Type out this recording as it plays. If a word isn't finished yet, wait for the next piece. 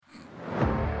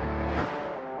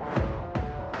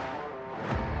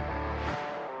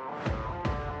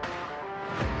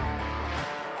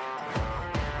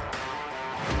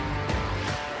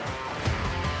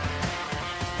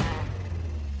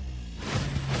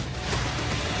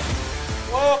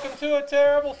to a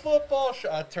terrible football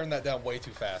show. I turned that down way too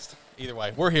fast. Either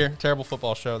way, we're here. Terrible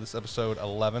football show. This is episode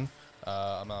 11.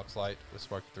 I'm Alex Light with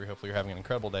Sparky 3. Hopefully you're having an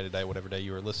incredible day today, whatever day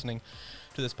you are listening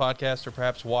to this podcast, or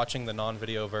perhaps watching the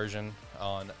non-video version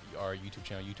on our YouTube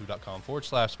channel,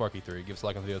 youtube.com/Sparky3. Give us a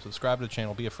like on the video, subscribe to the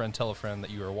channel, be a friend, tell a friend that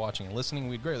you are watching and listening.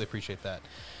 We'd greatly appreciate that.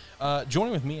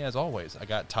 Joining with me, as always, I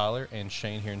got Tyler and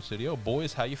Shane here in the studio.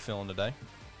 Boys, how you feeling today?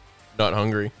 Not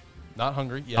hungry. Not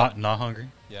hungry? Yeah. Not hungry.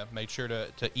 Yeah, made sure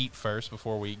to eat first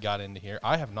before we got into here.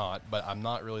 I have not, but I'm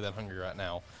not really that hungry right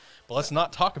now. But let's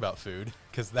not talk about food,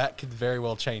 because that could very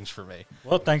well change for me.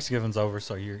 Well, Thanksgiving's over,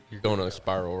 so you're Going on a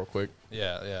spiral real quick.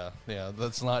 Yeah.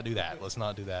 Let's not do that. We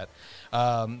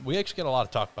actually got a lot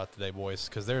to talk about today, boys,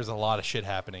 because there's a lot of shit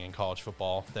happening in college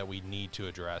football that we need to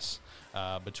address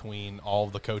between all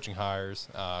of the coaching hires,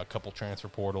 a couple transfer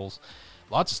portals.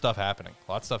 Lots of stuff happening.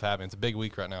 It's a big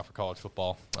week right now for college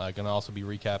football. Going to also be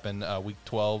recapping Week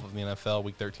 12 of the NFL,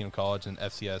 Week 13 of college, and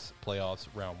FCS playoffs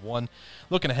round 1.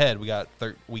 Looking ahead, we got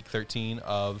Week 13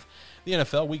 of the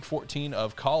NFL, Week 14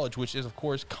 of college, which is, of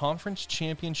course, conference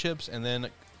championships, and then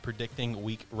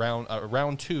predicting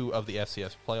round 2 of the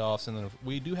FCS playoffs. And then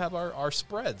we do have our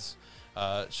spreads.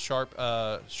 Sharp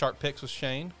picks with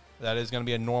Shane. That is going to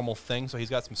be a normal thing, so he's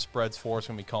got some spreads for us.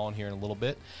 We're going to be calling here in a little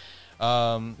bit.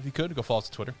 If you could, go follow us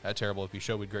on Twitter at Terrible FB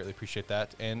Show. We'd greatly appreciate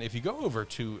that. And if you go over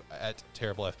to at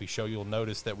Terrible FB Show, you'll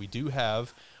notice that we do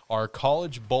have our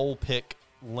college bowl pick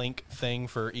link thing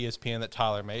for ESPN that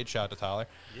Tyler made. Shout out to Tyler.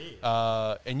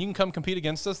 Yeah. And you can come compete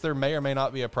against us. There may or may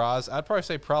not be a prize. I'd probably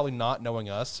say probably not, knowing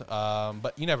us.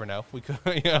 But you never know. We could,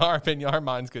 our opinion, our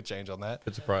minds could change on that.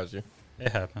 Could surprise you.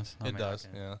 It happens. It does.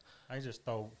 Yeah. I just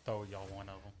throw y'all one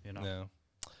of them. You know. Yeah.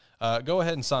 Go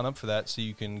ahead and sign up for that so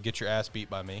you can get your ass beat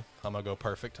by me. I'm going to go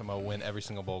perfect. I'm going to win every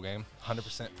single bowl game.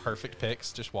 100% perfect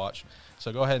picks. Just watch.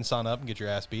 So go ahead and sign up and get your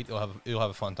ass beat. You'll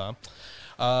have a fun time.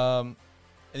 And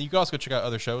you can also go check out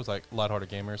other shows like Lighthearted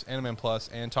Gamers, Anime Plus,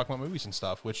 and Talking About Movies and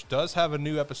Stuff, which does have a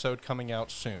new episode coming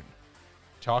out soon.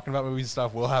 Talking About Movies and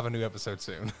Stuff will have a new episode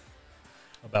soon.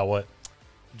 About what?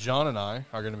 John and I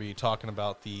are going to be talking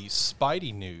about the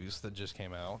Spidey news that just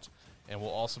came out. And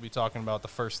we'll also be talking about the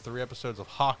first 3 episodes of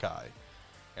Hawkeye.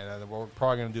 And then we're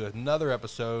probably going to do another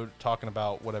episode talking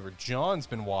about whatever John's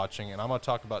been watching. And I'm going to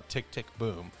talk about Tick, Tick,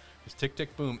 Boom. Because Tick,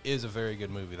 Tick, Boom is a very good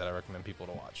movie that I recommend people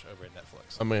to watch over at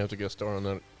Netflix. I may have to guest star on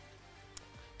that.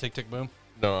 Tick, Tick, Boom?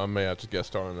 No, I may have to guest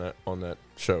star on that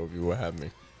show if you will have me.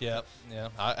 Yeah.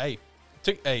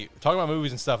 Hey, talking about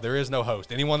movies and stuff, there is no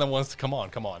host. Anyone that wants to come on.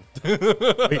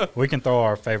 we can throw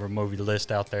our favorite movie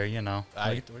list out there, you know.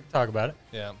 We can talk about it.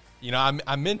 Yeah. You know,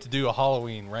 I meant to do a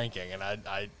Halloween ranking, and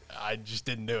I just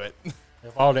didn't do it.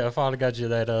 If I'd have got you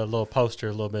that little poster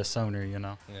a little bit sooner, you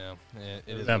know. Yeah,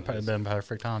 It'd been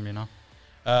perfect time, you know.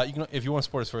 If you want to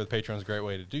support us for the Patreon, is a great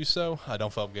way to do so.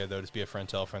 Don't feel obligated, though. Just be a friend,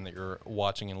 tell a friend that you're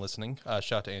watching and listening.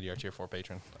 Shout out to Andy, our Tier 4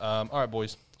 patron. All right,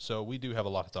 boys. So we do have a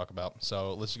lot to talk about.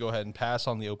 So let's just go ahead and pass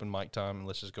on the open mic time, and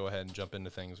let's just go ahead and jump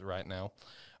into things right now.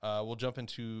 We'll jump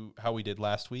into how we did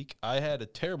last week. I had a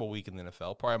terrible week in the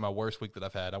NFL, probably my worst week that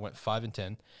I've had. I went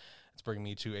 5-10. It's bringing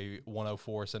me to a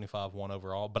 104-75-1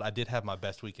 overall. But I did have my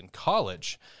best week in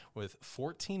college with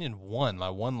 14-1. My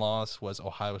one loss was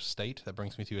Ohio State. That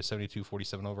brings me to a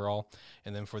 72-47 overall.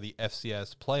 And then for the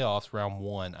FCS playoffs, round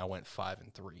 1, I went 5-3.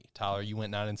 Tyler, you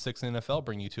went 9-6 in the NFL,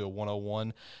 bringing you to a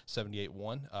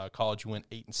 101-78-1. College, you went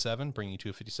 8-7, bringing you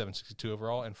to a 57-62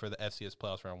 overall. And for the FCS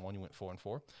playoffs, round 1, you went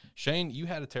 4-4. Shane, you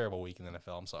had a terrible week in the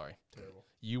NFL. I'm sorry. Terrible.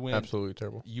 Absolutely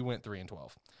terrible. You went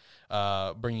 3-12.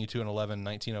 Bringing you to an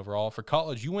 11-19 overall. For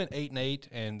college, you went 8-8,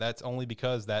 and that's only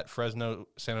because that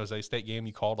Fresno-San Jose State game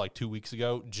you called like 2 weeks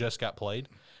ago just got played.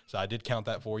 So I did count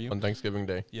that for you. On Thanksgiving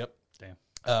Day. Yep. Damn.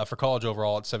 For college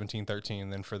overall, it's 17-13.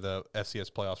 And then for the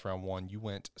FCS playoffs round 1, you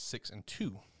went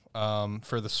 6-2.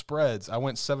 For the spreads, I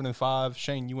went 7-5.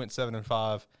 Shane, you went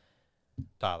 7-5.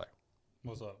 Tyler.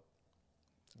 What's up?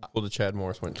 Well, the Chad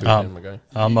Morris went 2-10, my guy.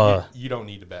 You don't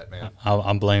need to bet, man.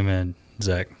 I'm blaming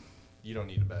Zach. You don't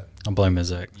need to bet. I'm blaming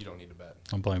Zach. You don't need to bet.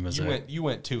 I'm blaming Zach. You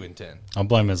went 2-10. I'm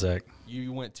blaming Zach.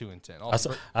 You went 2-10.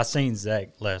 Also, I seen Zach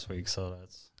last week, so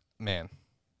that's man.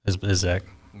 It's Zach.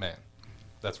 Man,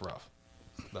 that's rough.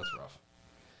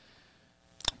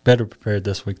 Better prepared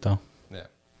this week though. Yeah,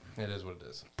 it is what it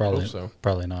is.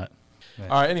 Probably not. Yeah.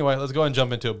 All right. Anyway, let's go ahead and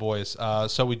jump into it, boys.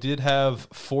 So we did have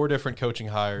 4 different coaching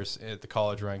hires at the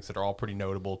college ranks that are all pretty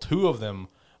notable. 2 of them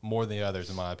more than the others,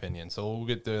 in my opinion. So we'll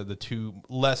get the two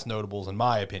less notables, in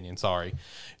my opinion, out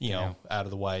of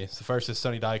the way. So first is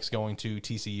Sonny Dykes going to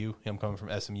TCU, him coming from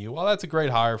SMU. Well, that's a great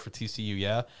hire for TCU,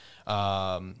 yeah.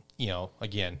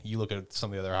 Again, you look at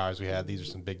some of the other hires we had, these are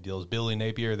some big deals. Billy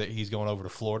Napier, that he's going over to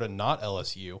Florida, not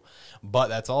LSU. But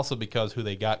that's also because who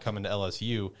they got coming to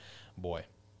LSU, boy,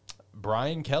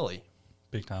 Brian Kelly.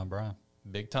 Big time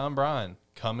Brian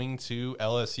coming to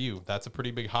LSU. That's a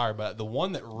pretty big hire. But the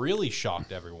one that really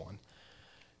shocked everyone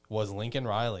was Lincoln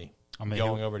Riley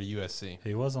going over to USC.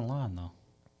 He wasn't lying, though.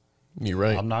 You're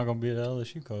right. I'm not going to be the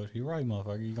LSU coach. You're right,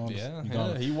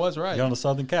 motherfucker. He was right. You're on the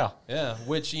Southern Cal. Yeah,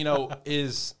 which,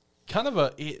 is kind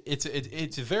of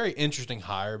it's a very interesting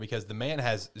hire because the man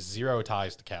has zero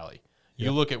ties to Cali.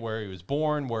 You look at where he was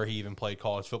born, where he even played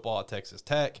college football at Texas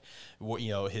Tech,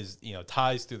 his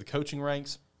ties through the coaching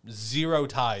ranks, zero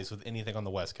ties with anything on the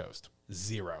West Coast.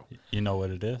 Zero. You know what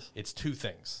it is? It's two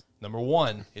things. Number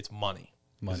one, it's money.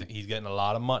 He's getting a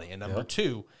lot of money. And number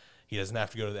two, he doesn't have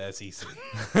to go to the SEC.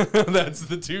 That's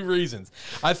the two reasons.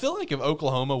 I feel like if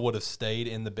Oklahoma would have stayed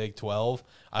in the Big 12,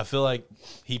 I feel like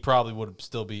he probably would have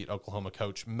still beat Oklahoma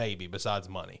coach, maybe, besides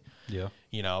money. Yeah.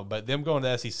 But them going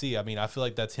to SEC, I feel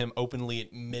like that's him openly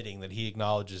admitting that he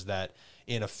acknowledges that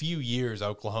in a few years,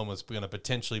 Oklahoma's going to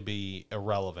potentially be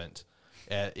irrelevant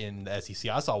in the SEC.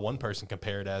 I saw one person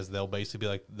compare it as they'll basically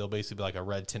be like a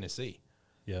red Tennessee.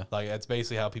 Yeah. Like that's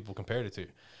basically how people compared it to.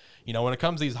 When it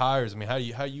comes to these hires, how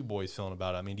you boys feeling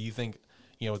about it? Do you think,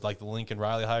 with like the Lincoln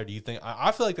Riley hire, do you think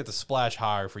I feel like that's a splash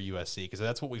hire for USC because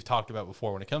that's what we've talked about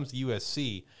before. When it comes to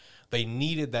USC, they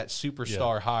needed that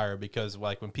superstar hire because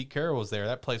like when Pete Carroll was there,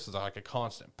 that place was like a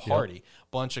constant party.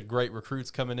 Bunch of great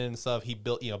recruits coming in and stuff. He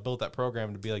built that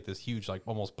program to be like this huge, like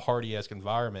almost party-esque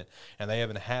environment, and they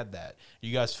haven't had that.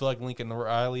 You guys feel like Lincoln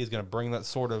Riley is going to bring that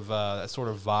sort of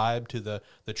vibe to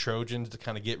the Trojans to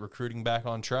kind of get recruiting back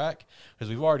on track? Because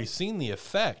we've already seen the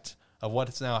effect of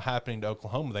what's now happening to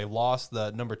Oklahoma. They lost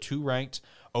the number 2 ranked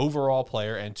overall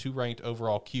player and 2 ranked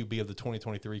overall QB of the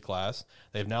 2023 class.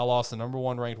 They've now lost the number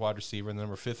 1 ranked wide receiver and the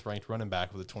number 5th ranked running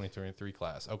back of the 2023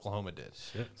 class. Oklahoma did.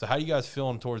 Shit. So how do you guys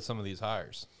feeling towards some of these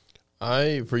hires?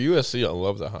 For USC, I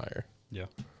love the hire. Yeah.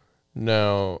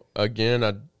 Now, again,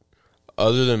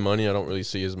 other than money, I don't really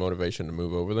see his motivation to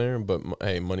move over there. But,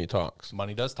 hey, money talks.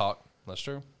 Money does talk. That's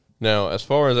true. Now, as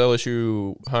far as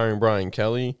LSU hiring Brian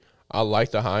Kelly, I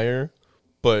like the hire.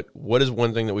 But what is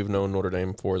one thing that we've known Notre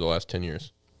Dame for the last 10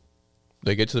 years?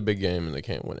 They get to the big game and they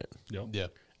can't win it. Yep. Yeah.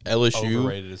 LSU,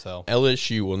 overrated as hell.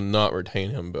 LSU will not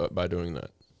retain him by doing that.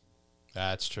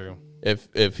 That's true.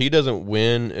 If he doesn't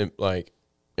win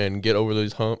and get over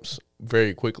these humps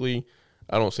very quickly,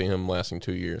 I don't see him lasting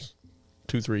 2 years,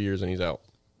 2-3 years, and he's out.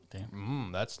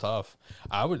 Damn. That's tough.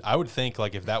 I would think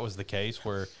like if that was the case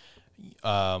where.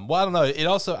 I don't know. It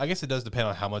also, I guess it does depend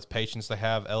on how much patience they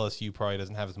have. LSU probably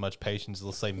doesn't have as much patience as,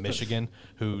 let's say, Michigan,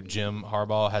 who Jim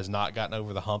Harbaugh has not gotten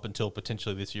over the hump until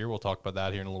potentially this year. We'll talk about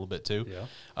that here in a little bit too.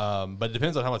 Yeah. But it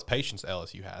depends on how much patience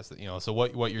LSU has. So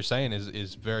what you're saying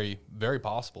is very, very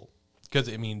possible. Because,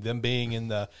 them being in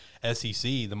the SEC,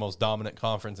 the most dominant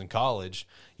conference in college,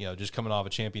 just coming off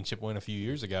a championship win a few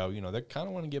years ago, they kind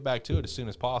of want to get back to it as soon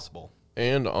as possible.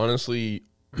 And honestly,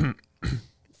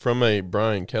 from a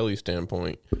Brian Kelly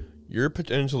standpoint, you're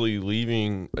potentially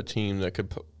leaving a team that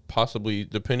could possibly,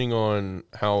 depending on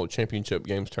how championship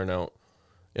games turn out,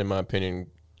 in my opinion,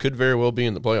 could very well be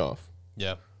in the playoff.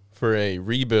 Yeah. For a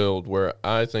rebuild where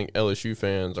I think LSU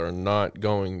fans are not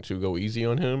going to go easy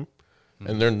on him,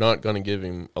 and they're not going to give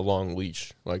him a long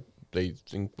leash like they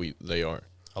think they are.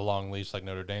 A long leash like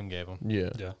Notre Dame gave him. Yeah.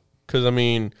 Yeah. Because,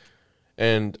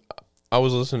 and I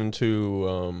was listening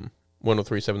to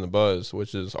 103.7 The Buzz,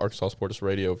 which is Arkansas Sports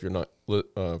Radio. If you're not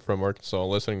from Arkansas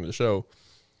listening to the show,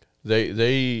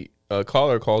 a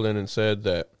caller called in and said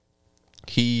that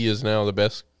he is now the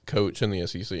best coach in the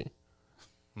SEC.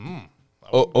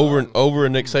 Over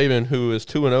Nick Saban, who is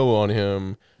 2-0 on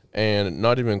him, and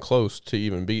not even close to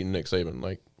even beating Nick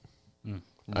Saban.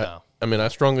 No. I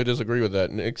strongly disagree with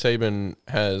that. Nick Saban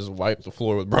has wiped the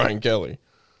floor with Brian Kelly.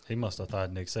 He must have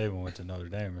thought Nick Saban went to Notre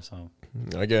Dame or something.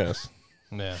 I guess.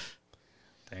 Yeah.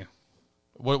 Damn.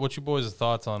 What's your boys'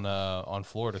 thoughts on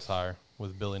Florida's hire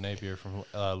with Billy Napier from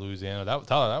Louisiana?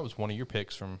 Tyler, that was one of your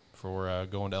picks for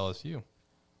going to LSU.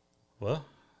 Well,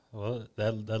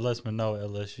 that lets me know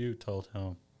LSU told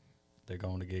him they're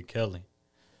going to get Kelly.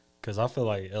 Because I feel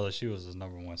like LSU was his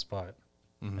number 1 spot.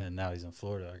 Mm-hmm. And now he's in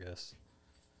Florida, I guess.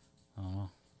 I don't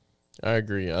know. I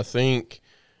agree. I think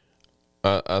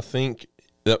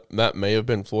that may have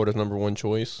been Florida's number 1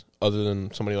 choice, other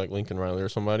than somebody like Lincoln Riley or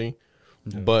somebody.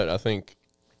 Mm-hmm. But I think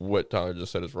what Tyler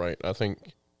just said is right. I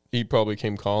think he probably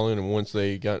came calling, and once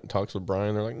they got in talks with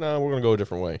Brian, they're like, "Nah, we're gonna go a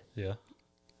different way." Yeah.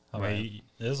 I Right. mean,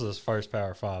 this is his first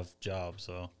Power 5 job,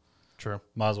 so True.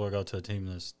 might as well go to a team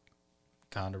that's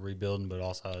kind of rebuilding, but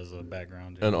also has a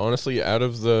background. in And it. honestly, out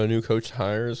of the new coach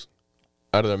hires,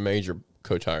 out of the major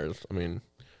coach hires, I mean,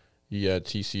 yeah,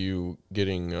 TCU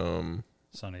getting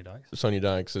Sonny Dykes. Sonny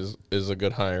Dykes is a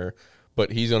good hire,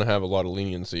 but he's going to have a lot of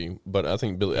leniency. But I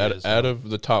think Billy, He out, is, out of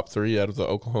the top three, out of the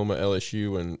Oklahoma,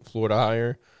 LSU, and Florida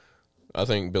hire, I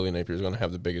think Billy Napier is going to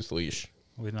have the biggest leash.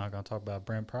 We're not going to talk about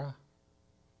Brent Pry,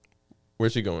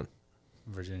 Where's he going?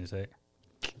 Virginia Tech,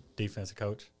 defensive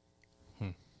coach. Hmm.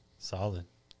 Solid.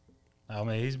 I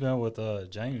mean, he's been with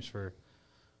James for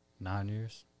 9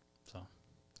 years, so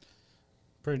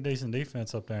pretty decent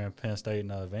defense up there in Penn State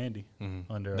and Vandy.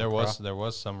 Mm-hmm. Under There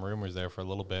was some rumors there for a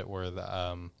little bit where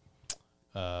the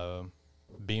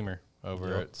Beamer over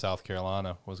Yep. at South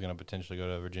Carolina was going to potentially go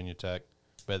to Virginia Tech,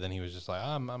 but then he was just like,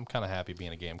 I'm kind of happy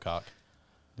being a Gamecock.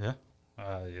 Yeah.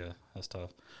 Yeah, that's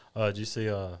tough. Did you see,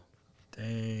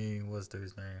 what's the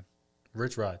dude's name?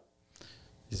 Rich Rod.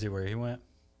 You see where he went?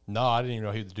 No, I didn't even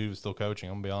know the dude was still coaching.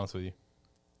 I'm gonna be honest with you.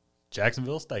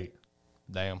 Jacksonville State.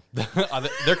 Damn,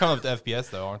 they're coming up to FBS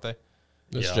though, aren't they?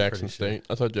 That's Yeah, I'm Jackson pretty sure. State.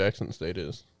 I thought Jackson State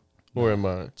is. Or am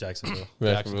I? Jacksonville.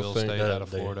 Jacksonville State They- out of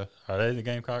Florida. Are they the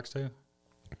Gamecocks too?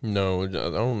 No, I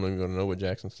don't even know what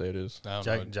Jackson State is. I don't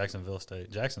know. Jacksonville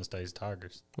State. Jackson State's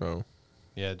Tigers. No.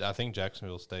 Yeah, I think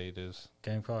Jacksonville State is.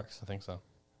 Gamecocks. I think so.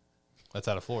 That's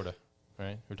out of Florida,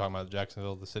 right? We're talking about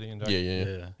Jacksonville, the city in Yeah,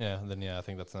 Jacksonville. yeah. Yeah, then I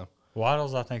think that's them. Why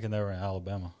was I thinking they were in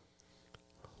Alabama?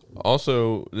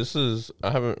 Also, I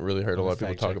haven't really heard a lot of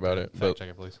people Fact talk check about that. it, Fact but check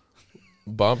it, please.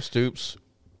 Bob Stoops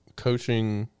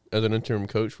coaching as an interim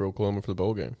coach for Oklahoma for the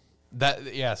bowl game.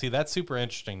 See, that's super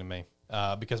interesting to me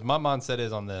because my mindset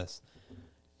is on this.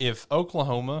 If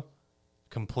Oklahoma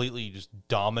completely just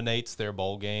dominates their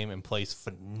bowl game and plays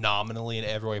phenomenally in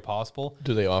every way possible,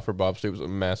 Do they offer Bob Stoops a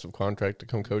massive contract to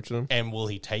come coach them? and will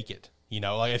he take it? You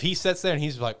know, like if he sits there and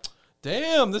he's like,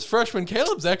 damn, this freshman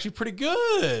Caleb's actually pretty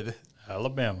good.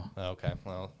 Alabama. Okay,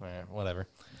 well, whatever.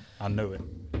 I knew it.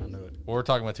 Well, we're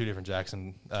talking about two different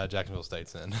Jacksonville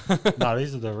states then. No,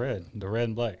 these are the red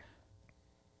and black.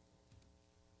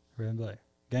 Red and black.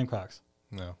 Gamecocks.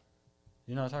 No.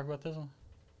 You know what I'm talking about this one?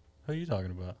 Who are you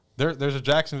talking about? There's a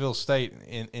Jacksonville State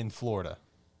in Florida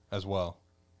as well.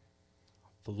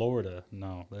 Florida.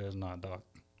 No, there's not, Doc.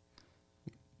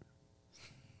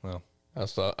 Well,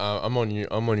 I'm on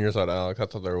your side, Alex. I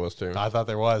thought there was too. I thought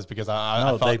there was because I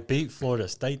No, thought they beat Florida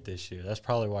State this year. That's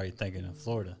probably why you're thinking of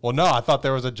Florida. Well, no, I thought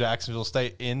there was a Jacksonville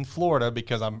State in Florida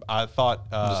because I thought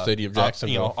The city of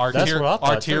Jacksonville. our That's tier what I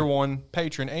thought, our tier too. 1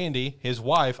 patron Andy, his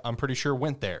wife, I'm pretty sure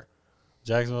went there.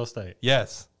 Jacksonville State.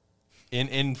 Yes,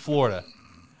 in Florida.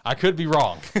 I could be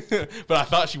wrong, but I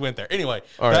thought she went there. Anyway,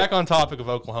 All back right. on topic of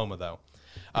Oklahoma though.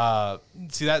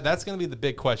 See that's going to be the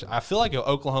big question. I feel like if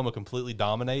Oklahoma completely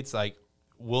dominates, like,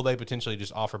 will they potentially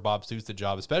just offer Bob Stoops the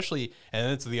job? Especially, and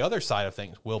then it's the other side of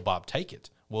things. Will Bob take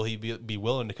it? Will he be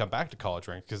willing to come back to college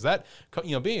rank? Because that,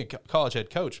 being a college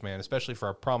head coach, man, especially for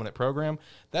a prominent program,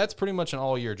 that's pretty much an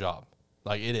all-year job.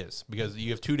 Like it is, because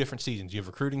you have two different seasons. You have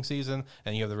recruiting season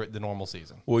and you have the normal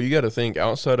season. Well, you got to think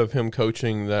outside of him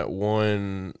coaching that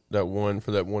one for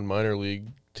that one minor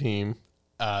league team,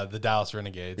 The Dallas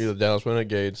Renegades. the Dallas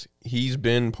Renegades. He's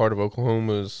been part of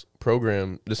Oklahoma's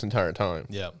program this entire time.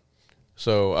 Yeah.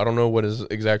 So I don't know what his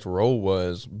exact role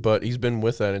was, but he's been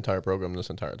with that entire program this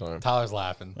entire time. Tyler's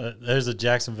laughing. There's a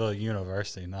Jacksonville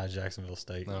University, not Jacksonville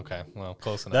State. Okay, well,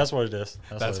 close enough. That's what it is.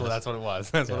 That's what it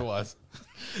was. That's what Yeah. it was.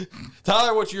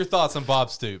 Tyler, what's your thoughts on Bob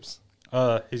Stoops?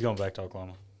 He's going back to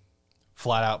Oklahoma.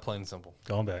 Flat out, plain and simple.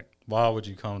 Going back. Why would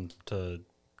you come to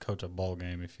coach a ball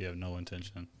game if you have no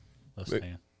intention of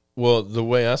staying? Well, the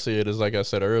way I see it is, like I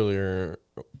said earlier,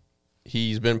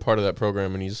 he's been part of that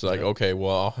program, and he's like, Yep. okay,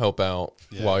 well, I'll help out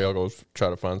Yeah. while y'all go try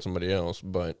to find somebody else.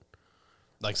 But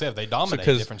Like I said, if they dominate,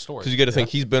 different story. Because you got to think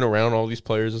he's been around all these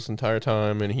players this entire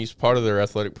time, and he's part of their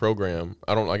athletic program.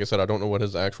 Like I said, I don't know what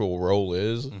his actual role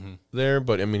is there,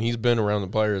 but I mean, he's been around the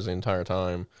players the entire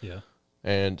time, Yeah.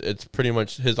 and it's pretty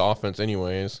much his offense,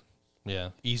 anyways. Yeah,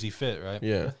 easy fit, right?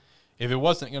 Yeah. If it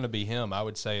wasn't going to be him, I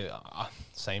would say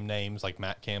same names like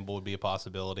Matt Campbell would be a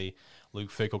possibility. Luke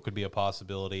Fickle could be a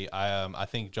possibility. I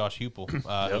think Josh Heupel,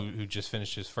 who just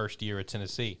finished his first year at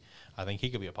Tennessee, I think he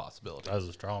could be a possibility. That was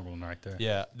a strong one right there.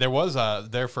 Yeah, there was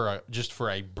just for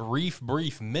a brief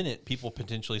minute, people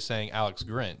potentially saying Alex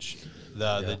Grinch,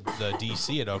 the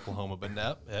DC at Oklahoma, but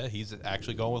no, he's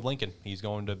actually going with Lincoln. He's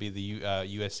going to be the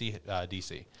USC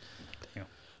DC. Yeah.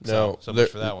 So much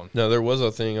for that one. Now, there was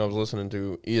a thing I was listening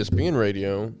to ESPN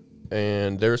radio,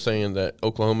 and they're saying that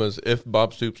Oklahoma's, if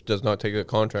Bob Stoops does not take a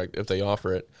contract, if they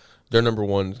offer it, their number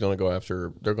one is going to go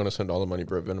after. They're going to send all the money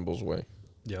Brett Venables' way.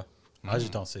 Yeah. I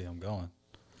just don't see him going.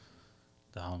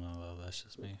 I don't know, though. That's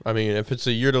just me. I mean, if it's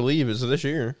a year to leave, it's this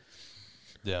year.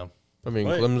 Yeah. I mean,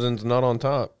 Wait. Clemson's not on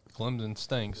top. Clemson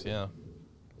stinks, yeah.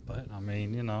 But, I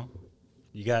mean,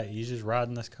 you just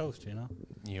riding this coast,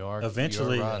 You are.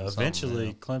 Eventually, you are riding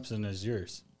something, Clemson is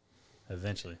yours.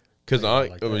 Eventually. Because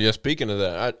Like speaking of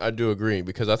that, I do agree.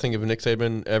 Because I think if Nick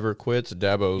Saban ever quits,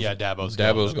 Dabo's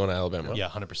going to Alabama. Yeah,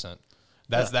 100%.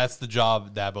 That's the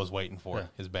job Dabo's waiting for,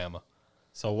 is Bama.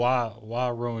 So why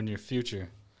ruin your future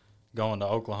going to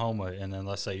Oklahoma and then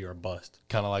let's say you're a bust?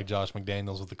 Kind of like Josh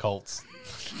McDaniels with the Colts.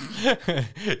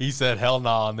 He said hell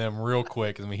nah on them real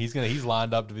quick. I mean, he's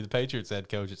lined up to be the Patriots head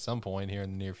coach at some point here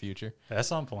in the near future. At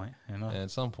some point, And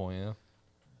at some point,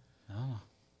 yeah.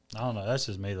 I don't know. That's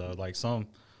just me though. Like some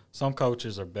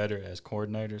coaches are better as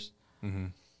coordinators. Mm-hmm.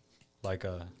 Like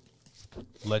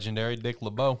Legendary Dick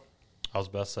LeBeau. I was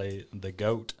about to say the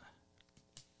GOAT,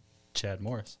 Chad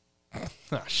Morris.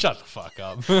 Shut the fuck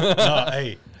up. No,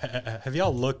 hey, have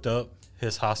y'all looked up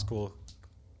his high school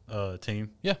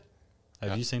team? Yeah.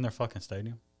 Have you seen their fucking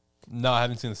stadium? No, I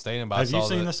haven't seen the stadium, but Have you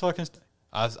seen this fucking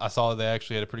I saw that they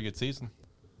actually had a pretty good season.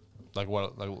 Like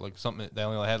what? Like something. They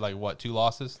only had 2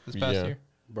 losses this past year.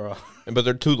 bro? But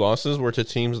their 2 losses were to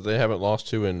teams that they haven't lost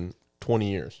to in 20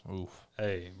 years. Oof.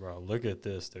 Hey, bro, look at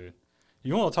this, dude.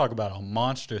 You want to talk about a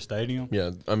monster stadium?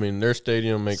 Yeah, I mean their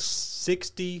stadium makes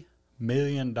 $60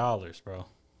 million, bro.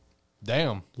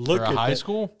 Damn. Look For a at high that.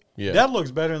 school. yeah. That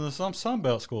looks better than some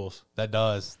Sunbelt schools, That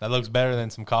does. That looks better than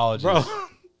some colleges. bro.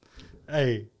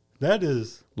 Hey, that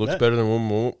is looks that- better than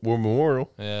War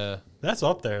Memorial. Yeah. That's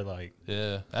up there, like.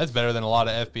 Yeah. That's better than a lot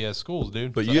of FBS schools,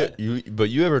 dude. But So-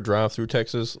 you ever drive through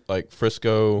Texas, like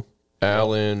Frisco,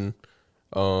 Allen,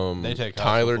 They take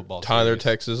high school football Tyler, serious.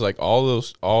 Texas, like all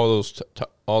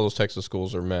those Texas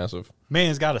schools are massive.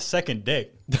 Man's got a second deck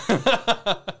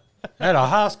at a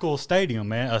high school stadium,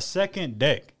 man. A second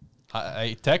deck.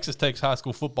 Hey, Texas takes high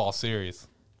school football serious.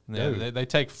 Yeah, Dude. they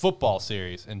take football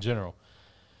serious in general.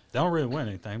 They don't really win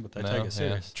anything, but they take No, it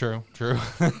serious. Yeah, true.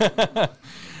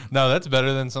 No, that's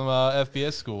better than some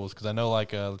FBS schools because I know,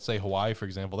 let's say Hawaii, for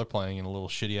example, they're playing in a little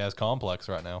shitty ass complex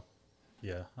right now.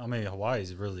 Yeah, I mean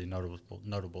Hawaii's really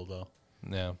notable though.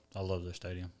 Yeah. I love their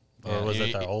stadium. Yeah, Or was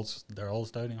it their old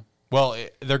stadium? Well,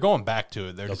 they're going back to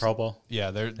it. They're The just, Pro Bowl?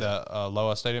 Yeah, they're the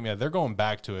Loa Stadium. Yeah, they're going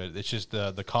back to it. It's just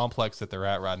the complex that they're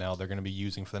at right now. They're going to be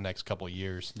using for the next couple of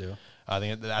years. Yeah. I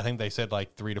think they said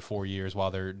 3 to 4 years while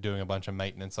they're doing a bunch of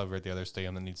maintenance over at the other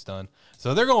stadium that needs done.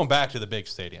 So they're going back to the big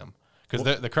stadium because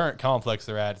the current complex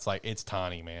they're at, it's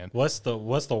tiny, man. What's the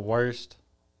worst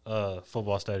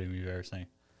football stadium you've ever seen?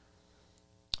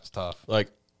 It's tough.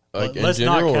 Like Let's in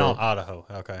not general, count Idaho.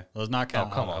 Okay, let's not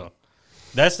count. come Idaho. on.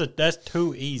 That's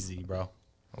too easy, bro.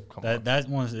 Oh, come on. That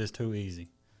one is too easy.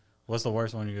 What's the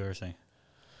worst one you've ever seen?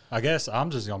 I guess I'm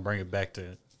just gonna bring it back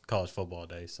to college football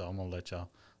days. So I'm gonna let y'all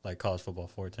like college football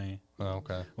 14 Oh,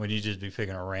 okay. when you just be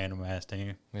picking a random ass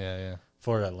team. Yeah.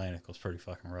 Florida Atlantic was pretty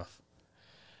fucking rough.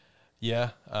 Yeah.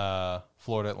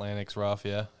 Florida Atlantic's rough.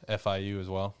 Yeah. FIU as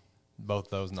well. Both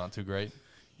those not too great.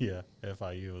 Yeah,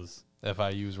 FIU was.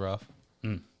 FIU's rough.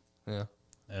 Mm. Yeah.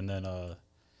 And then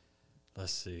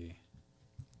let's see.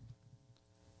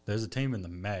 There's a team in the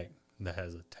MAC that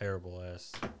has a terrible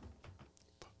ass.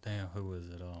 Damn, who was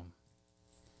it?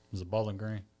 Was it Bowling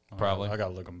Green? Probably. I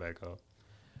gotta look them back up.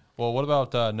 Well, what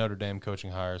about Notre Dame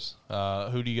coaching hires?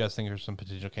 Who do you guys think are some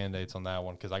potential candidates on that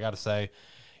one? Because I got to say,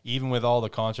 even with all the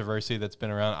controversy that's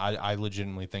been around, I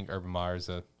legitimately think Urban Meyer's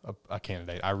a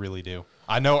candidate. I really do.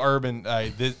 I know Urban.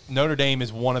 Notre Dame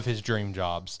is one of his dream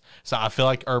jobs, so I feel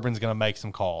like Urban's going to make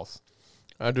some calls.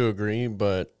 I do agree,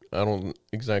 but I don't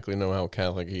exactly know how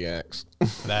Catholic he acts.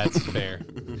 That's fair.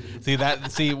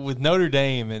 See with Notre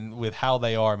Dame and with how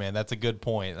they are, man. That's a good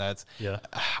point. Yeah.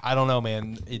 I don't know,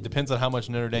 man. It depends on how much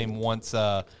Notre Dame wants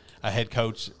a head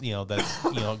coach, that's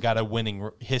got a winning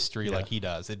history like he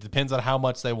does. It depends on how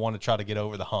much they want to try to get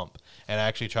over the hump and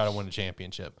actually try to win a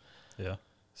championship. Yeah.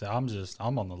 So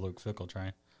I'm on the Luke Fickell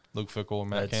train. Luke Fickell or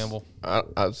Matt Campbell.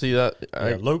 I see that.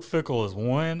 Yeah, Luke Fickell is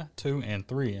 1, 2, and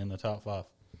 3 in the top 5.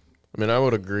 I mean, I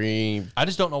would agree. I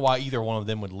just don't know why either one of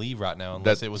them would leave right now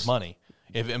unless it was money.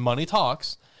 If money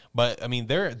talks, but I mean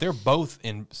they're both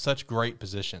in such great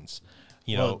positions.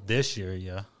 This year,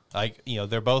 yeah.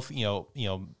 They're both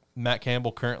Matt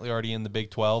Campbell currently already in the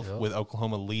Big 12 with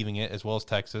Oklahoma leaving it as well as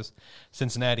Texas.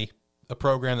 Cincinnati, a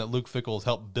program that Luke Fickell has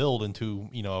helped build into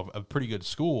a pretty good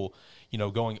school.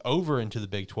 Going over into the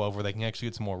Big 12 where they can actually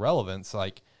get some more relevance.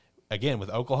 again,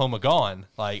 with Oklahoma gone,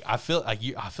 like I feel like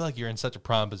you're in such a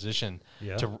prime position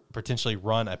to potentially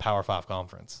run a Power 5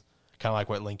 conference. Kind of like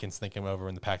what Lincoln's thinking over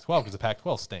in the Pac-12, because the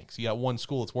Pac-12 stinks. You got one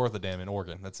school that's worth a damn in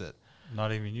Oregon. That's it.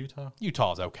 Not even Utah?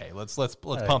 Utah's okay. Let's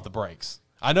pump the brakes.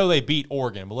 I know they beat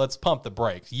Oregon, but let's pump the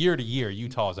brakes. Year to year,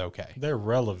 Utah's okay. They're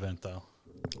relevant, though.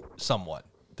 Somewhat.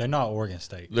 They're not Oregon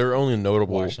State. They're only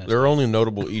notable. They're only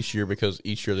notable each year because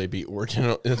each year they beat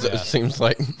Oregon. It seems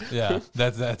like. Yeah,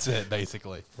 that's it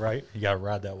basically. Right, you got to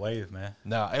ride that wave, man.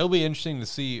 Now it'll be interesting to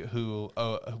see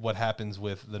what happens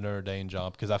with the Notre Dame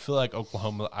job, because I feel like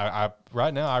Oklahoma. I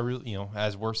right now I really,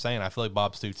 as we're saying, I feel like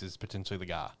Bob Stoops is potentially the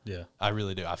guy. Yeah, I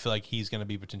really do. I feel like he's going to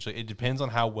be potentially. It depends on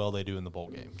how well they do in the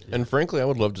bowl game. And frankly, I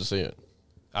would love to see it.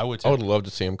 I would too. I would love to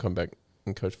see him come back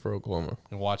and coach for Oklahoma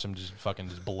and watch him just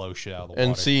blow shit out of the water.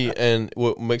 And see, and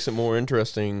what makes it more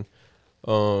interesting,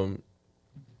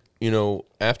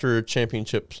 after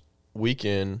championships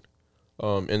weekend,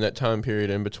 in that time period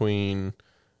in between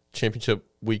championship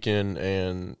weekend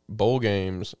and bowl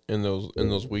games, in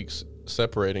those weeks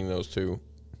separating those two,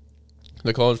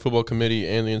 the College Football Committee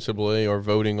and the NCAA are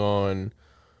voting on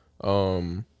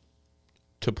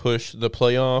to push the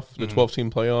playoff, the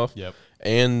 12-team playoff. Yep.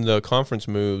 And the conference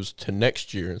moves to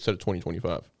next year instead of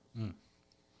 2025.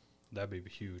 That'd be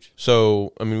huge.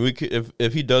 So, I mean, we could,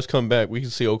 if he does come back, we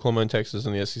could see Oklahoma and Texas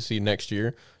in the SEC next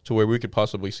year, to where we could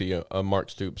possibly see a Mark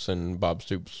Stoops and Bob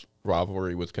Stoops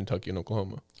rivalry with Kentucky and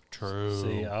Oklahoma. True.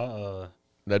 See,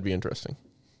 that'd be interesting.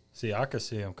 See, I could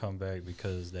see him come back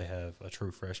because they have a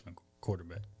true freshman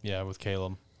quarterback. Yeah, with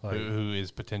Caleb, who is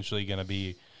potentially going to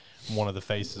be one of the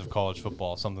faces of college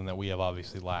football, something that we have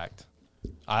obviously lacked.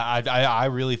 I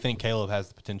really think Caleb has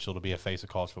the potential to be a face of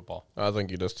college football. I think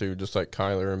he does too, just like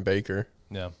Kyler and Baker.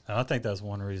 Yeah. And I think that's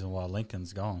one reason why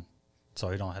Lincoln's gone, so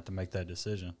he don't have to make that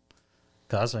decision.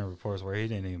 Because I've seen reports where he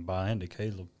didn't even buy into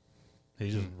Caleb. He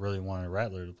just really wanted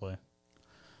Rattler to play.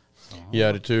 So, yeah,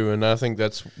 I do too. And I think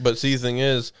but see, the thing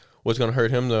is, what's going to hurt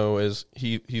him, though, is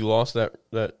he lost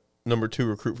that number 2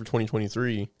 recruit for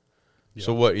 2023. Yep.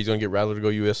 So what? He's going to get Rattler to go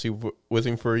USC with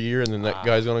him for a year, and then that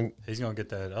guy's going to. He's going to get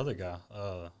that other guy.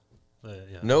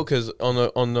 No, because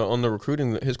on the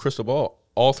recruiting, his crystal ball,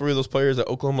 all 3 of those players that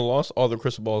Oklahoma lost, all their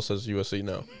crystal ball says USC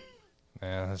now.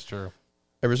 Yeah, that's true.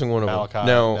 Every single one of Malachi them.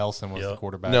 Now Nelson was the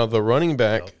quarterback. Now the running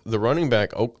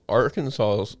back,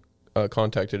 Arkansas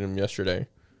contacted him yesterday,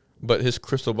 but his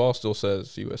crystal ball still says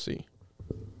USC.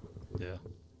 Yeah,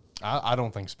 I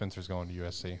don't think Spencer's going to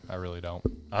USC. I really don't.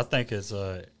 I think it's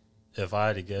if I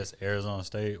had to guess, Arizona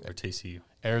State or TCU.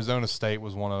 Arizona State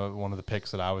was one of the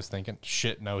picks that I was thinking.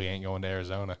 Shit, no, he ain't going to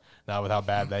Arizona. Not with how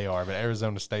bad they are, but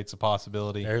Arizona State's a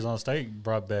possibility. Arizona State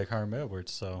brought back Herm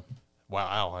Edwards, so.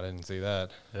 Wow, I didn't see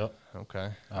that. Yep. Okay.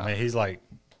 I mean, he's like,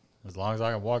 as long as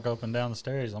I can walk up and down the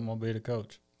stairs, I'm going to be the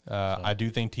coach. I do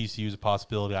think TCU is a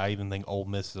possibility. I even think Ole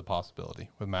Miss is a possibility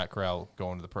with Matt Corral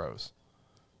going to the pros.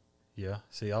 Yeah.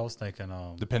 See, I was thinking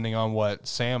depending on what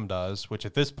Sam does, which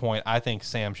at this point I think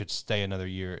Sam should stay another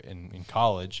year in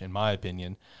college, in my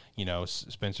opinion.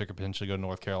 Spencer could potentially go to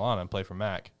North Carolina and play for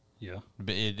Mac. Yeah.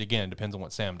 But it depends on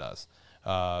what Sam does.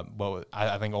 But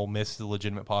I think Ole Miss is a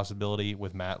legitimate possibility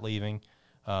with Matt leaving.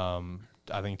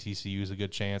 I think TCU is a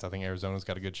good chance. I think Arizona's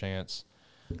got a good chance.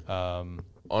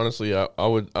 Honestly, I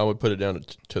would put it down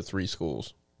to 3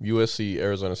 schools: USC,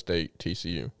 Arizona State,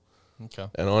 TCU. Okay.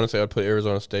 And honestly, I'd put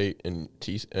Arizona State and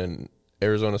TCU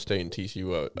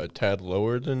a tad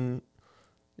lower than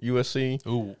USC.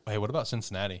 Ooh, hey, what about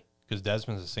Cincinnati? Because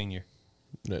Desmond's a senior.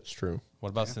 That's true. What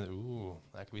about Ooh,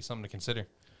 that could be something to consider.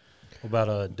 What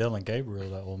about Dylan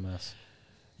Gabriel at Ole Miss?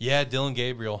 Yeah, Dylan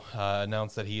Gabriel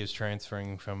announced that he is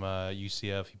transferring from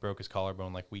UCF. He broke his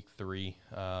collarbone like week 3.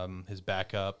 His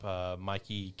backup,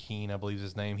 Mikey Keene, I believe is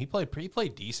his name. He played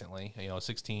decently.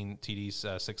 16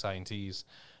 TDs, 6 INTs.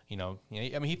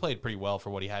 He played pretty well for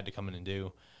what he had to come in and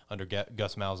do under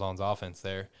Gus Malzahn's offense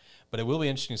there. But it will be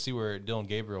interesting to see where Dylan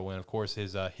Gabriel went. Of course,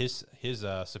 his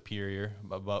superior,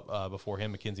 before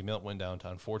him, Mackenzie Milton went down to,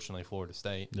 unfortunately, Florida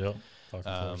State. Yep,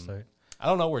 Florida State. I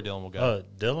don't know where Dylan will go.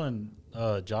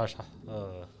 Josh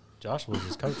was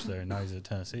his coach there. Now he's at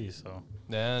Tennessee. So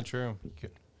yeah, true.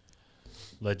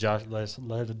 Let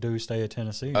the dude stay at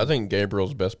Tennessee. I think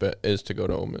Gabriel's best bet is to go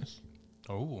to Ole Miss.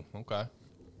 Oh, okay.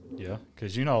 Yeah,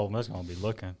 because Ole Miss gonna be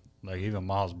looking. Like even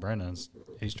Miles Brennan's,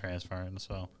 he's transferring.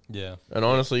 So yeah, and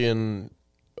honestly,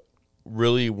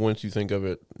 really, once you think of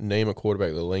it, name a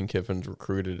quarterback that Lane Kiffin's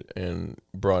recruited and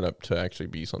brought up to actually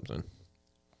be something.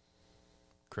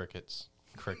 Crickets.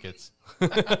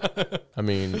 I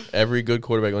mean, every good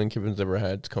quarterback Lane Kiffin's ever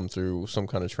had to come through some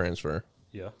kind of transfer.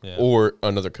 Yeah. Or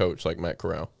another coach like Matt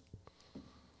Corral.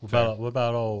 What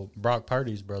about old Brock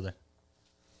Purdy's brother?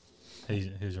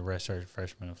 He's a redshirt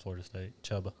freshman at Florida State,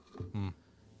 Chuba.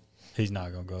 He's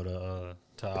not gonna go to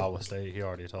Iowa State. He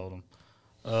already told him.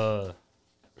 I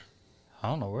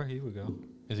don't know where he would go.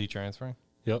 Is he transferring?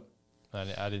 Yep.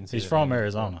 I didn't see. He's from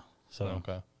Arizona. So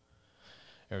okay.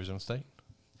 Arizona State.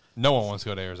 No one wants to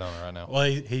go to Arizona right now. Well,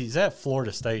 he's at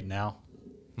Florida State now.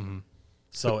 Mm-hmm.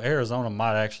 So Arizona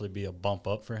might actually be a bump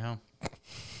up for him.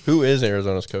 Who is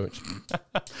Arizona's coach?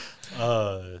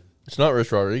 It's not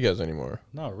Rich Rodriguez anymore.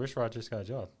 No, Rich Rod just got a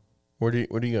job. Where do you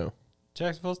go?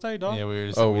 Jacksonville State, dog. Yeah, we were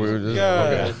just.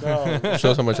 Okay.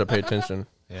 Shows how much I pay attention.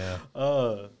 Yeah.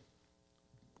 Where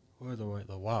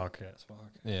the Wildcats?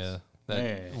 Yeah,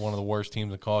 one of the worst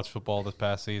teams in college football this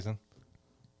past season.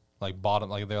 They're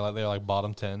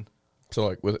bottom 10. So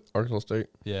like with Arkansas State.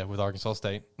 Yeah, with Arkansas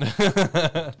State.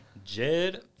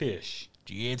 Jed Fish.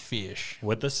 Jed Fish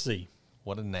with a C.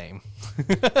 What a name.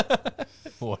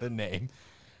 What a name.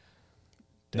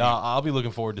 No, I'll be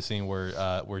looking forward to seeing where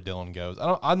Dylan goes.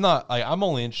 I'm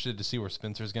only interested to see where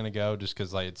Spencer's going to go, just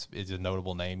because it's a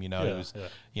notable name. It was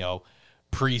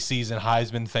preseason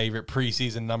Heisman favorite,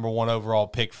 preseason number 1 overall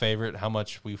pick favorite. How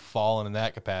much we've fallen in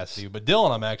that capacity, but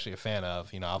Dylan, I'm actually a fan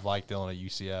of. I've liked Dylan at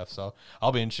UCF, so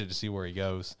I'll be interested to see where he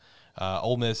goes.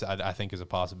 Ole Miss, I think, is a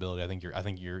possibility. I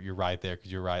think you're right there,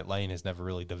 because you're right. Lane has never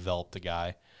really developed a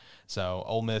guy. So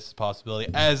Ole Miss is a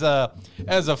possibility. As a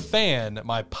fan,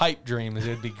 my pipe dream is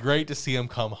it'd be great to see him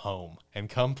come home and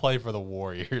come play for the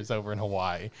Warriors over in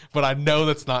Hawaii. But I know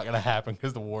that's not going to happen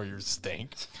because the Warriors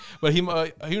stink. But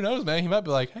who knows, man? He might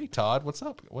be like, "Hey, Todd, what's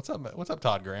up? What's up,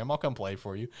 Todd Graham? I'll come play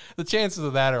for you." The chances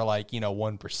of that are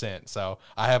 1%. So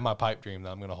I have my pipe dream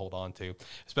that I'm going to hold on to,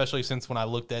 especially since when I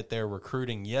looked at their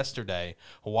recruiting yesterday,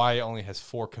 Hawaii only has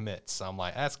 4 commits. So I'm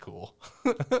like, that's cool.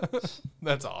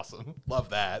 That's awesome.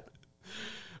 Love that.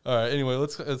 All right. Anyway,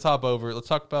 let's hop over. Let's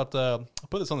talk about. I'll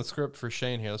put this on the script for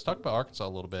Shane here. Let's talk about Arkansas a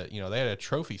little bit. They had a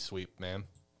trophy sweep, man.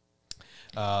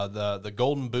 The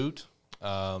Golden Boot,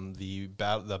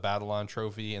 the Battle Line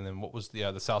Trophy, and then what was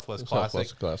the Southwest Classic?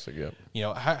 Southwest Classic,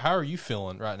 yeah. How are you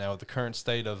feeling right now with the current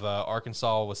state of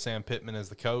Arkansas with Sam Pittman as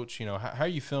the coach? How are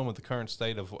you feeling with the current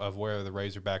state of where the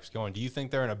Razorbacks going? Do you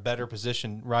think they're in a better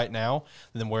position right now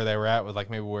than where they were at with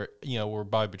maybe where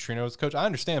Bobby Petrino was the coach? I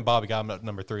understand Bobby got him at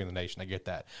number 3 in the nation. I get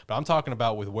that, but I'm talking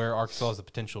about with where Arkansas has the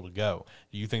potential to go.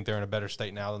 Do you think they're in a better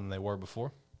state now than they were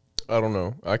before? I don't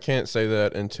know. I can't say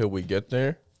that until we get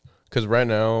there. Because right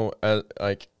now,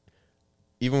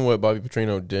 even what Bobby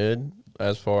Petrino did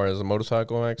as far as a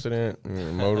motorcycle accident,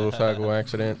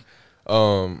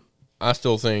 I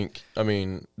still think,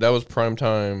 that was prime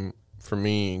time for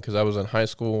me because I was in high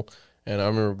school, and I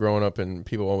remember growing up and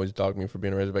people always dogged me for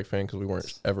being a Razorback fan because we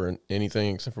weren't ever in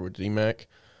anything except for with DMAC.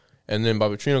 And then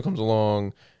Bobby Petrino comes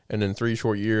along, and in 3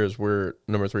 short years, we're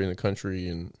number 3 in the country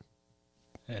and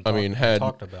had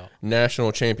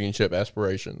national championship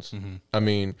aspirations.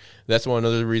 Mm-hmm. That's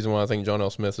another reason why I think John L.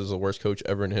 Smith is the worst coach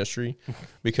ever in history,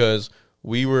 because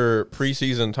we were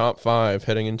preseason top 5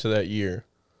 heading into that year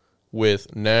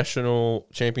with national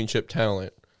championship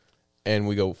talent, and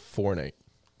we go 4-8.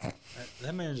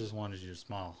 That man just wanted you to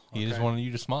smile. Okay? He just wanted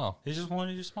you to smile. He just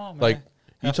wanted you to smile, man.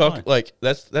 That's like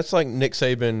Nick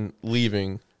Saban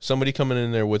leaving, somebody coming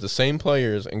in there with the same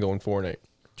players and going 4-8.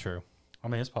 True.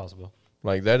 It's possible.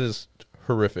 That is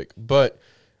horrific. But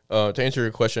to answer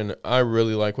your question, I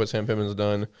really like what Sam Pittman's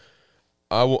done.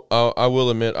 I will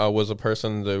admit I was a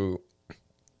person that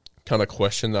kind of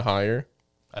questioned the hire.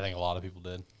 I think a lot of people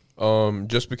did.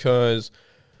 Just because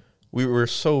we were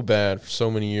so bad for so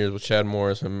many years with Chad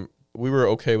Morris, and we were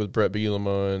okay with Brett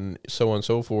Bielema and so on and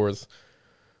so forth.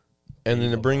 And then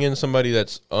to bring in somebody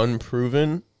that's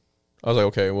unproven, I was like,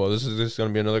 okay, well, this is going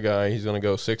to be another guy. He's going to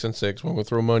go 6-6. We're going to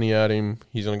throw money at him.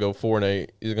 He's going to go 4-8.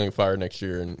 He's going to get fired next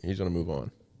year, and he's going to move on.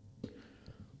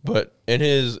 But in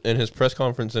his press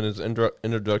conference, in his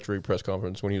introductory press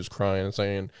conference, when he was crying and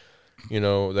saying,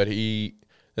 that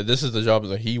this is the job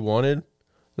that he wanted,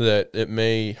 that it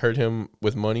may hurt him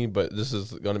with money, but this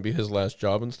is going to be his last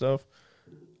job and stuff,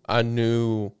 I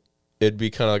knew it'd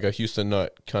be kind of like a Houston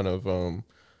Nutt kind of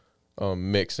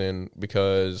mix in,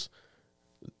 because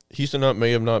Houston Nutt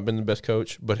may have not been the best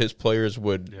coach, but his players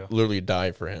would literally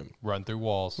die for him. Run through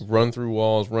walls, run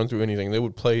through anything. They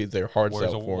would play their hearts out for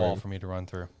him. Where's a wall for me to run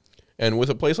through? And with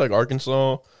a place like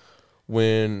Arkansas,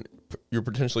 when you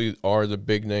potentially are the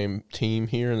big name team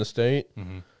here in the state,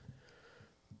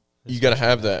 you got to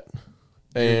have that.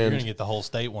 And you're going to get the whole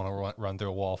state want to run through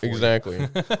a wall for you. Exactly.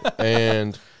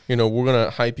 And, we're going to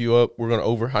hype you up. We're going to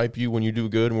overhype you when you do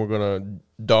good, and we're going to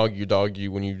dog you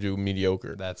when you do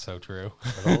mediocre. That's so true.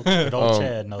 But old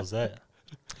Chad knows that.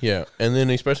 Yeah. And then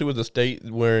especially with the state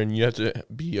wherein you have to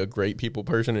be a great people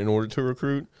person in order to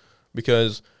recruit,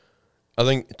 because I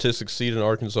think to succeed in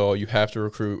Arkansas, you have to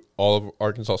recruit all of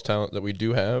Arkansas's talent that we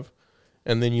do have,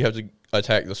 and then you have to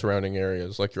attack the surrounding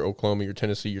areas like your Oklahoma, your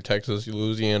Tennessee, your Texas, your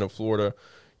Louisiana, Florida.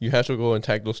 You have to go and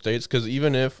attack those states because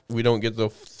even if we don't get the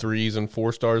 3s and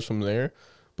 4 stars from there,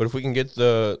 but if we can get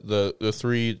the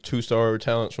 3 2-star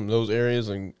talents from those areas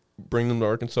and bring them to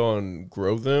Arkansas and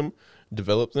grow them,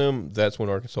 develop them, that's when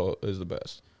Arkansas is the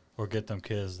best. Or get them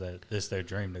kids that it's their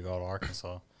dream to go to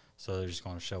Arkansas, so they're just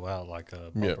going to show out like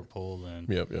a bumper pool. And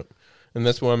Yep. And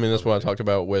that's what That's what I talked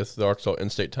about with the Arkansas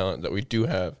in-state talent that we do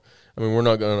have. I mean, we're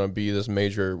not going to be this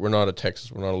major. We're not a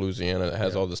Texas. We're not a Louisiana that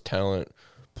has all this talent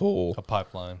pool, a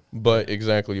pipeline. But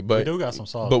exactly, but we do got some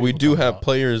solid. But we do have out.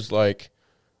 players like,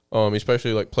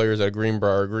 especially like players at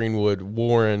Greenbrier, Greenwood,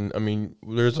 Warren. I mean,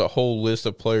 there's a whole list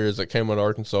of players that came out of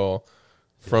Arkansas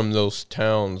from those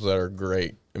towns that are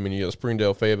great. I mean, you got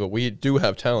Springdale, Fayetteville. We do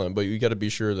have talent, but you got to be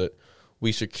sure that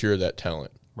we secure that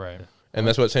talent. Right. And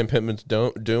that's what Sam Pittman's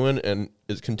doing and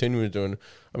is continuing doing.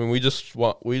 I mean, we just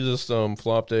flopped a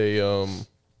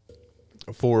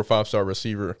 4 or 5-star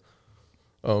receiver.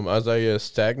 Isaiah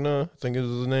Stagna, I think is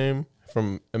his name.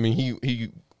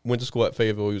 He went to school at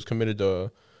Fayetteville. He was committed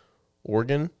to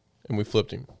Oregon, and we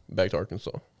flipped him back to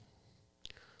Arkansas.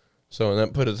 So, and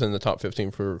that put us in the top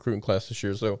 15 for recruiting class this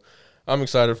year. So, I'm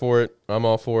excited for it. I'm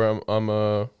all for it. I'm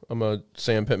a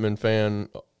Sam Pittman fan,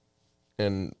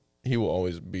 and I'll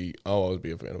always be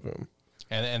a fan of him.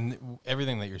 And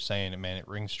everything that you're saying, man, it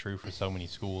rings true for so many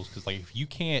schools. Because, like, if you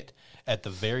can't, at the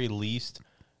very least,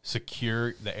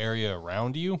 secure the area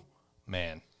around you,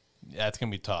 man, that's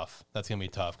going to be tough.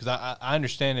 Because I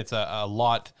understand it's a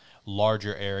lot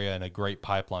larger area and a great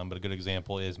pipeline, but a good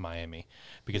example is Miami.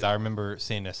 Because I remember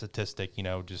seeing a statistic,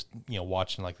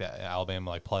 watching, like, that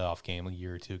Alabama, like, playoff game a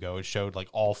year or two ago. It showed, like,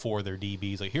 all 4 of their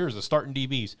DBs. Like, here's the starting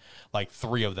DBs. Like,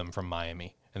 3 of them from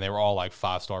Miami. And they were all, like,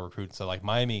 5-star recruits. So, like,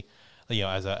 Miami,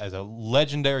 as a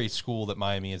legendary school that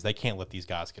Miami is, they can't let these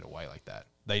guys get away like that.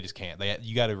 They just can't.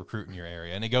 You got to recruit in your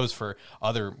area, and it goes for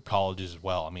other colleges as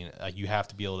well. I mean, you have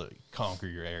to be able to conquer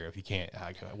your area. If you can't,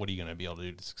 what are you going to be able to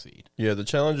do to succeed? Yeah, the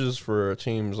challenges for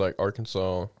teams like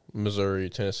Arkansas, Missouri,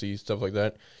 Tennessee, stuff like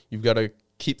that, you've got to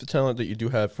keep the talent that you do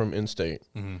have from in-state,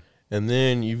 and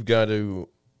then you've got to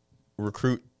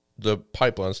recruit the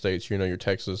pipeline states. Your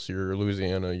Texas, your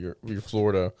Louisiana, your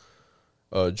Florida,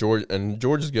 Georgia, and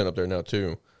Georgia's getting up there now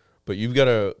too. But you've got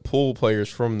to pull players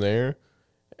from there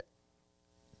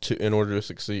in order to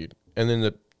succeed. And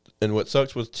then what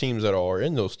sucks with teams that are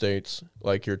in those states,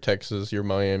 like your Texas, your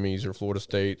Miamis, your Florida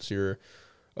States, your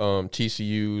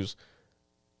TCUs,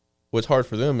 what's hard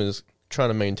for them is trying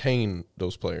to maintain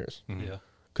those players. Mm-hmm. Yeah.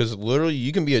 Because literally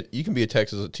you can be a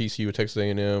Texas, a TCU, a Texas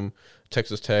A&M,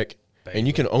 Texas Tech, and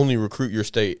you can only recruit your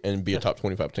state and be a top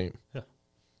 25 team. Yeah.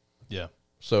 Yeah.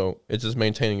 So it's just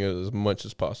maintaining it as much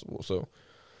as possible. So,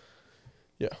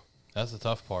 yeah. That's the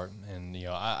tough part. And,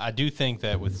 I do think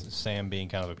that with Sam being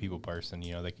kind of a people person,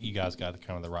 that you guys got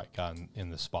kind of the right guy in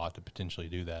the spot to potentially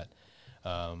do that.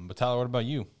 But, Tyler, what about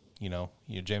you?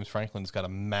 James Franklin's got a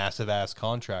massive-ass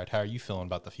contract. How are you feeling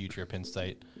about the future of Penn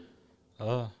State?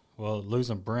 Well,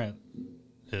 losing Brent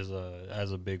is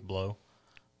a big blow.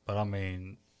 But, I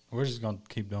mean, we're just going to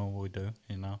keep doing what we do,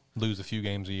 Lose a few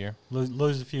games a year.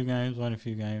 Lose a few games, win a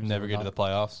few games. Never get to the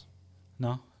playoffs?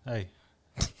 No. Hey.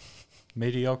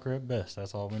 Mediocre at best.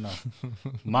 That's all we know.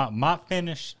 Might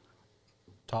finish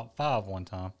top 5 one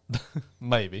time.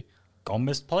 Maybe. Gonna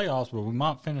miss playoffs, but we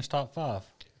might finish top 5.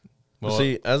 Well,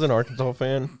 see, as an Arkansas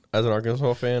fan,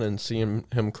 and seeing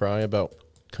him cry about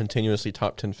continuously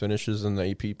top 10 finishes in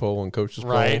the AP poll and coaches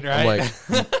poll, I'm like,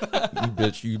 you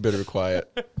bitch, you better be quiet.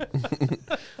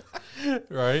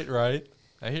 Right.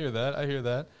 I hear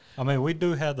that. I mean, we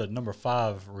do have the number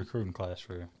 5 recruiting class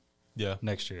for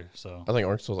next year. So I think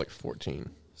Arkansas is like 14.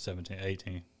 17,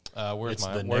 18.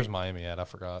 Where's Miami at? I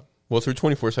forgot. Well, through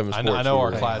 24/7 sports. I know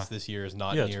our class this year is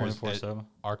not near 24/7.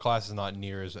 Our class is not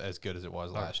near as good as it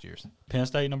was last year's. Penn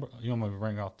State number. You want me to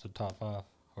bring off the top 5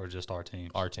 or just our teams?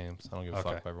 Our teams. I don't give a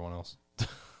fuck about everyone else.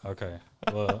 Okay.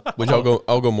 Well, which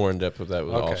I'll go more in depth with that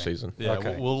with the off season.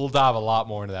 Yeah, we'll dive a lot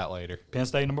more into that later. Penn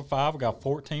State number 5. We got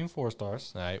 14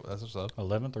 4-stars. All right, that's what's up.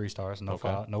 11 3-stars. No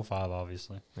 5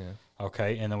 obviously. Yeah.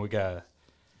 Okay, and then we got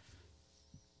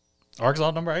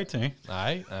Arkansas number 18. All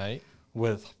right.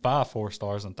 With 5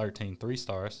 4-stars and 13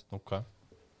 3-stars. Okay.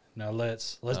 Now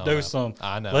let's do some.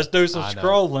 I know. Let's do some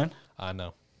scrolling. I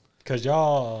know. Because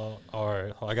y'all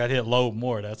are, I got hit low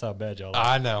more. That's how bad y'all are.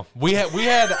 I know. We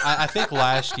had. I think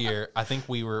last year. I think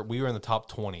we were in the top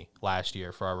 20 last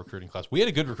year for our recruiting class. We had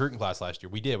a good recruiting class last year.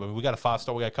 We did. We got a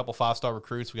 5-star. We got a couple 5-star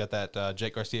recruits. We got that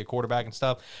Jake Garcia quarterback and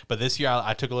stuff. But this year,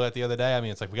 I took a look at the other day. I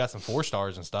mean, it's like we got some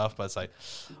 4-stars and stuff. But it's like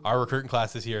our recruiting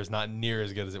class this year is not near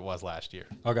as good as it was last year.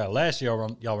 Okay, last year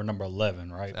y'all were number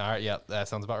 11, right? All right. Yeah, that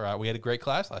sounds about right. We had a great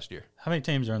class last year. How many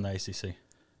teams are in the ACC?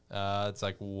 It's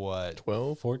like what?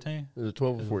 12? 14? Is it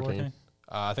 12 or 14?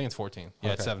 I think it's 14.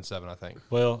 Yeah, Okay. it's 7-7. I think.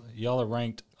 Well, y'all are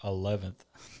ranked 11th.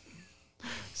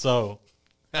 So,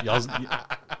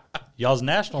 y'all's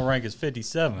national rank is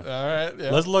 57. All right.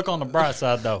 Yeah. Let's look on the bright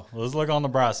side, though. Let's look on the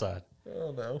bright side.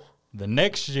 Oh no. The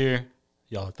next year,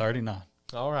 y'all are 39.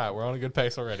 All right, we're on a good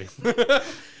pace already.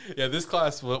 Yeah, this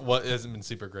class what hasn't been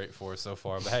super great for us so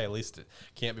far, but hey, at least it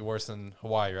can't be worse than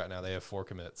Hawaii right now. They have 4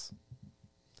 commits.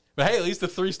 But hey, at least the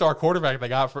 3-star quarterback they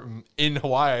got from in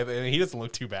Hawaii, he doesn't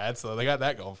look too bad, so they got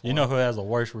that going for You him. know who has the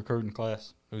worst recruiting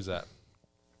class? Who's that?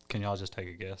 Can y'all just take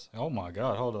a guess? Oh, my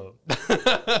God. Hold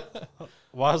up.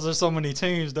 Why is there so many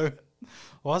teams, dude?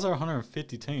 Why is there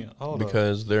 150 teams? Hold up.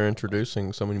 Because they're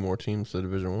introducing so many more teams to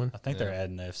Division One. I think they're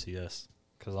adding the FCS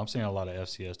because I'm seeing a lot of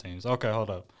FCS teams. Okay, hold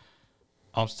up.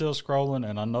 I'm still scrolling,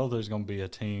 and I know there's going to be a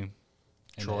team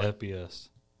in Troy. the FBS.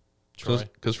 Troy.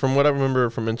 Because from what I remember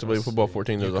from NCAA Let's Football see.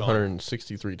 14, there's UConn.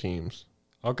 163 teams.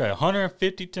 Okay,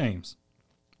 150 teams.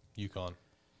 UConn.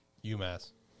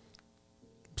 UMass.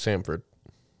 Samford.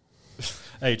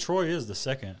 Hey, Troy is the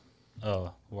second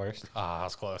worst. Ah,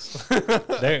 that's close.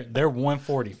 They're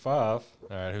 145. All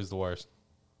right, who's the worst?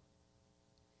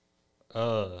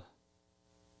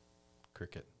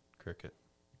 Cricket.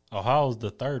 Ohio's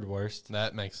the third worst.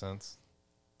 That makes sense.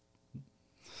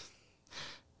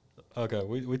 Okay,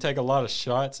 we take a lot of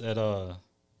shots at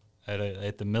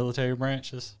the military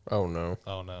branches. Oh, no.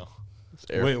 Oh no. It's,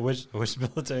 Air, Which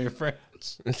military branch?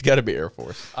 it's got to be Air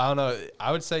Force. I don't know.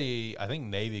 I would say I think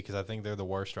Navy because I think they're the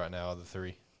worst right now of the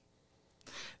 3.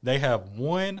 They have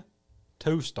 1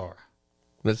 2-star.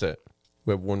 That's it.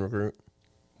 We have 1 recruit.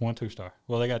 1 2-star.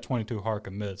 Well, they got 22 hard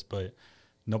commits, but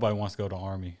nobody wants to go to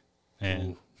Army.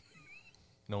 And Ooh.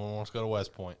 No one wants to go to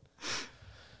West Point.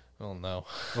 Oh no.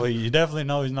 well, you definitely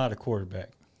know he's not a quarterback.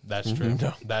 That's true.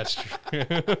 No. That's true.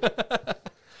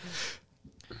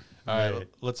 All right,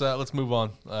 Yeah. let's move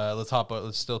on.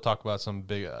 Let's still talk about some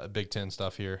Big Ten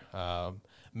stuff here.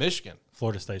 Michigan.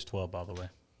 Florida State's 12, by the way.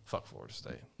 Fuck Florida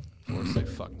State. Florida State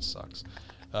fucking sucks.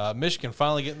 Michigan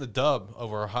finally getting the dub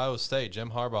over Ohio State.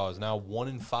 Jim Harbaugh is now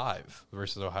 1-5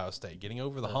 versus Ohio State, getting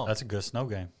over the hump. That's a good snow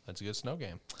game. That's a good snow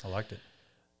game. I liked it.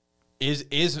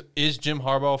 Is Jim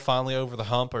Harbaugh finally over the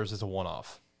hump, or is this a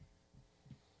one-off?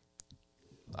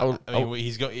 I mean,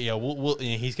 he's going. Yeah,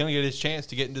 he's going to get his chance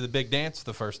to get into the big dance for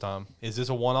the first time. Is this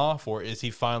a one-off, or is he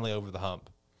finally over the hump?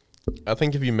 I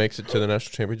think if he makes it to the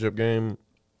national championship game,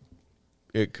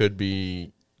 it could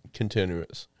be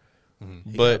continuous.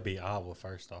 He But- got to be Iowa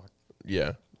first off.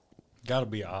 Yeah. Got to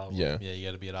be Iowa. Yeah. Yeah, you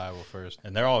got to be at Iowa first.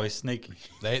 And they're always sneaky.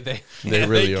 They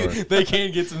really can, are. They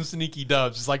can get some sneaky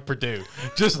dubs, just like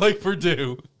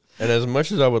Purdue. And as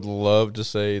much as I would love to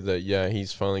say that, yeah,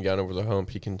 he's finally gotten over the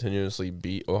hump, he continuously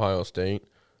beat Ohio State,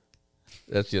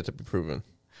 that's yet to be proven.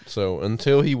 So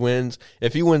until he wins,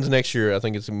 if he wins next year, I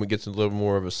think it gets a little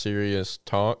more of a serious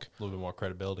talk. A little bit more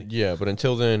credibility. Yeah, but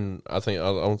until then, I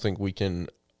don't think we can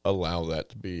allow that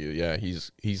to be. Yeah,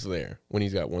 he's there when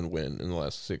he's got 1 win in the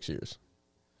last 6 years.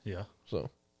 Yeah. So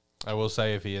I will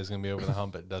say if he is going to be over the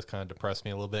hump, it does kind of depress me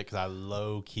a little bit because I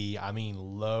low key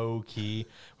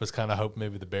was kind of hoping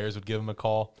maybe the Bears would give him a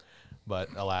call. But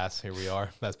alas, here we are.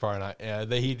 That's probably not. Yeah,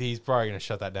 he's probably going to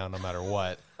shut that down no matter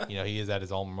what. He is at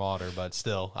his alma mater, but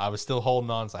still, I was still holding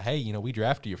on. It's like, hey, we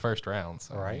drafted you first round,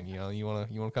 so Right. I mean, you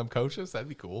want to come coach us? That'd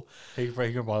be cool. He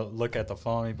could look at the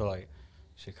phone and be like,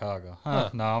 Chicago. Huh?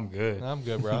 No, I'm good. I'm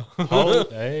good, bro. Oh,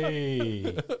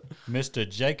 hey, Mr.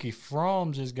 Jakey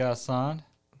Fromm just got signed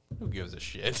Who gives a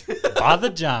shit? by the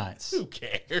Giants. Who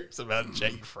cares about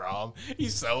Jake Fromm?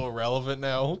 He's so irrelevant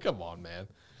now. Come on, man.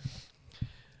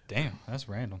 Damn, that's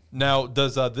random. Now,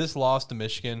 does this loss to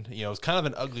Michigan, it's kind of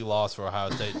an ugly loss for Ohio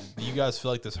State. Do you guys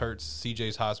feel like this hurts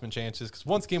CJ's Heisman chances? Because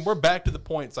once again, we're back to the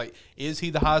point. It's like, is he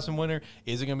the Heisman winner?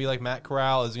 Is it going to be like Matt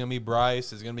Corral? Is it going to be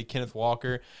Bryce? Is it going to be Kenneth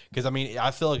Walker? Because, I mean,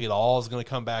 I feel like it all is going to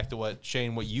come back to what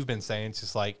you've been saying. It's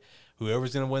just like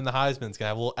whoever's going to win the Heisman is going to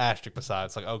have a little asterisk beside.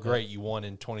 It's like, oh, great, you won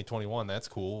in 2021. That's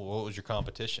cool. What was your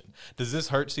competition? Does this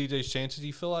hurt CJ's chances, do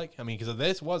you feel like? I mean, because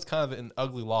this was kind of an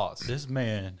ugly loss. This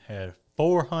man had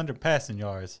 400 passing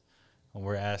yards, and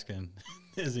we're asking,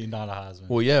 is he not a Heisman?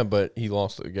 well, yeah, but he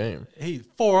lost the game. He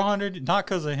 400, not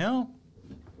because of him.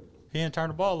 He didn't turn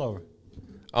the ball over.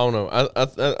 I don't know.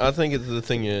 I think the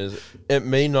thing is it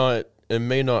may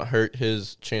not hurt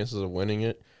his chances of winning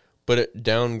it, but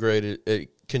it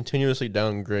continuously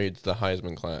downgrades the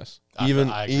Heisman class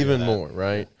even more,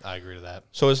 right? I agree to that.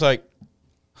 So it's like,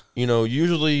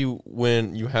 usually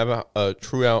when you have a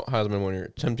true out Heisman winner,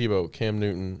 Tim Tebow, Cam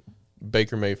Newton,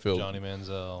 Baker Mayfield, Johnny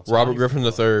Manziel, Robert Griffin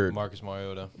III, Marcus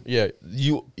Mariota. Yeah,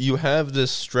 you have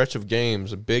this stretch of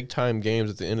games, big time games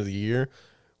at the end of the year,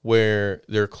 where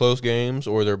they're close games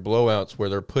or they're blowouts where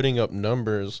they're putting up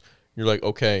numbers. You're like,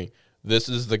 okay, this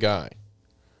is the guy.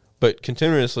 But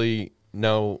continuously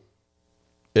now,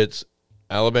 it's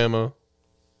Alabama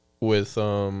with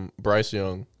Bryce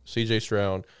Young, C.J.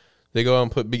 Stroud. They go out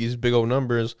and put these big old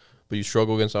numbers, but you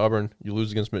struggle against Auburn, you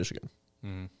lose against Michigan.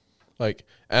 Mm-hmm. Like,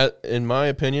 in my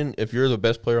opinion, if you're the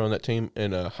best player on that team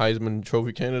and a Heisman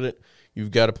Trophy candidate, you've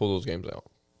got to pull those games out.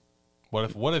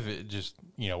 What if it just,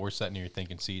 we're sitting here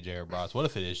thinking CJ or Bryce. What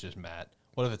if it is just Matt?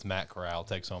 What if it's Matt Corral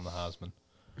takes home the Heisman?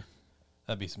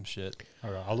 That'd be some shit.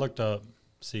 All right, I looked up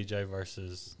CJ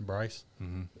versus Bryce.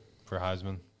 Mm-hmm. For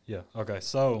Heisman. Yeah. Okay,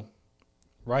 so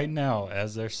right now,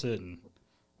 as they're sitting,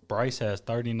 Bryce has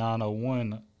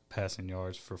 3,901 passing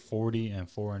yards for 40 and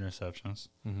 4 interceptions.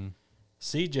 Mm-hmm.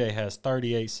 CJ has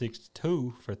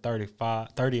 38.62 for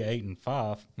 38 and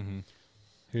 5. Mm-hmm.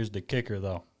 Here's the kicker,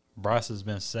 though. Bryce has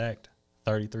been sacked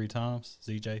 33 times.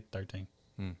 CJ, 13.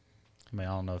 I mean,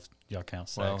 I don't know if y'all count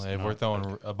sacks. Well, if we're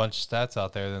throwing a bunch of stats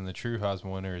out there, then the true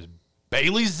Heisman winner is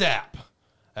Bailey Zapp.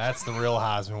 That's the real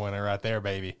Heisman winner right there,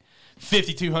 baby.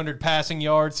 5,200 passing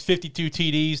yards, 52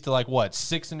 TDs to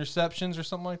 6 interceptions or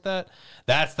something like that.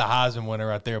 That's the Heisman winner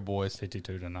right there, boys.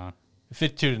 52-9.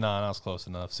 52-9, I was close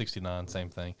enough. 69, same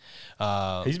thing.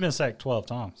 He's been sacked 12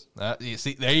 times. You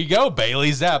see, there you go,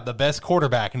 Bailey Zapp, the best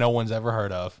quarterback no one's ever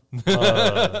heard of.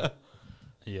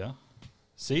 Yeah.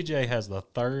 CJ has the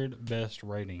third best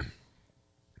rating.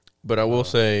 But I will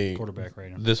say, quarterback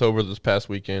rating. over this past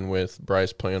weekend with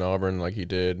Bryce playing Auburn like he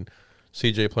did,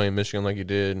 CJ playing Michigan like he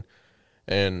did,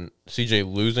 and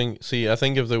CJ losing. See, I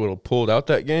think if they would have pulled out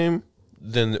that game,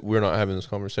 then we're not having this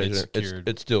conversation.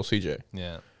 It's still CJ.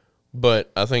 Yeah.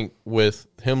 But I think with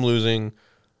him losing,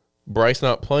 Bryce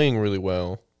not playing really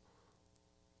well.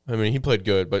 I mean, he played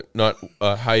good, but not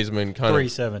a Heisman kind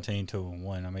 3-17,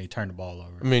 2-1. I mean, he turned the ball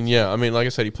over. I mean, yeah. I mean, like I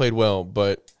said, he played well,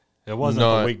 but it wasn't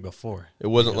the week before. It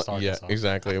wasn't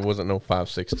exactly. It wasn't no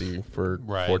 560 for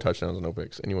 4 touchdowns and no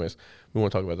picks. Anyways, we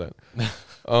won't talk about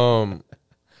that.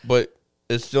 But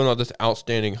it's still not this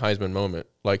outstanding Heisman moment.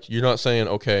 Like, you're not saying,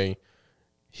 okay,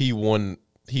 he won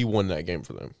that game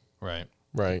for them. Right.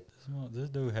 Right. This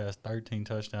dude has 13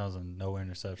 touchdowns and no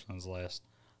interceptions the last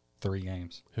 3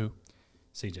 games. Who?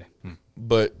 CJ.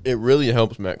 But it really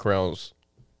helps Matt Corral's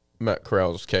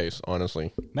case,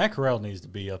 honestly. Matt Corral needs to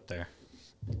be up there.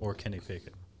 Or Kenny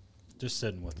Pickett. Just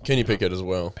sitting with him. Kenny Pickett as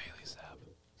well. Bailey Zapp.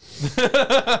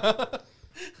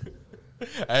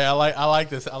 Hey, I like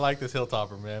this. I like this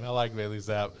Hilltopper, man. I like Bailey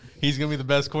Zapp. He's gonna be the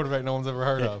best quarterback no one's ever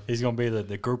heard of. He's gonna be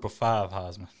the group of 5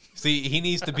 Heisman. See, he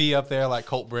needs to be up there like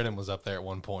Colt Brennan was up there at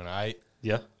one point, all right?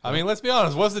 Yeah. I mean, let's be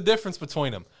honest. What's the difference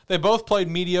between them? They both played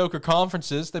mediocre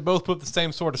conferences. They both put the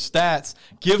same sort of stats.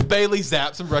 Give Bailey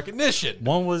Zapp some recognition.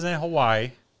 One was in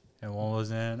Hawaii, and one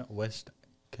was in West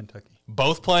Kentucky.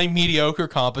 Both playing mediocre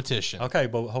competition. Okay,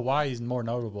 but Hawaii's more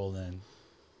notable than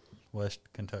West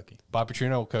Kentucky. Bob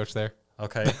Petrino coach there.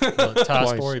 Okay. Well,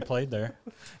 Ty Story played there.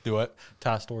 Do what?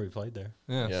 Ty Story played there.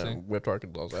 Yeah, whipped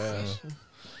Arkansas's ass.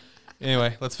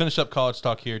 Anyway, let's finish up college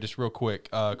talk here just real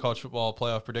quick. College football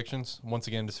playoff predictions. Once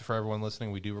again, just for everyone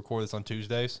listening, we do record this on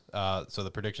Tuesdays. So the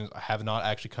predictions have not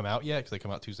actually come out yet because they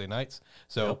come out Tuesday nights.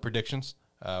 So predictions,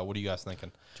 what are you guys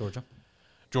thinking?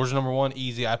 Georgia number 1,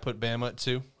 easy. I put Bama at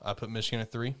 2. I put Michigan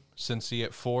at 3. Cincy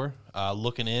at 4.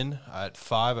 Looking in at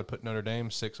 5, I'd put Notre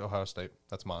Dame. 6, Ohio State.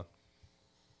 That's mine.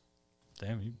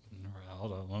 Damn,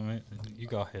 hold on 1 minute. You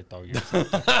go ahead, throw yours.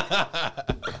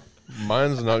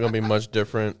 Mine's not going to be much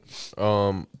different.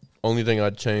 Only thing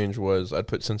I'd change was I'd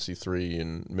put Cincy 3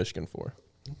 and Michigan 4.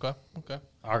 Okay.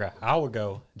 I would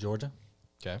go Georgia.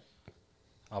 Okay.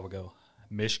 I would go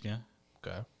Michigan.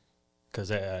 Okay.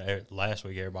 Because last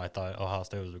week everybody thought Ohio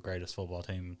State was the greatest football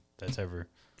team that's ever.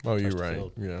 Oh, you're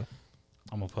right. Yeah.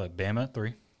 I'm gonna put Bama at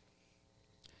 3.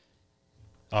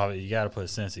 Oh, you got to put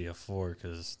Cincy at 4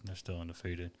 because they're still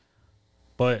undefeated.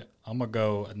 But I'm gonna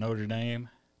go Notre Dame,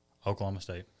 Oklahoma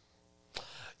State.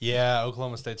 Yeah,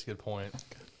 Oklahoma State's a good point.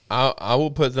 I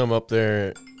will put them up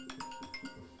there.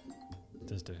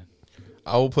 This dude.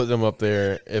 I will put them up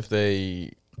there if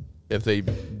they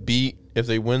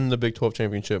win the Big 12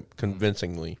 championship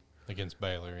convincingly against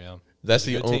Baylor. Yeah, that's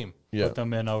the only team. Yeah, put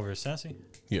them in over Cincy.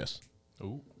 Yes.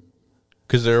 Ooh.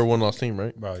 Because they're a one-loss team,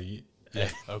 right? Bro, Yeah,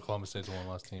 Oklahoma State's a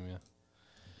one-loss team. Yeah.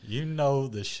 you know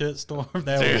the shitstorm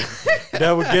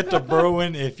that would get to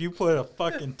brewing if you put a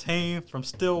fucking team from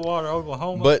Stillwater,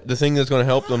 Oklahoma. But the thing that's going to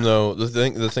help them, though, that's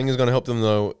going to help them,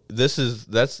 though. That's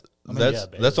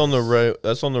on the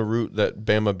route that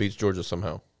Bama beats Georgia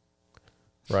somehow,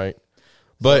 right?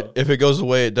 But if it goes the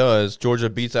way it does, Georgia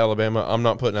beats Alabama. I'm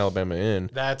not putting Alabama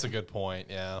in. That's a good point.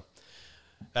 Yeah.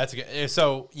 That's a good.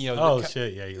 So, you know. Oh,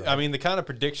 shit. Yeah, you're right. I mean, the kind of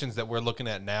predictions that we're looking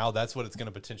at now, that's what it's going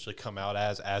to potentially come out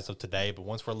as of today. But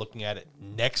once we're looking at it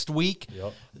next week,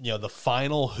 you know, the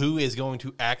final, who is going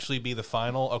to actually be the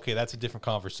final? Okay, that's a different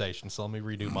conversation. So let me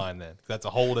redo mine then. That's a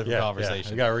whole different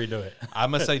conversation. You got to redo it. I'm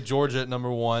going to say Georgia at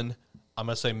number 1. I'm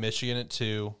going to say Michigan at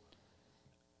 2.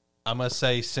 I'm going to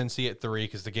say Cincy at 3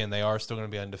 because, again, they are still going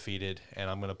to be undefeated. And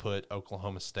I'm going to put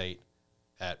Oklahoma State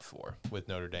at 4 with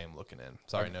Notre Dame looking in.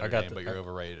 Sorry, Notre Dame, but you're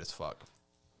overrated as fuck.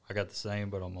 I got the same,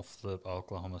 but I'm going to flip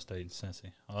Oklahoma State and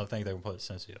Cincy. I think they're going to put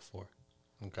Cincy at 4.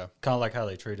 Okay. Kind of like how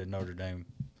they treated Notre Dame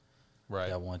right.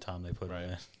 that one time they put them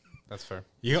in. That's fair.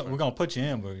 We're going to put you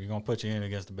in, but you're going to put you in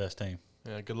against the best team.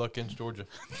 Yeah, good luck against Georgia.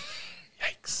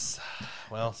 Yikes.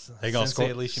 Well, they gonna score,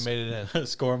 at least you made it in.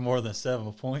 Score more than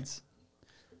 7 points.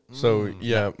 So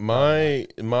yeah, my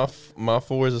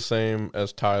 4 is the same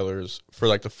as Tyler's for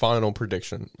like the final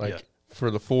prediction. Like for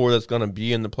the 4 that's gonna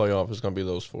be in the playoff is gonna be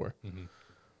those 4,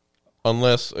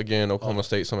 unless again Oklahoma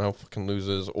State somehow fucking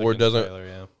loses or doesn't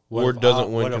Baylor, win.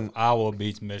 What if Iowa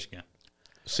beats Michigan?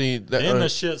 See that then the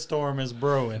shitstorm is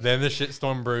brewing. Then the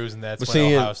shitstorm brews, and that's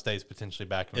when Ohio State's potentially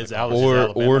back in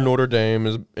the or Notre Dame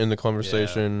is in the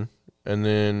conversation. And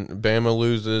then Bama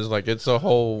loses. Like it's a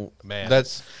whole man.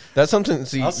 That's something.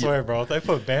 See, I swear, bro. If they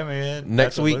put Bama in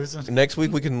next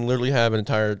week we can literally have an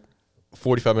entire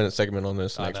 45-minute segment on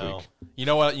this next week. You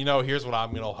know what? Here's what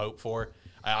I'm gonna hope for.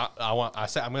 I'm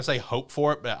gonna say hope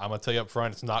for it, but I'm gonna tell you up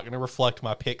front, it's not gonna reflect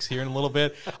my picks here in a little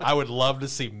bit. I would love to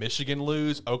see Michigan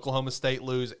lose, Oklahoma State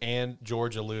lose, and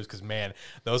Georgia lose because man,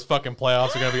 those fucking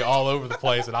playoffs are gonna be all over the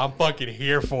place, and I'm fucking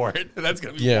here for it. That's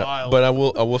gonna be wild. But I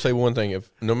will say one thing: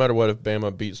 if no matter what, if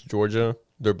Bama beats Georgia,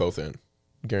 they're both in,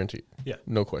 guaranteed. Yeah,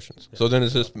 no questions. Yeah. So then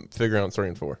it's just figuring out 3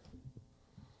 and 4.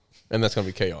 And that's gonna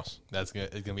be chaos. It's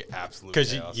gonna be absolute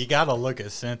chaos. Because you got to look at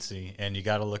Cincy and you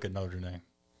got to look at Notre Dame.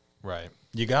 Right.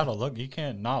 You got to look. You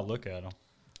can't not look at them.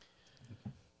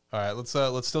 All right,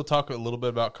 let's still talk a little bit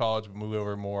about college, but move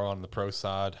over more on the pro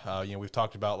side. We've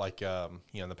talked about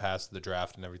in the past the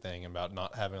draft and everything about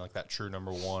not having like that true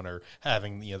number 1 or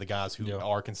having the guys who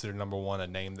are considered number 1 a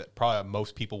name that probably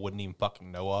most people wouldn't even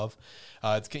fucking know of.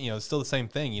 It's still the same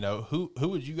thing. Who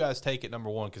would you guys take at number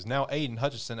 1? Because now Aiden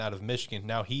Hutchinson out of Michigan,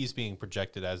 now he's being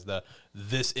projected as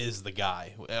this is the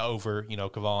guy over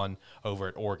Kavon over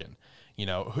at Oregon.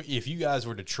 If you guys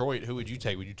were Detroit, who would you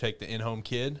take? Would you take the in-home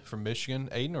kid from Michigan,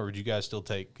 Aiden, or would you guys still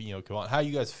take, Kavon? How are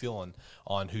you guys feeling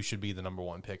on who should be the number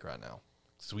 1 pick right now?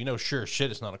 So we know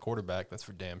it's not a quarterback. That's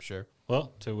for damn sure.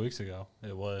 Well, 2 weeks ago,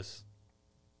 it was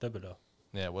Thibodeau.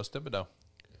 Yeah, it was Thibodeau.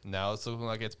 Now it's looking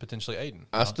like it's potentially Aiden.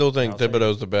 I still think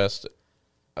Thibodeau's the best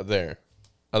there.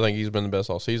 I think he's been the best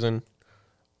all season.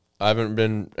 I haven't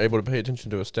been able to pay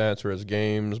attention to his stats or his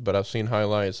games, but I've seen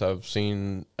highlights. I've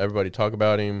seen everybody talk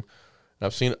about him.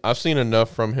 I've seen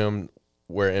enough from him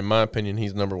where, in my opinion,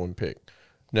 he's number 1 pick.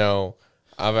 Now,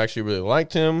 I've actually really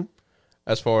liked him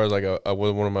as far as like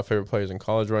one of my favorite players in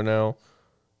college right now.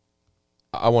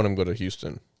 I want him to go to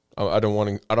Houston. I don't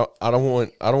want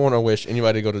to wish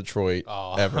anybody to go to Detroit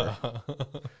ever.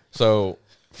 So,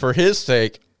 for his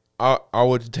sake, I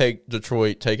would take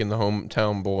Detroit taking the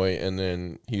hometown boy and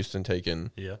then Houston taking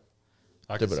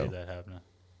I could see that happening.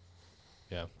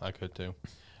 Yeah, I could too.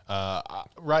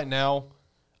 Right now,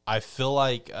 I feel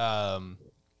like Kavon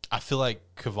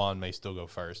may still go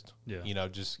first. Yeah,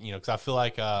 because I feel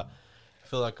like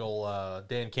old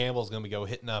Dan Campbell's gonna be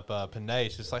hitting up Panay.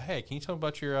 It's just like, hey, can you tell me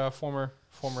about your former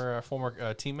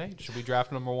teammate? Should we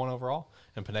draft number 1 overall?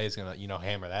 And Panay's gonna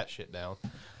hammer that shit down.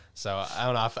 So I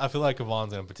don't know. I feel like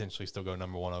Kavon's gonna potentially still go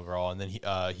number 1 overall, and then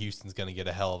Houston's gonna get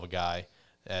a hell of a guy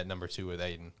at number 2 with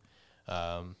Aiden.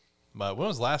 But when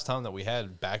was the last time that we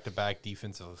had back-to-back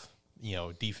defensive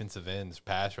ends,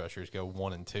 pass rushers go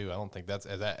 1 and 2? I don't think has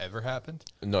that ever happened.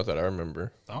 Not that I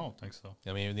remember. I don't think so.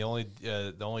 I mean, the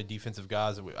only defensive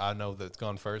guys that I know that's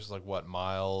gone first is like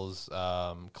Miles,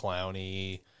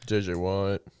 Clowney, JJ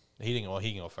Watt. He didn't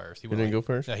go first. He didn't go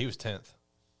first? Yeah, he was 10th.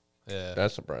 Yeah,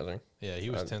 that's surprising. Yeah, he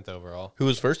was 10th overall. Who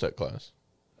was first that class?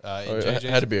 It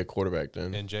had to be a quarterback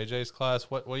then. In JJ's class,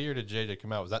 what year did JJ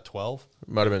come out? Was that 12?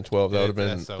 Might have been 12. That would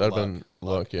have been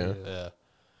luck. Yeah. Yeah.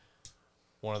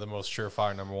 One of the most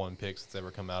surefire number 1 picks that's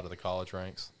ever come out of the college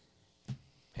ranks.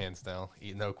 Hands down,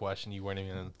 no question. You weren't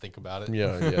even going to think about it.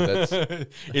 Yeah, that's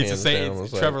it's the hands same. down,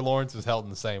 Trevor Lawrence was held in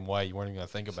the same way. You weren't even going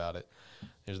to think about it.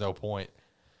 There's no point.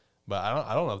 But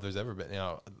I don't know if there's ever been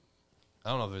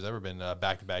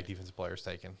back-to-back defensive players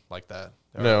taken like that.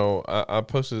 No, I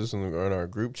posted this in our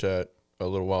group chat a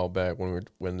little while back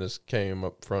when this came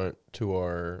up front to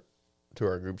our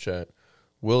group chat.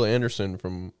 Will Anderson,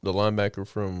 from the linebacker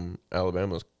from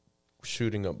Alabama, is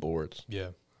shooting up boards. Yeah.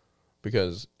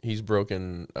 Because he's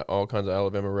broken all kinds of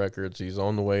Alabama records. He's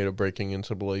on the way to breaking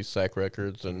NCAA sack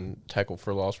records and tackle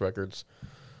for loss records.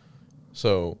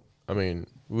 So, I mean,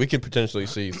 we could potentially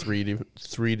see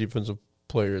three defensive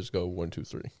players go 1, 2,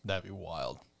 3. That'd be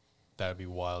wild. That'd be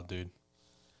wild, dude.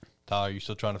 Tyler, are you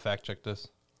still trying to fact check this?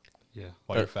 Yeah.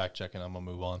 While you're fact checking, I'm gonna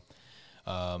move on.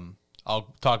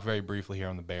 I'll talk very briefly here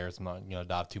on the Bears. I'm not going to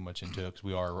dive too much into it because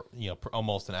we are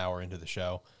almost an hour into the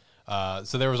show.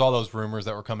 So there was all those rumors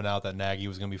that were coming out that Nagy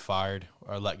was going to be fired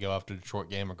or let go after the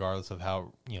Detroit game, regardless of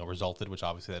how resulted. Which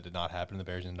obviously that did not happen. The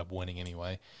Bears ended up winning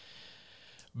anyway.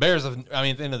 Bears, at the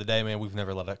end of the day, man, we've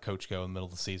never let a coach go in the middle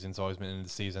of the season. It's always been in the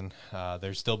season.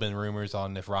 There's still been rumors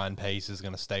on if Ryan Pace is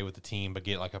going to stay with the team but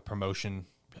get like a promotion,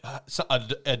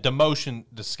 a demotion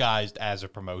disguised as a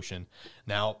promotion.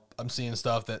 Now I'm seeing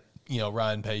stuff that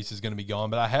Ryan Pace is going to be gone,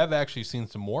 but I have actually seen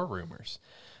some more rumors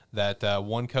that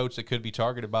one coach that could be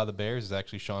targeted by the Bears is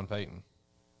actually Sean Payton,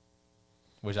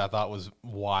 which I thought was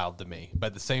wild to me. But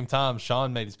at the same time,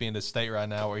 Sean may just be in this state right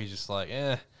now where he's just like,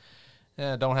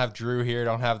 don't have Drew here,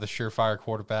 don't have the surefire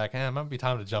quarterback. It might be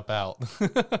time to jump out.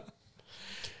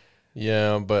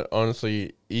 Yeah, but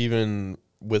honestly, even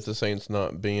with the Saints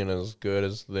not being as good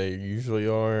as they usually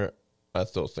are, I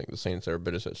still think the Saints are a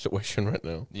better situation right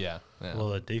now. Yeah.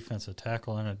 Will a defensive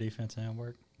tackle and a defense end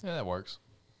work? Yeah, that works.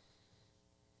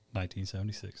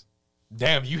 1976.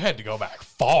 Damn, you had to go back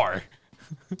far.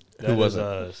 Who was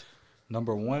it?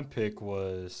 Number 1 pick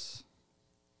was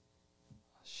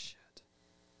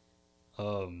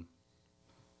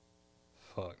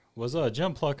Was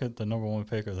Jim Plunkett the number 1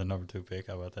 pick or the number 2 pick?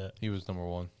 How about that? He was number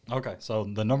 1. Okay, so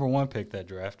the number 1 pick that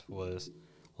draft was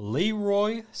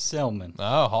Leroy Selman.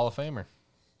 Oh, Hall of Famer.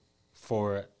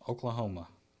 For Oklahoma.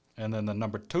 And then the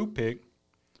number 2 pick,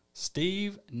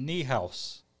 Steve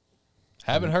Niehaus.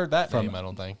 Haven't heard that name, I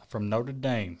don't think. From Notre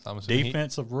Dame.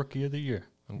 Defensive Rookie of the Year.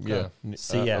 Okay. Yeah.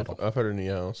 Seattle. I've heard of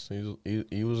Niehaus.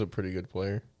 He was a pretty good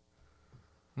player.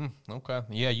 Okay.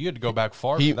 Yeah, you had to go back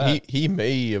far for that. He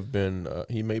may have been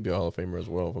he may be a Hall of Famer as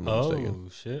well, if I'm not mistaken. Oh,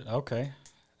 shit. Okay.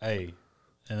 Hey.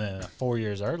 And then 4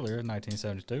 years earlier,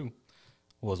 1972,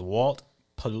 was Walt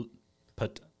Patulski.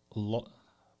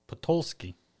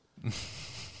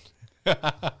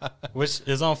 Which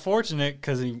is unfortunate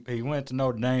because he went to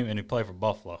Notre Dame and he played for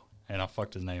Buffalo, and I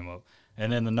fucked his name up.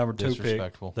 And then the number 2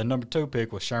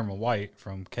 pick was Sherman White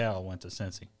from Cal, went to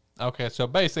Cincy. Okay, so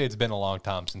basically it's been a long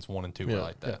time since 1 and 2 were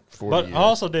like that. Yeah. But years. I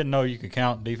also didn't know you could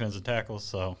count defensive tackles,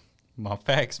 so my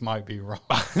facts might be wrong.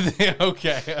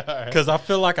 Okay, because I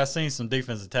feel like I seen some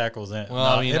defensive tackles in.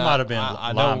 Well, it might have been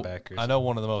linebackers. I know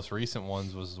one of the most recent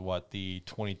ones was the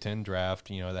 2010 draft.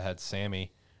 That had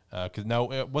Sammy. Was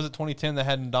it 2010 that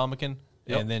had Ndamukong?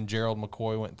 Yep. And then Gerald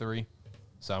McCoy went 3.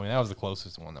 So that was the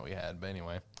closest one that we had. But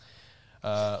anyway,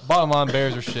 bottom line,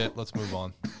 Bears are shit. Let's move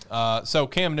on. So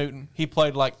Cam Newton, he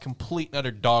played like complete and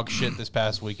utter dog shit this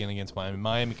past weekend against Miami.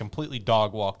 Miami completely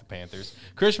dog walked the Panthers.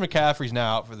 Christian McCaffrey's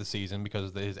now out for the season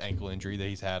because of his ankle injury that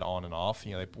he's had on and off.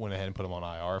 They went ahead and put him on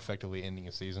IR, effectively ending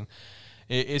the season.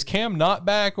 Is Cam not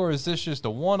back, or is this just a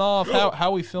one-off? How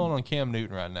are we feeling on Cam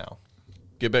Newton right now?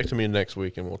 Get back to me next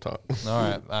week and we'll talk. All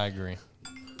right, I agree.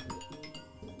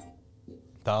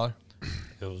 Tyler?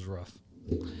 It was rough.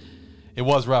 It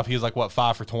was rough. He was like, what,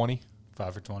 5 for 20?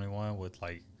 5 for 21 with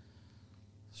I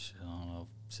don't know,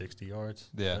 60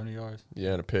 yards, 70 yards.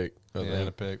 Yeah, and a pick. And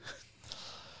a pick.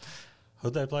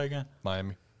 Who'd they play again?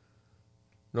 Miami.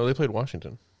 No, they played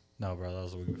Washington. No, bro, that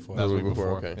was the week before. That was the week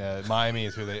before. Okay. Yeah, Miami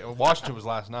is who they. Washington was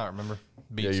last night. Remember?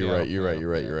 You're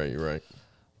right.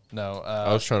 No,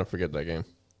 I was trying to forget that game.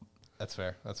 That's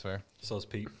fair. So is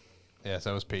Pete. Yeah,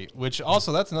 so is Pete. Which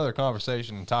also, that's another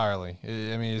conversation entirely.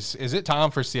 I mean, is it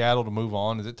time for Seattle to move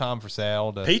on? Is it time for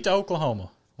Sal to Pete to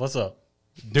Oklahoma? What's up,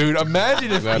 dude?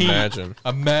 Imagine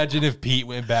if Pete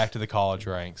went back to the college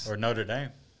ranks or Notre Dame.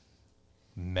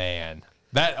 Man,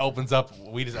 we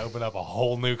just opened up a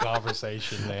whole new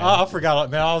conversation, man. I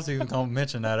forgot, man. I was even going to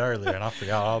mention that earlier, and I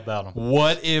forgot all about him.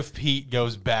 What if Pete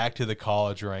goes back to the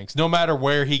college ranks? No matter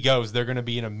where he goes, they're going to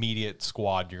be an immediate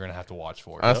squad you're going to have to watch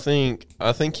for. I think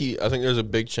there's a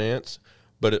big chance,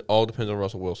 but it all depends on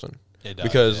Russell Wilson. It does,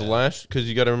 because yeah. because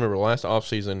you got to remember last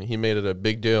offseason he made it a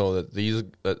big deal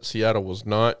that Seattle was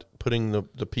not putting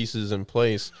the pieces in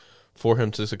place for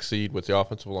him to succeed with the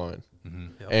offensive line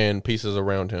and pieces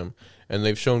around him, and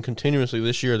they've shown continuously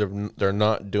this year they're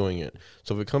not doing it.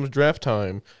 So if it comes draft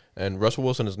time and Russell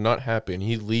Wilson is not happy and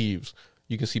he leaves,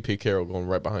 you can see Pete Carroll going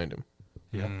right behind him.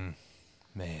 Yeah.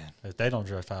 Man. If they don't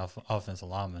draft offensive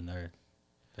linemen, they're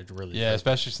really Yeah,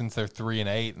 especially since they're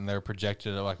 3-8 and they're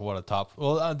projected at a top.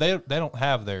 Well, they don't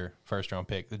have their first round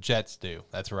pick. The Jets do.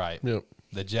 That's right. Yep.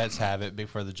 The Jets have it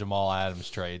before the Jamal Adams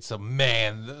trade. So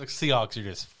man, the Seahawks are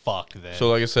just fucked then. So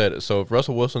like I said, if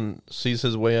Russell Wilson sees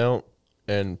his way out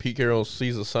and Pete Carroll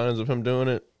sees the signs of him doing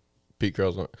it, Pete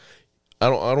Carroll's not. I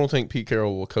don't think Pete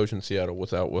Carroll will coach in Seattle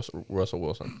without Russell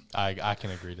Wilson. I can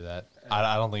agree to that.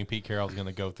 I don't think Pete Carroll's going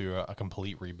to go through a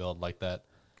complete rebuild like that.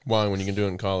 Why, when you can do it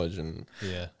in college? And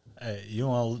Yeah. Hey, you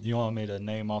want me to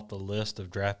name off the list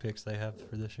of draft picks they have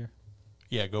for this year?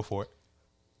 Yeah, go for it.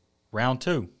 Round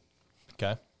 2,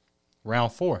 Okay.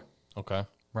 round 4, Okay.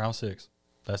 round 6.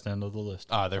 That's the end of the list.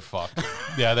 Ah, they're fucked.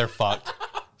 Yeah, they're fucked.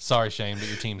 Sorry, Shane, but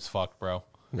your team's fucked, bro.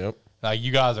 yep.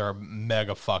 You guys are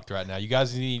mega fucked right now. You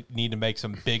guys need to make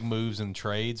some big moves in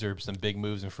trades or some big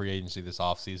moves in free agency this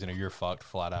offseason, or you're fucked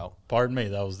flat out. Pardon me,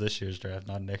 that was this year's draft,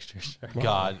 not next year's draft.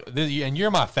 God, and you're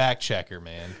my fact checker,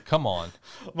 man. Come on.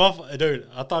 Dude,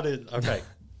 I thought it. Okay.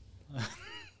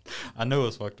 I knew it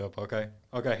was fucked up. Okay.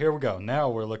 Okay, here we go. Now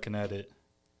we're looking at it.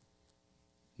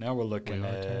 Now we're looking We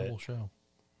are a at. terrible show.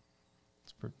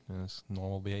 It's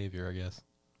normal behavior, I guess.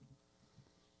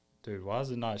 Dude, why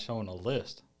is it not showing a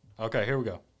list? Okay, here we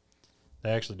go.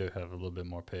 They actually do have a little bit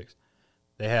more picks.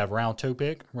 They have round 2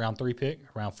 pick, round 3 pick,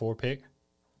 round 4 pick,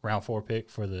 round 4 pick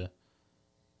for the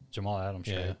Jamal Adams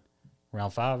trade,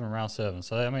 round 5 and round 7.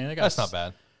 So, I mean, they got. That's not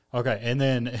bad. Okay, and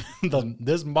then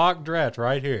this mock draft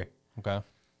right here Okay.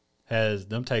 has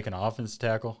them taking an offensive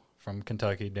tackle from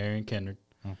Kentucky, Darian Kendrick,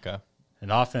 Okay.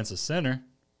 an offensive center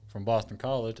from Boston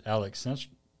College, Alex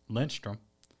Lindstrom,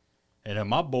 and then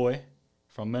my boy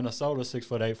from Minnesota,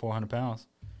 6'8", 400 pounds,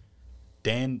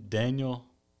 Daniel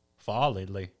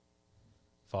Foley.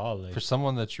 For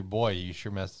someone that's your boy, you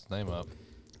sure messed his name up.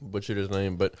 Butchered his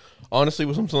name, but honestly,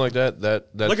 with something like that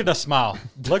Look at the smile.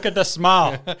 Look at the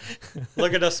smile.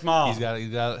 Look at the smile. He's got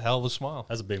a hell of a smile.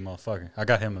 That's a big motherfucker. I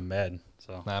got him in Madden,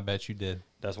 so I bet you did.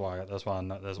 that's why. That's why.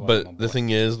 That's why. But the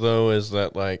thing is, though, is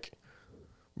that like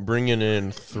bringing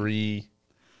in three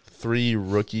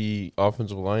rookie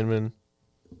offensive linemen.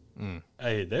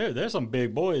 Hey, there's some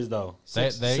big boys though.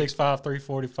 6'5",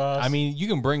 345. I mean, you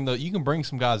can bring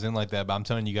some guys in like that, but I'm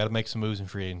telling you, got to make some moves in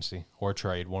free agency or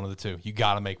trade, one of the two. You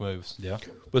got to make moves. yeah.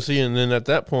 But see, and then at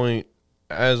that point,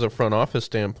 as a front office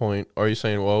standpoint, are you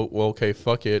saying, well, okay,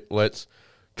 fuck it, let's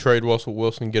trade Russell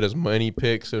Wilson, get as many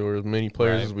picks or as many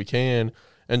players as we can,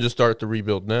 and just start the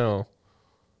rebuild now?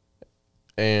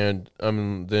 And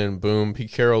then boom,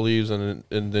 Pete Carroll leaves, and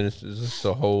then it's just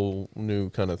a whole new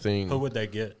kind of thing. Who would they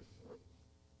get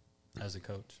as a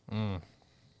coach?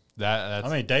 That's I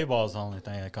mean, Dayball's the only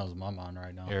thing that comes to my mind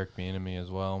right now. Eric Bieniemy as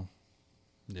well.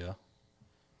 Yeah.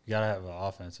 You got to have an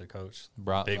offensive coach.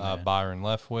 Big man. Byron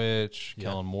Leftwich. Yeah.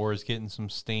 Kellen Moore is getting some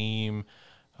steam.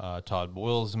 Todd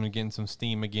Boyle's been getting some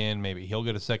steam again. Maybe he'll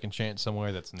get a second chance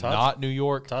somewhere that's not New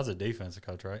York. Todd's a defensive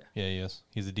coach, right? Yeah, he is.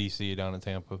 He's a DC down in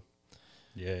Tampa.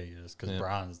 Yeah, he is. Because Yeah.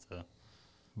 Brian's the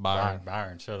Byron.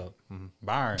 Byron, shut up.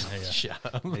 Byron, yeah. Shut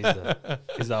up.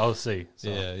 He's the OC. So.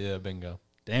 Yeah, bingo.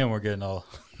 Damn, we're getting old.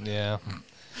 Yeah.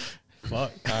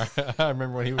 Fuck. I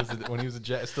remember when he was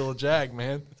still a Jag,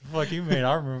 man. Fuck you mean?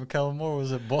 I remember Kellen Moore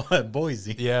was at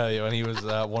Boise. Yeah, when he was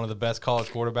one of the best college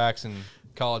quarterbacks in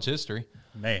college history.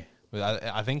 Man.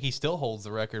 I think he still holds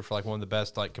the record for like one of the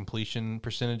best like completion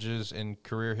percentages in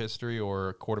career history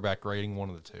or quarterback rating, one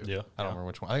of the two. Yeah. I don't remember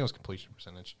which one. I think it was completion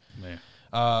percentage. Man.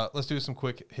 Let's do some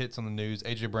quick hits on the news.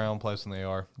 AJ Brown plays on the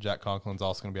AR. Jack Conklin's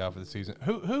also going to be out for the season.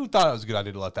 Who thought it was a good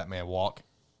idea to let that man walk?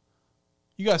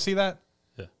 You guys see that?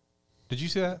 Yeah. Did you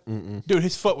see that? Dude,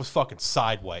 his foot was fucking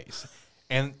sideways.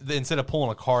 And instead of pulling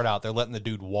a card out, they're letting the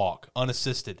dude walk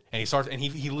unassisted. And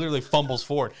he literally fumbles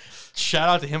forward. Shout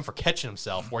out to him for catching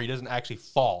himself where he doesn't actually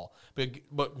fall.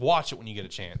 But watch it when you get a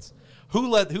chance.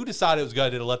 Who decided it was a good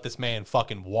idea to let this man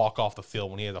fucking walk off the field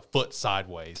when he has a foot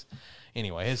sideways?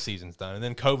 Anyway, his season's done. And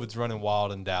then COVID's running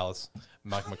wild in Dallas.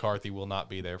 Mike McCarthy will not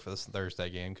be there for this Thursday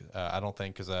game. I don't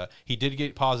think because he did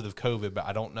get positive COVID, but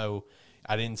I don't know.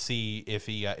 I didn't see if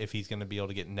he's going to be able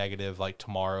to get negative like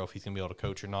tomorrow, if he's going to be able to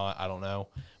coach or not. I don't know.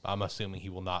 I'm assuming he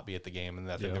will not be at the game, and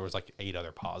I think there was like 8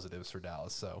 other positives for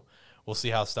Dallas. So we'll see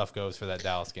how stuff goes for that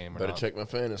Dallas game. Better check my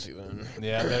fantasy then.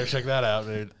 Yeah, better check that out,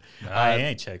 dude. I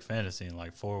ain't checked fantasy in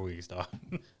like 4 weeks, dog.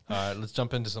 All right, let's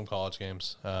jump into some college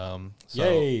games.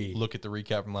 Yay. Look at the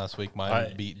recap from last week.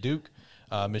 Miami beat Duke.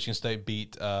 Michigan State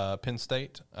beat Penn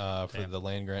State for the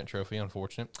land grant trophy.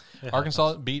 Unfortunate.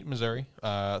 Arkansas beat Missouri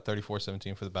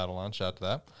 34-17 for the battle line. Shout out to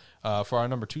that. For our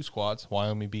number 2 squads,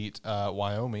 Wyoming beat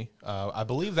Wyoming. I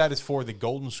believe that is for the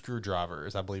Golden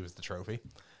Screwdrivers. I believe is the trophy,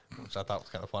 which I thought was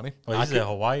kind of funny. Well, you said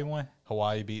Hawaii won?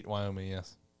 Hawaii beat Wyoming.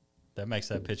 Yes. That makes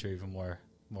that picture even more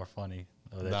funny.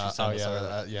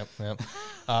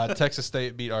 Texas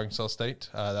State beat Arkansas State.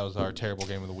 That was our terrible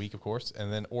game of the week, of course.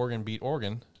 And then Oregon beat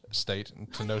Oregon State,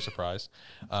 to no surprise,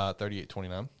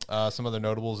 38-29. Some other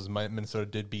notables is Minnesota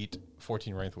did beat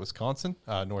 14th-ranked Wisconsin.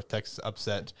 North Texas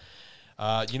upset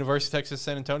University of Texas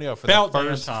San Antonio for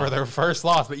their first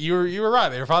loss. But you were right.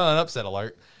 They were finally on an upset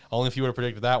alert. Only if you would have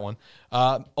predicted that one.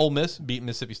 Ole Miss beat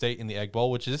Mississippi State in the Egg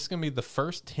Bowl, which is going to be the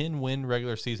first 10-win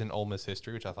regular season Ole Miss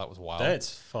history, which I thought was wild.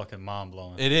 That's fucking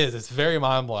mind-blowing. It is. It's very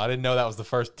mind-blowing. I didn't know that was the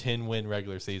first 10-win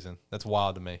regular season. That's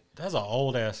wild to me. That's an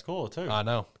old-ass school, too. I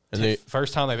know. And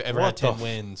first time they've ever had 10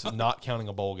 wins, not counting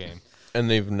a bowl game. And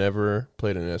they've never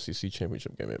played an SEC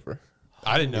championship game ever.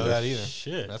 I didn't know that either.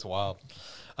 Shit. That's wild.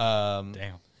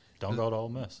 Damn. Don't go to Ole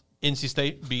Miss. NC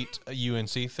State beat UNC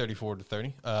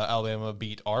 34-30. Alabama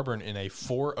beat Auburn in a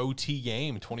 4 OT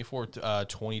game,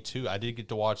 24-22. I did get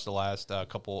to watch the last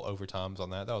couple overtimes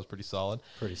on that. That was pretty solid.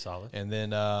 Pretty solid. And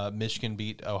then Michigan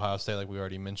beat Ohio State, like we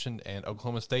already mentioned, and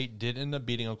Oklahoma State did end up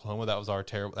beating Oklahoma. That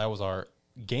was our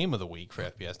game of the week for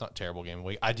FBS, not terrible game of the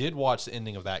week. I did watch the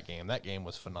ending of that game. That game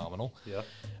was phenomenal. Yeah.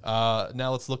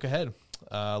 Now let's look ahead.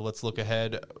 We're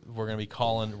going to be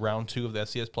calling round 2 of the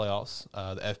FCS playoffs,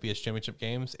 the FBS championship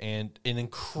games, and an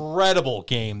incredible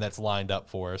game that's lined up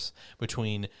for us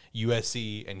between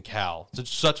USC and Cal.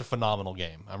 It's such a phenomenal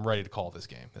game. I'm ready to call this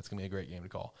game. That's going to be a great game to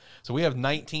call. So we have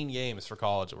 19 games for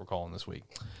college that we're calling this week.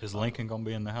 Is Lincoln going to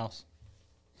be in the house?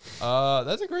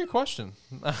 That's a great question.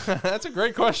 That's a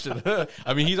great question.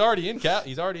 I mean, he's already in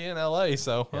LA,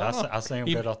 so yeah, I see him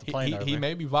get off the plane. He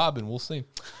may be vibing. We'll see.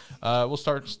 We'll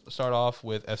start off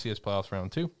with FCS playoffs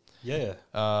round 2.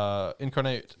 Yeah.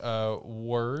 Incarnate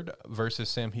Word versus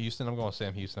Sam Houston. I'm going with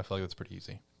Sam Houston. I feel like that's pretty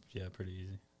easy. Yeah, pretty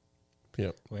easy.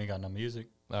 Yep. We ain't got no music.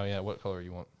 Oh yeah. What color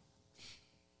you want?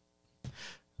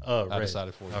 Red. I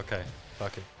decided for you. Okay.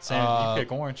 Fuck it. Sam, you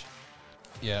pick orange.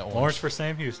 Yeah, orange for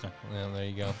Sam Houston. Yeah, there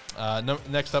you go.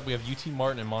 Next up, we have UT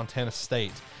Martin and Montana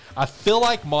State. I feel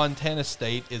like Montana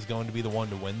State is going to be the one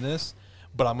to win this,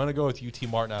 but I'm going to go with UT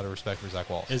Martin out of respect for Zach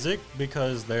Walsh. Is it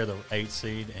because they're the 8th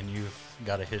seed and you've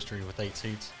got a history with 8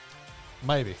 seeds?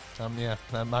 Maybe. Yeah,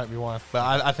 that might be why.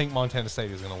 But I think Montana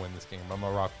State is going to win this game. I'm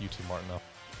going to rock UT Martin, though.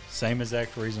 Same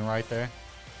exact reason right there.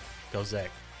 Go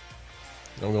Zach.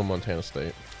 I'm going Montana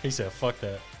State. He said, fuck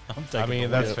that.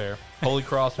 That's fair. Holy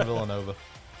Cross and Villanova.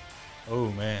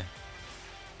 Oh, man.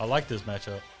 I like this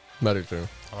matchup. Better too.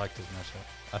 I like this matchup.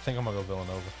 I think I'm going to go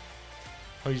Villanova.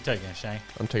 Who you taking, Shane?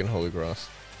 I'm taking Holy Cross.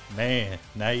 Man,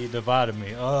 now you divided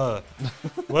me.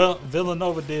 Well,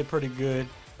 Villanova did pretty good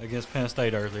against Penn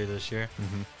State earlier this year.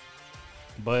 Mm-hmm.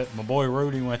 But my boy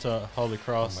Rudy went to Holy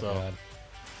Cross, God.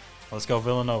 Let's go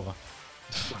Villanova.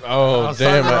 Oh,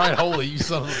 damn it. Right, holy, you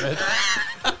son of a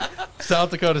bitch.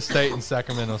 South Dakota State and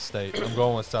Sacramento State. I'm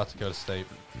going with South Dakota State.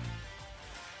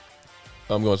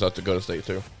 I'm going South Dakota State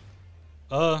too.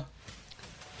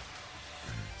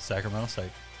 Sacramento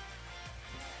State.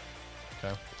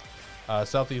 Okay.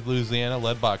 Southeast Louisiana,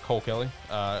 led by Cole Kelly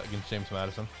against James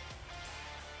Madison.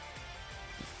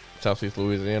 Southeast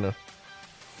Louisiana.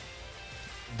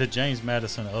 Did James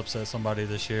Madison upset somebody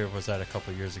this year, or was that a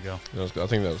couple years ago? I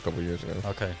think that was a couple years ago.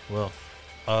 Okay, well,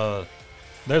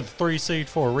 they're the 3 seed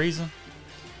for a reason.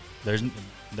 They're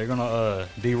going to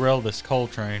derail this coal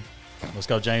train. Let's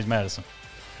go James Madison.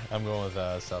 I'm going with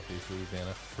Southeast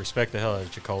Louisiana. Respect the hell out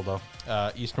of you, Cole, though.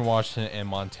 Eastern Washington and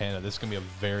Montana. This is going to be a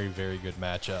very, very good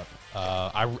matchup.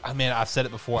 I've said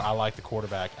it before. I like the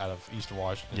quarterback out of Eastern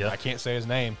Washington. Yeah. I can't say his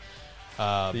name.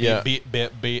 Bel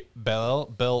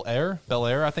Air,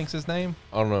 I think's his name.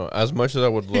 I don't know. As much as I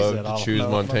would love to choose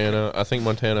Montana, I think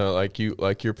Montana, like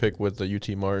your pick with the UT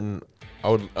Martin,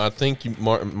 I think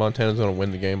Montana's going to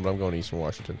win the game, but I'm going Eastern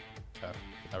Washington. Okay.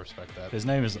 I respect that. His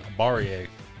name is Barrier.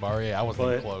 I wasn't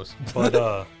even close. But,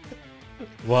 well,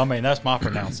 I mean, that's my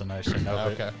pronunciation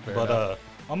of okay, it. fair But enough.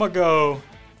 I'm going to go,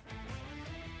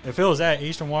 if it was at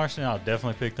Eastern Washington, I'll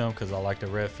definitely pick them because I like the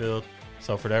red field.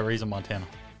 So, for that reason, Montana.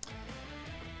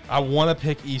 I want to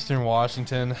pick Eastern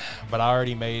Washington, but I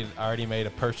already made a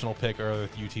personal pick earlier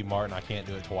with UT Martin. I can't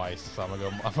do it twice, so I'm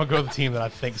gonna go with the team that I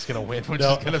think is gonna win, which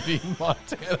is gonna be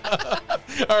Montana.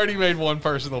 I already made one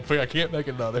personal pick. I can't make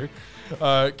another.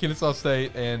 Kennesaw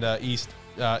State and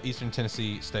Eastern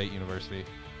Tennessee State University.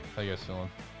 How you guys feeling?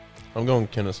 I'm going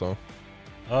Kennesaw.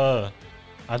 I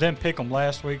didn't pick them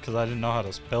last week because I didn't know how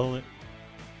to spell it.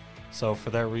 So for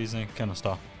that reason,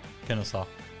 Kennesaw.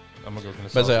 I'm gonna go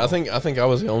Kennesaw. But I think I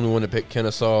was the only one to pick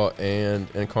Kennesaw and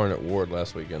Incarnate Ward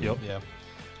last weekend. Yep. Yeah.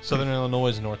 Southern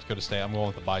Illinois and North Dakota State. I'm going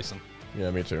with the Bison. Yeah,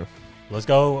 me too. Let's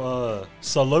go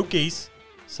Salukis,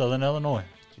 Southern Illinois.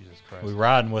 Jesus Christ. We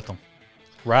riding with them.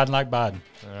 Riding like Biden.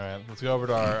 All right, let's go over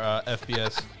to our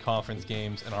FBS conference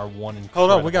games and our one.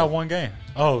 Hold on, we got one game.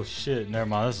 Oh shit, never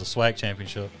mind. This is a SWAC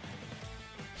championship.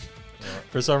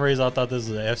 For some reason, I thought this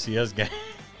was an FCS game.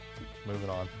 Moving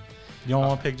on. You don't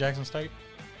want to pick Jackson State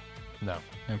No.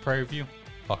 in Prairie View?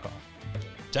 Fuck off.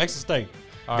 Jackson State.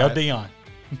 All Go right. Dion.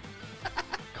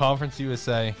 Conference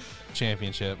USA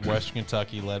Championship. Western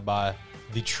Kentucky led by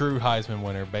the true Heisman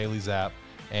winner, Bailey Zapp,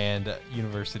 and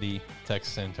University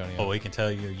Texas San Antonio. Oh, we can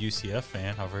tell you're a UCF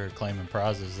fan over here claiming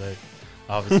prizes that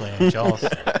obviously ain't y'all's.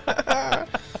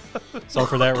 So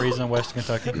for that reason, Western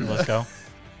Kentucky, let's go.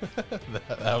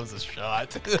 that was a shot.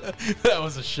 That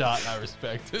was a shot, and I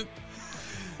respect it.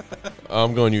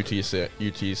 I'm going UTCSA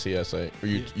or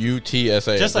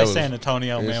UTSA. Just That like was- San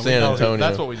Antonio, it's man. San we know Antonio.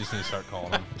 That's what we just need to start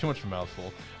calling them. Too much of a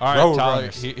mouthful. All right, Road Tyler,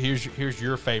 runners. here's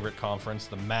your favorite conference,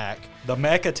 the MAC. The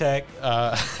Mac Attack.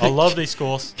 I I love these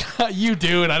schools. you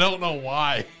do, and I don't know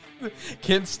why.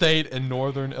 Kent State and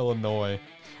Northern Illinois.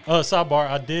 Sidebar,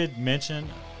 I did mention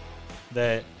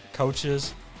that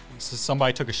coaches,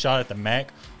 somebody took a shot at the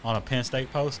MAC on a Penn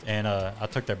State post, and I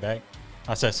took their back.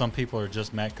 I said some people are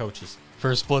just MAC coaches. For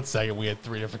a split second, we had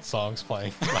 3 different songs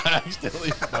playing. I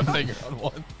accidentally put my finger on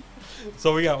one.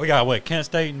 So we got what, Kent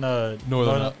State and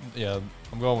Northern. Yeah,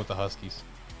 I'm going with the Huskies.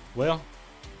 Well,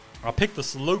 I picked the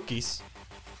Salukis,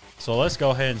 so let's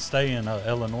go ahead and stay in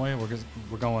Illinois.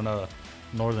 We're going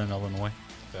Northern Illinois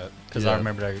because I Yeah.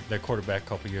 remember their quarterback a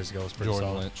couple years ago was pretty Jordan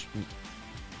solid. Lynch.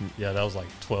 Yeah, that was like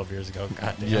 12 years ago.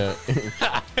 God damn.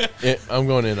 Yeah. I'm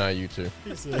going NIU too.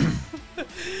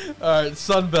 All right,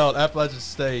 Sun Belt, Appalachian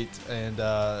State, and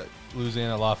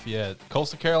Louisiana Lafayette.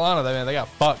 Coastal Carolina, they got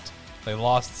fucked. They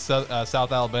lost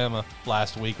South Alabama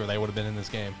last week, or they would have been in this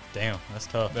game. Damn, that's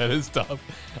tough. That is tough.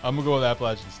 I'm going to go with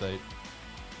Appalachian State.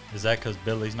 Is that because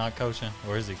Billy's not coaching,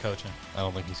 or is he coaching? I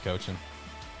don't think he's coaching.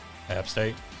 App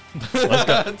State.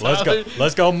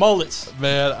 Let's go mullets.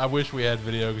 Man, I wish we had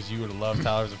video because you would have loved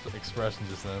Tyler's expression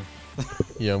just then.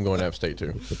 Yeah, I'm going App State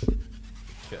too.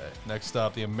 Okay. Next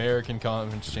up, the American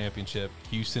Conference Championship,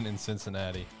 Houston and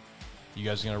Cincinnati. You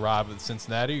guys going to ride with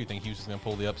Cincinnati, or you think Houston's going to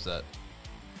pull the upset?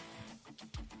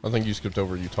 I think you skipped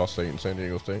over Utah State and San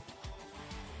Diego State.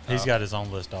 He's got his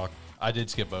own list, Doc. I did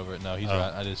skip over it. No, he's Oh.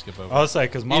 right. I did skip over I'll it. say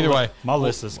because Either way, my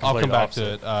list is I'll come completely back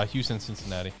opposite. to it. Houston,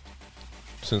 Cincinnati.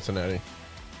 Cincinnati.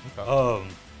 Um,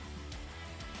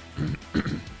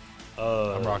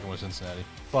 I'm rocking with Cincinnati.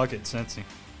 fuck it, Cincy.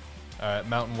 All right,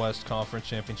 Mountain West Conference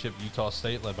Championship, Utah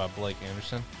State, led by Blake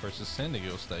Anderson versus San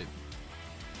Diego State.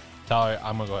 Tyler,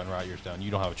 I'm gonna go ahead and write yours down. You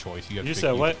don't have a choice. You have You to pick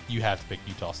said what? You have to pick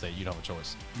Utah State. You don't have a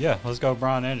choice. Yeah, let's go,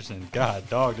 Brian Anderson. God,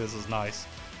 dog, this is nice.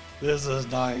 This is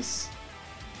nice.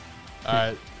 All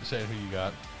right, Shane, who you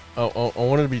got? Oh, I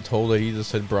wanted to be told that he just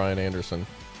said Brian Anderson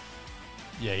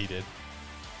Yeah, he did.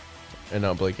 and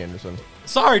not Blake Anderson.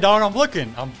 Sorry, dog. I'm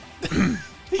looking. I'm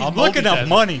looking at multitasking.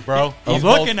 money, bro. He's I'm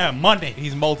looking at money.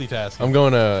 He's multitasking. I'm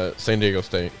going to San Diego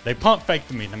State. They pump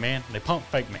faked me, man. They pump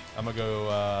faked me. I'm gonna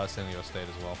go San Diego State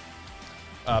as well.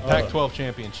 Pac-12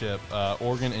 championship,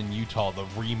 Oregon and Utah, the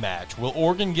rematch. Will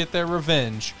Oregon get their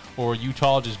revenge, or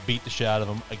Utah just beat the shit out of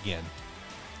them again?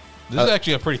 This is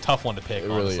actually a pretty tough one to pick. It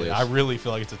really Honestly, is. I really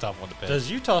feel like it's a tough one to pick. Does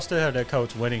Utah still have that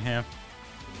coach Whittingham?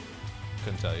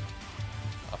 Couldn't tell you.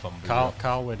 If I'm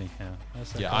Kyle Whittingham.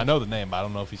 That's that Yeah, coach. I know the name, but I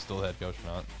don't know if he's still head coach or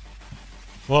not.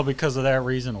 Well, because of that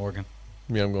reason, Oregon.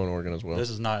 Yeah, I'm going Oregon as well. This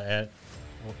is not at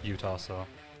Utah, so.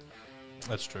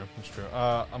 That's true. That's true.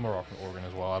 I'm gonna rock with Oregon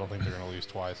as well. I don't think they're gonna lose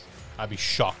twice. I'd be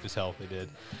shocked as hell if they did.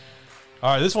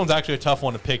 All right, this one's actually a tough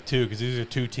one to pick too, because these are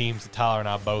two teams that Tyler and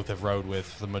I both have rode with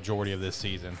for the majority of this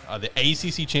season. The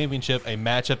ACC championship, a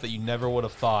matchup that you never would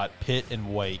have thought, Pitt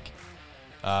and Wake.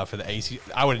 For the ACC,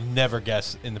 I would have never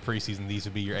guessed in the preseason these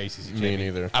would be your ACC champions. Me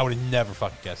neither. I would have never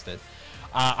fucking guessed it.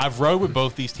 I've rode with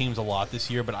both these teams a lot this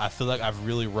year, but I feel like I've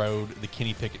really rode the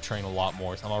Kenny Pickett train a lot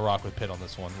more. So I'm gonna rock with Pitt on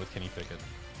this one with Kenny Pickett.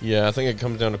 Yeah, I think it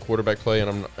comes down to quarterback play,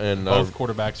 and Both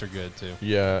quarterbacks are good too.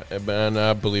 yeah, and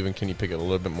I believe in Kenny Pickett a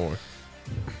little bit more.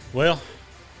 Well,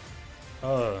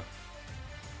 I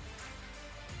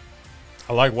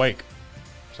like Wake.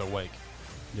 So Wake.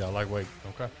 Yeah, I like Wake.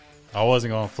 Okay. I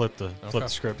wasn't gonna flip the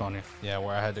script on you. Yeah,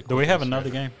 where I had to. Do we have quickly another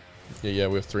start. game? Yeah,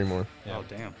 we have 3 more. Yeah. Oh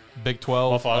damn. Big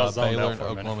 12, I thought I was zoned Baylor, out and for a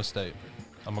minute. Oklahoma State.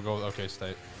 I'm gonna go with OK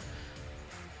State.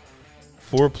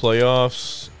 For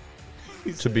playoffs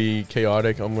to be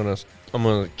chaotic, I'm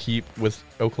gonna keep with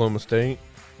Oklahoma State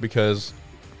because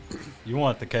You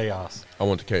want the chaos. I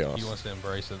want the chaos. He wants to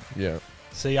embrace it. Yeah.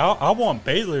 See, I want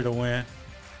Baylor to win.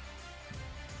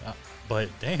 But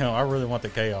damn, I really want the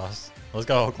chaos. Let's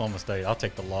go Oklahoma State. I'll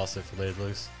take the loss if they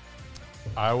lose.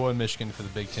 Iowa and Michigan for the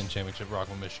Big Ten championship.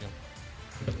 Rockland, Michigan.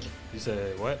 You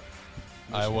said what?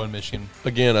 Iowa and Michigan.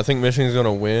 Again, I think Michigan's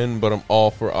gonna win, but I'm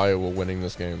all for Iowa winning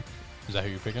this game. Is that who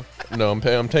you're picking? No, I'm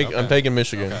taking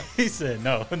Michigan. Okay. He said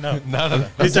no. No. I'm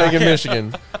He's like, taking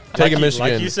Michigan. Taking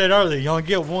Michigan. Like you said earlier, you only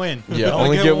get one. Yeah, You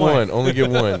only get one. Only get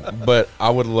one. But I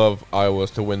would love Iowa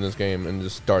to win this game and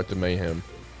just start the mayhem.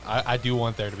 I do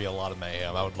want there to be a lot of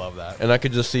mayhem. I would love that. And I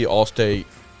could just see All-State,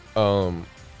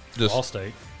 just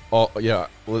All-State. yeah,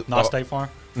 Not State Farm?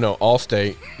 No,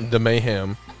 All-State, the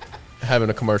mayhem, having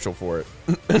a commercial for it,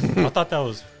 I thought that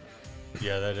was...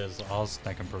 Yeah, that is. I was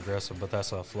thinking Progressive, but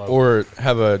that's a flow. or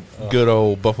have a good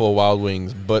old Buffalo Wild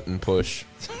Wings button push.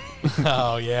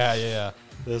 Oh yeah.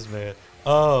 This man.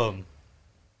 I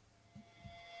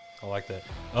like that.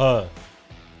 I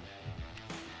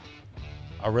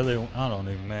don't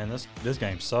even, man. This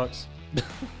game sucks.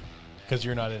 Because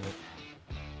you're not in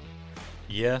it.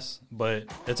 Yes, but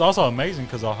it's also amazing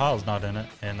because Ohio's not in it,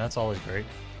 and that's always great.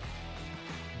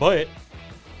 But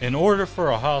in order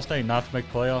for Ohio State not to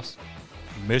make the playoffs,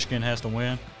 Michigan has to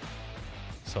win.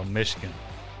 So Michigan.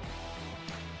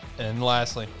 And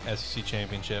lastly, SEC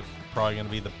championship. Probably going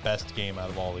to be the best game out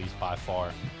of all these by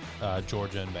far.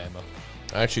 Georgia and Bama.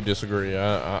 I actually disagree.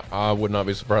 I would not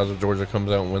be surprised if Georgia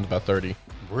comes out and wins by 30.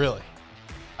 Really?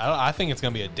 I think it's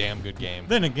going to be a damn good game.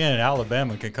 Then again,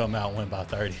 Alabama can come out and win by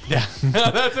 30. Yeah,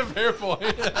 that's a fair point.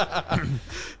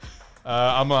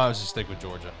 I'm going to just stick with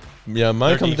Georgia. Yeah, mine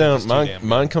Their comes defense down. is too damn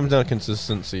Mine comes down to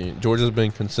consistency. Georgia's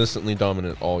been consistently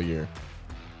dominant all year.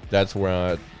 That's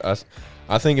where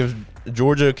I think if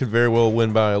Georgia could very well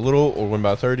win by a little or win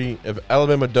by 30. If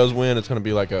Alabama does win, it's going to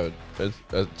be like a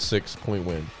 6-point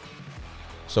win.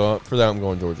 So for that, I'm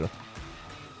going Georgia.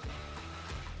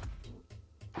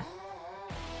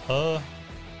 I'm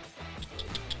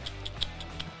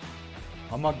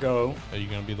gonna go. Are you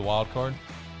going to be the wild card?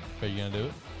 Are you going to do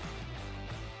it?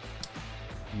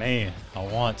 Man, I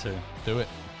want to. Do it.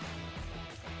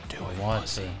 I want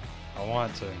to. I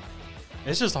want to.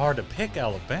 It's just hard to pick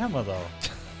Alabama though.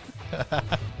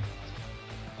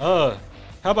 How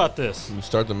about this? You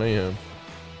start the mayhem.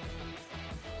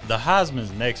 The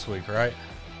Heisman's next week, right?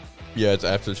 Yeah, it's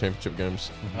after the championship games.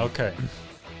 Okay.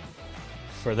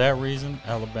 For that reason,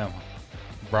 Alabama.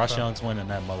 Bryce Young's winning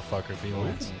that motherfucker if he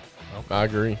wins. I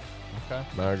agree. Okay.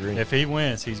 I agree. If he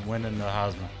wins, he's winning the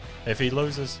Heisman. If he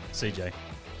loses, CJ.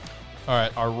 All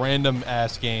right, our random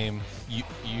ass game,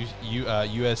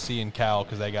 USC and Cal,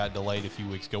 because they got delayed a few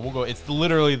weeks ago. We'll go. It's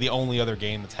literally the only other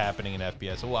game that's happening in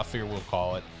FBS, so I figure we'll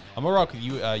call it. I'm gonna rock with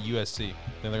USC.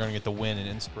 Then they're gonna get the win and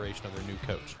inspiration of their new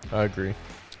coach. I agree.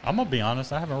 I'm gonna be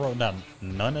honest. I haven't wrote down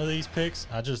none of these picks.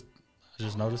 I just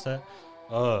noticed that.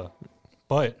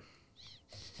 But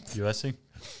USC.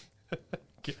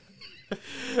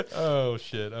 Oh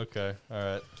shit. Okay. All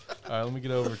right. Let me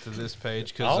get over to this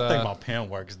page I because don't think my pen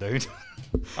works, dude.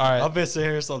 all right. I've been sitting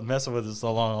here messing with it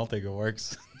so long. I don't think it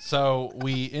works. So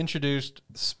we introduced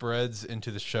spreads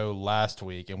into the show last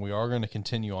week, and we are going to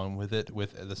continue on with it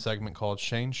with the segment called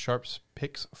Shane Sharp's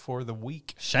Picks for the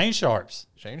Week. Shane Sharps.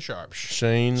 Shane Sharp.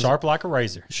 Sharp like a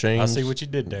razor. I Shane's- see what you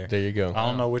did there. There you go. I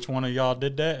don't know which one of y'all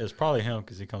did that. It's probably him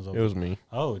because he comes over. It was me.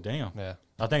 Oh, damn. Yeah.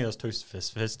 I think that's too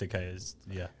sophisticated.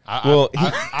 Yeah.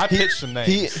 I pitched some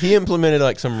names. He implemented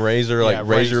like some razor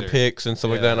razor. picks and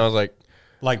stuff like Yeah. that, and I was like,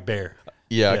 Like Bear.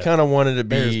 yeah, I Yeah. kind of wanted to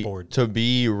Bears be board.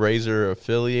 razor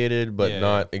affiliated, but Yeah.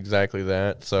 not exactly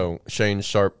that. So Shane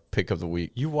Sharp pick of the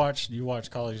week. You watched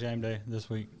College Game Day this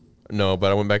week? No, but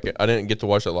I went back. I didn't get to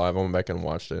watch it live. I went back and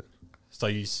watched it. So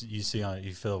you see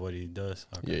you feel what he does?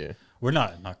 Okay. Yeah, We're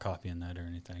not copying that or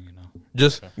anything, you know.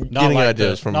 just Not getting like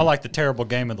ideas the, from. not like the terrible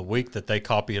game of the week that they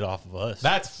copied off of us.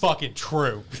 That's fucking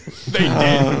true. They did.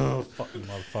 Oh, fucking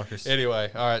motherfuckers.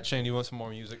 Anyway, all right, Shane, do you want some more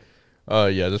music? Yeah,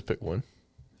 just pick one.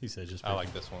 He said just. I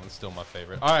like this one. It's still my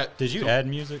favorite. All right. Did you cool. add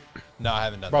music, No, I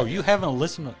haven't done bro? that You yet. haven't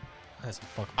listened to. That's some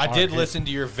fucking. I fire did hits. listen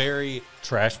to your very,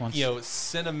 Trash ones.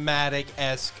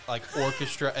 cinematic-esque, like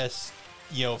orchestra-esque,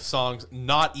 songs,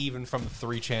 not even from the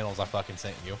 3 channels I fucking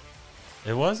sent you.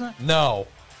 It wasn't. No.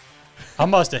 I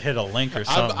must have hit a link or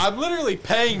something. I'm literally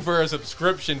paying for a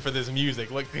subscription for this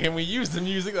music. Like, can we use the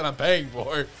music that I'm paying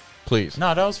for? Please.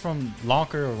 No, that was from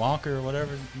Lonker or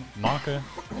whatever. Monka?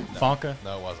 Fonka?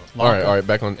 No, it wasn't. All right.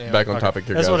 Back on topic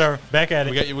here, That's guys. whatever. Back at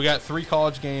it. We got 3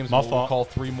 college games. My We'll fault. call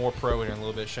 3 more pro here in a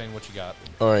little bit. Shane, what you got?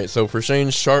 All right. So for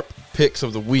Shane's sharp picks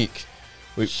of the week,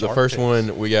 the Sharp first picks.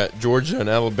 one we got Georgia and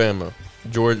Alabama.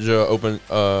 Georgia opened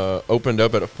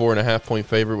up at a 4.5 point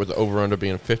favorite with the over under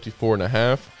being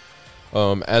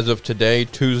 54.5. As of today,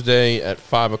 Tuesday at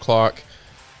 5 o'clock,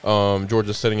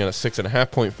 Georgia's sitting at a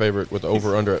 6.5 point favorite with the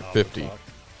over under at 50.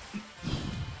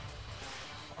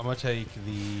 I'm gonna take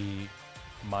the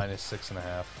minus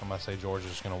 6.5. I'm gonna say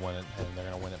Georgia's gonna win it, and they're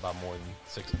gonna win it by more than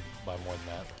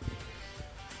that.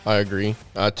 I agree.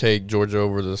 I take Georgia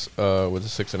over this with the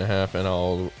 6.5, and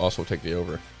I'll also take the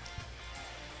over.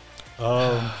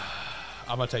 I'm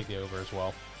gonna take the over as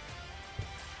well.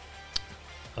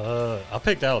 I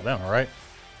picked Alabama, right?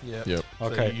 Yep. Yep. So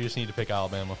Okay. you just need to pick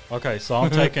Alabama. Okay, so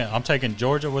I'm taking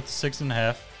Georgia with the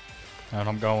 6.5, and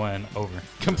I'm going over.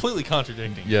 Completely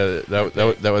contradicting. Yeah,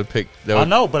 that would pick. That I would,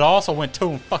 know, but I also went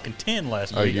 2-10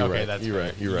 last Oh, week. you're Okay, right. that's You're fair.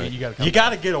 right. You're right. You You got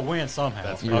to get a win somehow.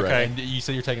 That's You're okay, right. And you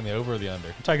said you're taking the over or the under?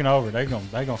 I'm taking over. They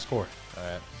gonna score. All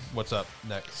right. What's up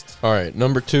next? All right,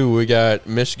 number 2, we got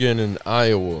Michigan and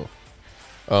Iowa.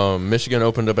 Michigan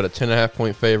opened up at a 10.5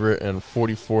 point favorite and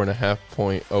 44.5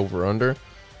 point over under.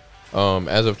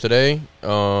 As of today,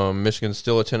 Michigan's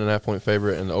still a 10.5 point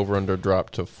favorite, and the over under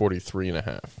dropped to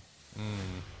 43.5.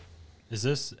 Is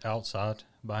this outside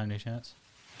by any chance?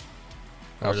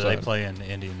 Or do Outside. they play in the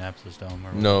Indianapolis Dome?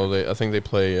 Or No, whatever? I think they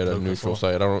play at a Lucas neutral Oil.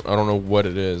 site. I don't know what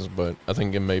it is, but I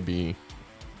think it may be.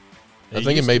 I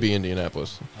think it may be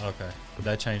Indianapolis. Okay, but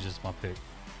that changes my pick.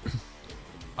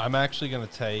 I'm actually gonna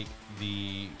take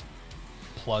the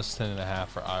plus 10.5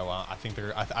 for Iowa. I think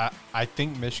I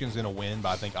think Michigan's gonna win, but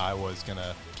I think Iowa's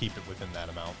gonna keep it within that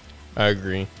amount. I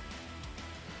agree.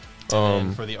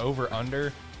 And for the over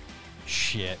under,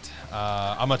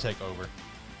 I'm gonna take over.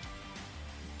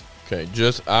 Okay,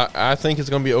 I think it's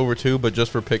gonna be over 2, but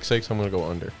just for pick 6, I'm gonna go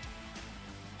under.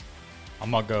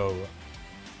 I'm gonna go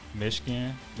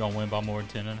Michigan gonna win by more than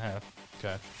 10.5,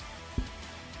 Okay.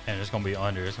 and it's gonna be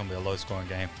under. It's gonna be a low scoring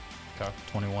game. Okay.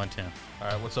 21-10. All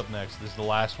right. What's up next? This is the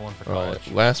last one for All college.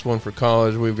 right, last one for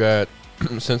college. We've got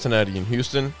Cincinnati and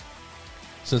Houston.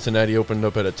 Cincinnati opened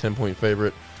up at a 10 point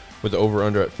favorite with the over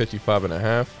under at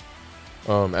 55.5.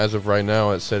 As of right now,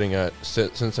 it's sitting at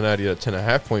Cincinnati at a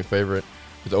 10.5 point favorite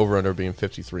with the over under being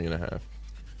 53.5.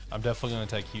 I'm definitely going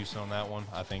to take Houston on that one.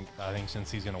 I think since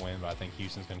he's going to win, but I think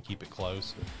Houston's going to keep it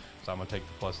close. So I'm going to take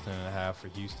the plus 10.5 for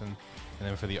Houston. And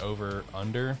then for the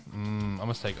over-under, I'm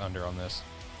going to take under on this.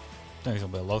 Think it's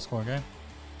gonna be a low scoring game.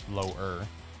 Lower.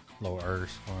 Lower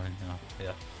scoring.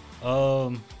 Yeah.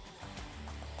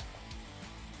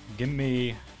 Give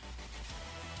me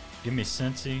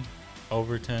Cincy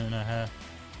over 10.5,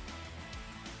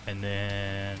 and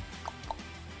then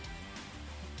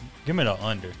give me the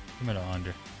under. Give me the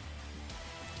under.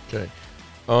 Okay.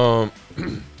 I'm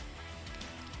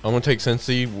gonna take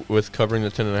Cincy with covering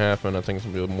the 10.5, and I think it's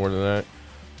gonna be more than that.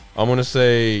 I'm gonna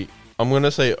say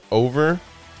over,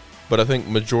 but I think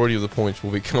majority of the points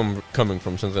will be coming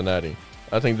from Cincinnati.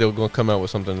 I think they're gonna come out with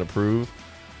something to prove,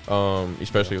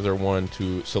 especially if they're one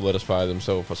to solidify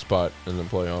themselves a spot in the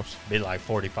playoffs. Be like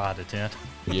 45-10.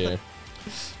 Yeah.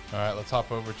 All right, let's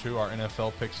hop over to our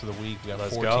NFL picks for the week. We got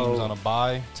Let's 4 go. teams on a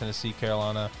bye. Tennessee,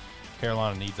 Carolina.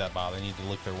 Carolina needs that bye. They need to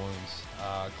lick their wounds.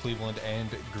 Cleveland and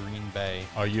Green Bay.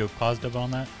 Are you positive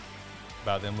on that?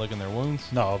 About them licking their wounds?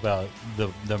 No, about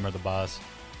them or the buys.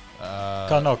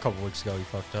 I know a couple weeks ago you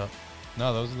fucked up.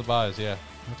 No, those are the buys, yeah.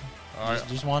 All right.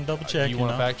 Just want to double check. You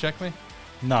want to fact check me?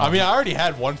 No. I mean, I already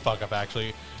had one fuck up,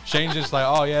 actually. Shane's just like,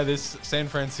 oh, yeah, this San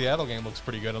Fran-Seattle game looks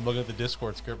pretty good. I'm looking at the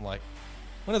Discord script. I'm like,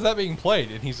 when is that being played?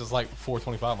 And he's just like,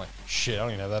 4:25. I'm like, shit, I don't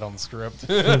even have that on the script.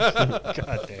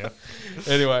 God damn.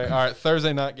 Anyway, all right,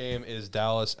 Thursday night game is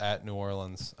Dallas at New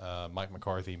Orleans. Mike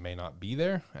McCarthy may not be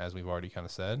there, as we've already kind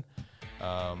of said.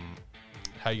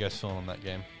 How you guys feeling on that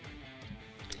game?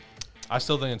 I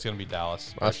still think it's going to be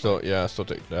Dallas. I still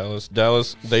take Dallas.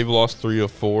 Dallas, they've lost 3 of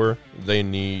 4. They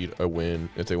need a win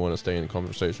if they want to stay in the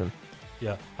conversation.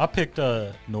 Yeah, I picked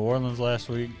New Orleans last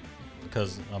week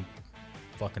because I'm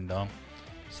fucking dumb.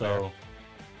 So,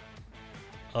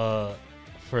 for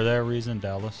that reason,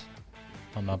 Dallas.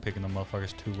 I'm not picking the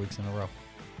motherfuckers 2 weeks in a row.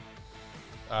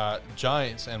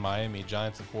 Giants and Miami.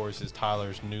 Giants, of course, is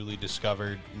Tyler's newly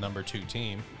discovered number 2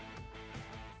 team.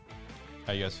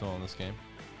 How you guys feeling in this game?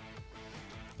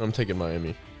 I'm taking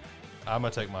Miami. I'm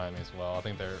going to take Miami as well. I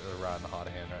think they're riding the hot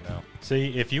hand right now.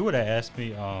 See, if you would have asked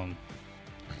me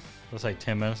let's say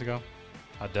 10 minutes ago,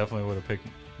 I definitely would have picked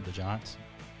the Giants.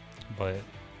 But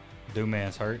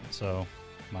Man's hurt, so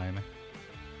Miami.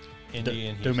 Indy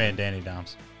and Houston. Man Danny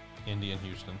Dimes. Indy and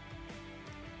Houston.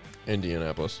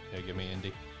 Indianapolis. Yeah, give me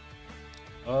Indy.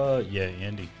 Yeah,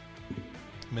 Indy.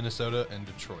 Minnesota and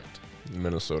Detroit.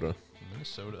 Minnesota.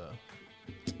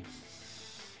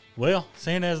 Well,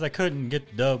 seeing as they couldn't get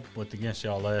the dub against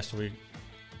y'all last week.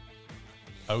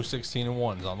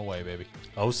 0-16-1 is on the way, baby.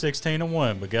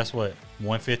 0-16-1, but guess what?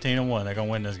 1-15-1. They're going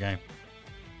to win this game.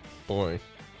 Boy.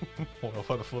 Well,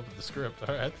 what a flip of the script.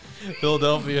 All right.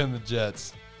 Philadelphia and the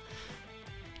Jets.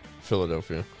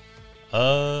 Philadelphia.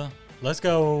 Let's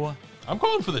go. I'm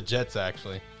calling for the Jets,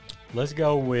 actually. Let's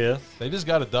go with. They just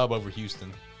got a dub over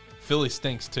Houston. Philly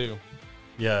stinks, too.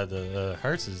 Yeah, the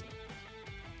Hurts is.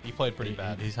 He played pretty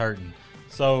bad. He's hurting.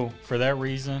 So, for that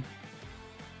reason,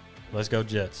 let's go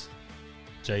Jets.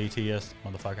 Jets,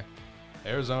 motherfucker.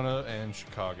 Arizona and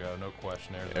Chicago. No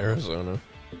question. Arizona.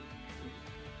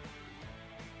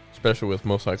 Especially with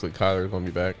most likely Kyler going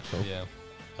to be back. So. Yeah.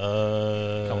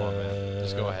 Come on, man.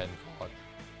 Just go ahead and call it.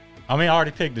 I mean, I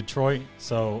already picked Detroit,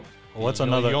 so what's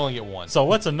another? You only get one. So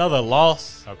what's another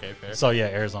loss? Okay, fair. So, yeah,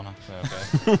 Arizona.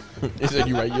 Okay. He said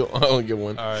you're right. You'll only get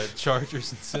one. All right,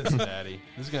 Chargers and Cincinnati.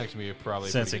 This is going to actually be probably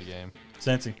a pretty good game.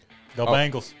 Cincy. Go Oh.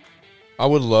 Bengals. I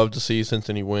would love to see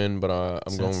Cincinnati win, but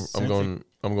I'm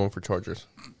going for Chargers.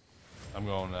 I'm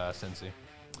going Cincy.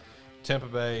 Tampa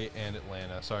Bay and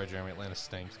Atlanta. Sorry, Jeremy. Atlanta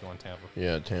stinks. Going Tampa.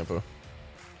 Yeah, Tampa.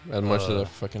 As much as I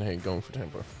fucking hate going for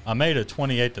Tampa. I made a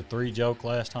 28-3 joke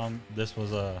last time this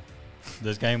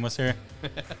game was here.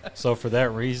 So for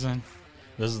that reason,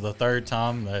 this is the third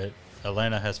time that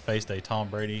Atlanta has faced a Tom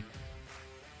Brady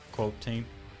quote team.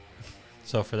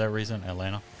 So for that reason,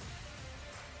 Atlanta.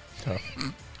 Tough.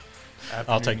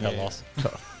 I'll take that loss.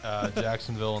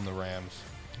 Jacksonville and the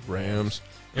Rams.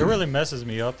 It really messes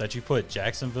me up that you put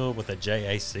Jacksonville with a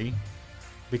JAC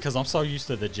because I'm so used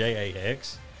to the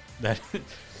JAX that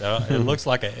it looks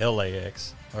like a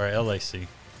LAX or a LAC.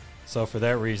 So for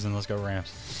that reason, let's go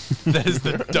Rams. That is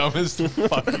the dumbest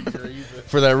fucking reason.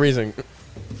 For that reason,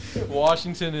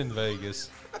 Washington and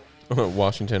Vegas.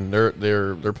 Washington,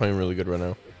 they're playing really good right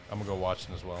now. I'm gonna go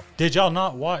Washington as well. Did y'all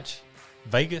not watch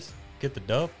Vegas get the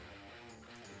dub?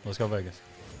 Let's go Vegas.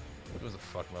 What was the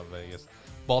fuck about Vegas?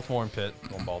 Baltimore and Pitt.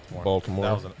 Going Baltimore. Baltimore.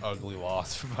 That was an ugly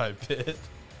loss by Pitt.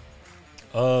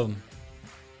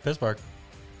 Pittsburgh.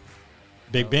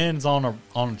 Big Ben's on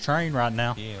a train right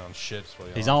now. He ain't on shit. Is what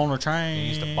He's on a train. He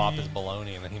used to pop his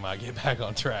baloney and then he might get back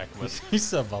on track. But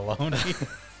He's a baloney.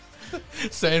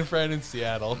 San Fran and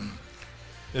Seattle.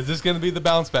 Is this going to be the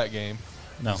bounce back game?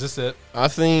 No. Is this it? I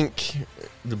think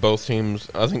both teams.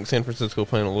 I think San Francisco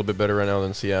playing a little bit better right now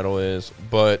than Seattle is,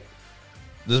 but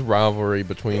this rivalry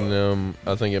between them,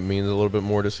 I think it means a little bit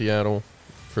more to Seattle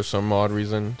for some odd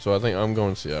reason. So I think I'm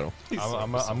going Seattle.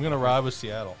 I'm going to ride with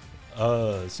Seattle.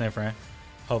 San Fran.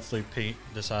 Hopefully Pete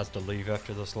decides to leave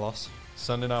after this loss.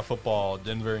 Sunday Night Football,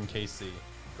 Denver and KC.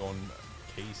 Going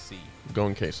KC.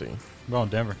 Going KC. We're on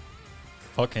Denver.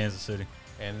 Fuck Kansas City.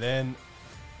 And then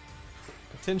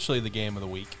potentially the game of the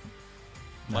week.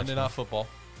 Monday Night Football.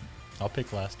 I'll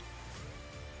pick last.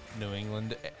 New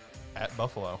England at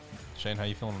Buffalo. Shane, how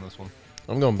you feeling on this one?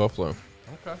 I'm going Buffalo.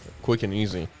 Okay. Quick and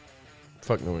easy.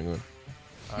 Fuck New England.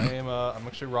 I'm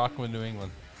actually rocking with New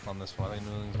England on this one. I think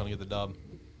New England's going to get the dub.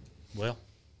 Well,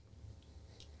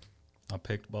 I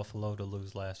picked Buffalo to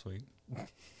lose last week.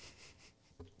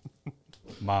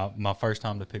 my first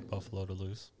time to pick Buffalo to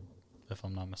lose, if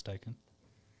I'm not mistaken.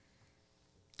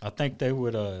 I think they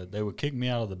would kick me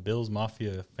out of the Bills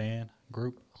Mafia fan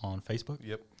group on Facebook.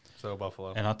 Yep. So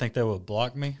Buffalo. And I think they would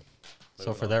block me.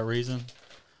 So for that reason,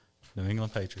 New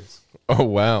England Patriots. Oh,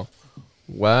 wow.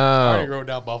 I Wow. already wrote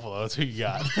down Buffalo. That's who you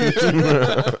got.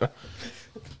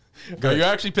 Go, you're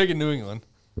actually picking New England.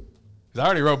 'Cause I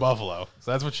already wrote Buffalo.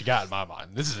 So that's what you got in my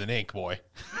mind. This is an ink, boy.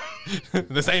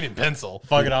 This ain't in pencil.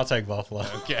 Fuck it, I'll take Buffalo.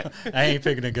 Okay. I ain't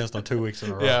picking against them 2 weeks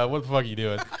in a row. Yeah, what the fuck are you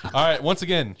doing? All right, once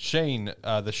again, Shane,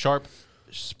 the sharp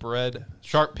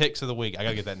picks of the week. I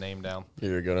gotta get that name down.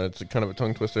 Here you go. It's kind of a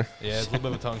tongue twister. Yeah, it's a little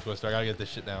bit of a tongue twister. I gotta get this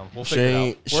shit down. We'll figure it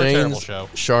out. We're a terrible show.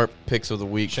 Sharp picks of the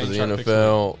week Shane's for the sharp picks of the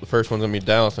NFL. The first one's gonna be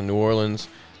Dallas and New Orleans.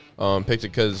 Picked it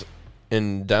because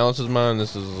in Dallas's mind,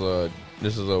 this is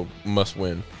a must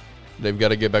win. They've got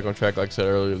to get back on track. Like I said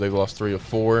earlier, they've lost 3 of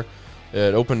 4.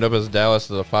 It opened up as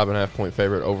Dallas as a 5.5 point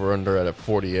favorite, over under at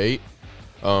 48.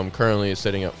 Currently, it's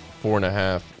sitting at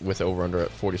 4.5 with over under at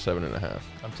 47.5.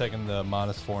 I'm taking the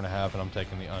 -4.5, and I'm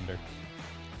taking the under.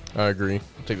 I agree.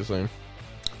 I'll take the same.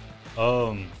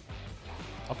 I'll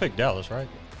pick Dallas, right?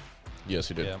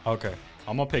 Yes, you did. Yeah. Okay.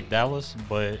 I'm going to pick Dallas,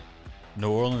 but New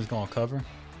Orleans going to cover.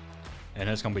 And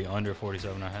it's going to be under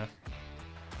 47.5.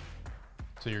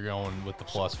 So you're going with the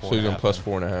plus 4. So he's going plus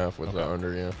plus 4.5 with the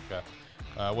under, yeah.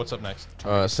 Okay. What's up next?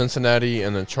 Cincinnati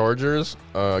and the Chargers.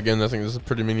 Again, I think this is a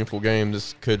pretty meaningful game.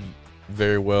 This could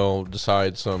very well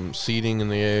decide some seeding in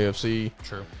the AFC.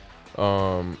 True.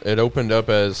 It opened up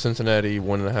as Cincinnati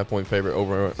 1.5-point favorite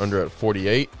over under at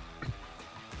 48.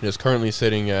 It is currently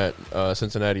sitting at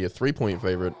Cincinnati a 3-point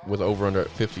favorite with over under at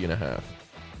 50.5.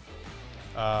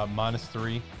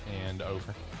 -3 and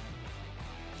over.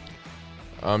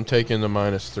 I'm taking the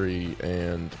 -3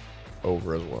 and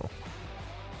over as well.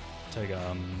 Take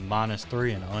a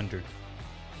 -3 and under.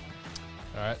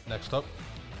 All right, next up.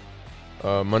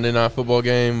 Monday Night Football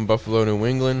game, Buffalo, New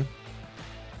England.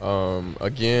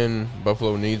 Again,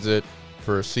 Buffalo needs it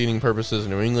for seeding purposes.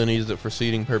 New England needs it for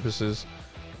seeding purposes.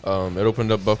 It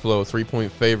opened up Buffalo a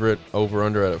 3-point favorite, over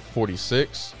under at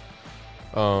 46.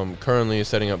 Currently is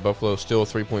setting up Buffalo still a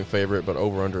 3-point favorite, but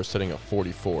over under is setting up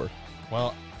 44.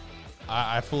 Well,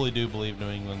 I fully do believe New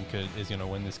England is going to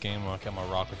win this game. I'm going to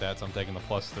rock with that, so I'm taking the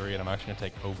 +3, and I'm actually going to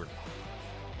take over.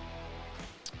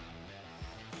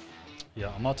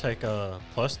 Yeah, I'm going to take a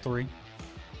 +3,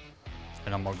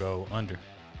 and I'm going to go under.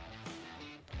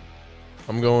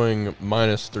 I'm going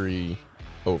 -3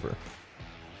 over.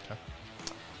 Okay.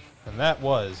 And that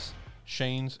was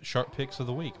Shane's Sharp Picks of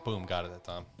the Week. Boom, got it that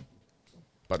time.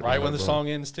 Right when the song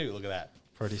ends, too. Look at that.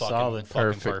 Pretty solid.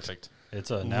 Perfect. It's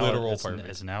a Literal perfect.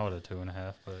 It's now at a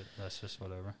 2.5, but that's just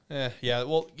whatever. Yeah.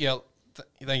 Well, yeah.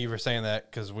 Thank you for saying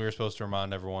that, because we were supposed to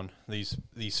remind everyone these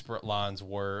sprint lines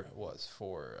was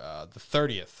for the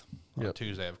 30th on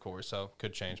Tuesday, of course. So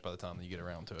could change by the time that you get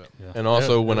around to it. Yeah. And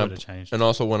also when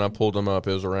I pulled them up,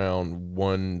 it was around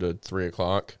 1 to 3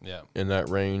 o'clock. Yeah. In that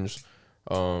range.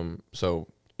 So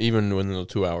even within the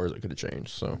 2 hours, it could have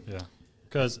changed. So yeah.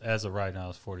 Because as of right now,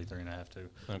 it's 43.5 too.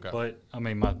 Okay. But I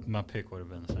mean, my pick would have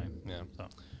been the same. Yeah. So.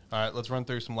 All right, let's run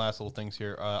through some last little things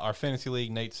here. Our fantasy league: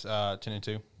 Nate's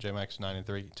 10-2, J-Max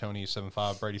 9-3, Tony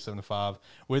 7-5, Brady 7-5.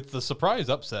 With the surprise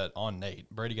upset on Nate,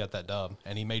 Brady got that dub,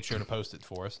 and he made sure to post it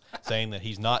for us, saying that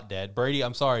he's not dead. Brady,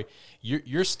 I'm sorry,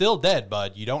 you're still dead,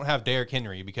 bud. You don't have Derrick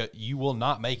Henry because you will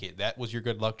not make it. That was your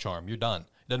good luck charm. You're done.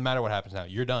 It doesn't matter what happens now.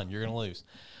 You're done. You're gonna lose.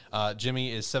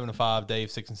 Jimmy is 7-5, Dave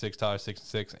 6-6, Tyler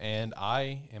 6-6, and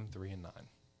I am 3-9.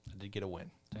 I did get a win.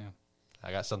 Damn.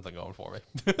 I got something going for me.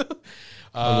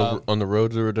 on the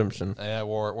road to redemption. Yeah,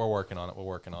 we're working on it. We're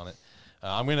working on it.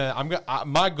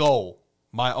 My goal,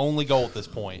 my only goal at this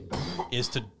point, is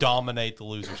to dominate the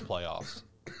losers playoffs.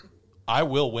 I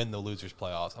will win the losers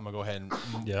playoffs. I'm gonna go ahead and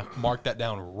mark that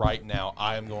down right now.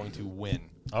 I am going to win.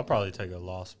 I'll probably take a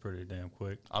loss pretty damn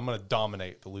quick. I'm gonna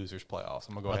dominate the losers playoffs.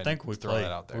 I'm gonna go ahead and throw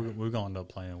that out there. We're gonna end up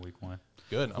playing week 1.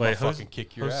 Good. I'm gonna fucking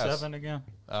kick your ass. Who's 7 again?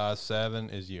 7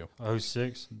 is you. Who's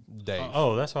 6? Dave.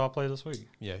 Oh, that's how I play this week.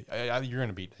 Yeah, you're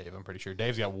gonna beat Dave. I'm pretty sure.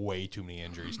 Dave's got way too many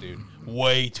injuries, dude.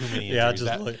 Way too many injuries.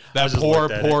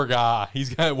 That poor guy.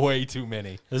 He's got way too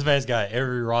many. This man's got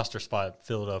every roster spot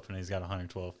filled up, and he's got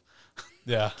 112.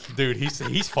 Yeah, dude,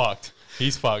 he's fucked.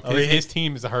 He's fucked. His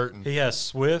team is hurting. He has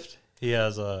Swift. He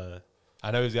has I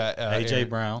know he's got AJ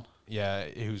Brown. Yeah,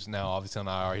 who's now obviously on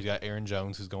IR. He's got Aaron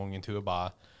Jones, who's going into a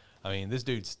bye. I mean, this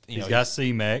dude's he's got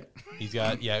C-Mac. He's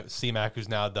got C-Mac, who's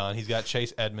now done. He's got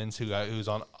Chase Edmonds, who's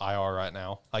on IR right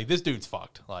now. Like, this dude's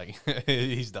fucked. Like,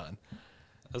 he's done.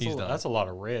 He's done. That's a lot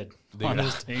of red on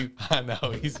his team. I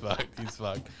know, he's fucked. He's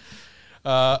fucked.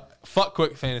 Fuck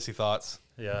quick fantasy thoughts.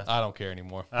 Yeah, I don't care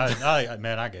anymore.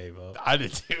 I gave up. I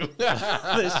did too.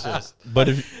 It's just. But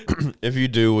if you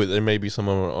do, there may be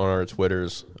someone on our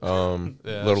Twitters a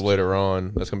little later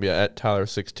on. That's gonna be at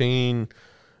Tyler16,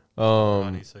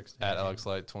 at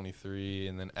AlexLight23,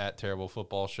 and then at Terrible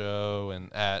Football Show,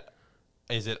 and at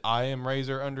is it I am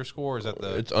Razor _? Or is that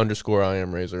the? It's _ I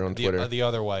am Razor on Twitter. The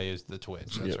other way is the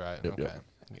Twitch. That's right. Yep, okay. yep.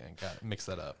 Yeah, got it. Mix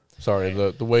that up. Sorry,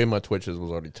 the way my Twitches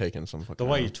was already taken some fucking. The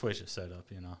way your Twitch is set up,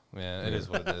 Yeah, it is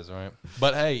what it is, right?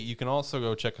 But hey, you can also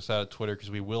go check us out at Twitter,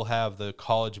 because we will have the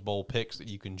College Bowl picks that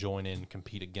you can join in and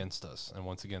compete against us. And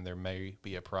once again, there may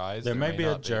be a prize. There may be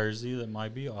a jersey that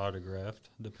might be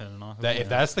autographed, depending on who. If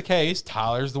that's the case,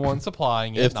 Tyler's the one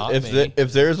supplying it, not me.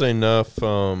 If there's enough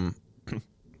people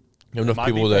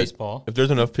if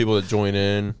there's enough people that join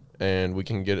in, and we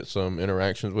can get some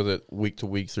interactions with it week to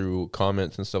week through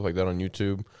comments and stuff like that on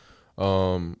YouTube,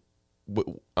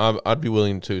 I'd be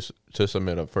willing to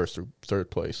submit a first or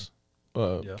third place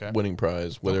winning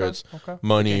prize, whether it's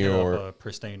money or a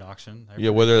pristine auction.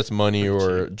 Whether it's money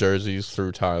or jerseys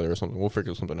through Tyler or something. We'll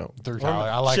figure something out. Through Tyler.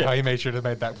 I like how you made sure to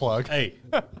make that plug. Hey,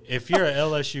 if you're an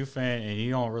LSU fan and you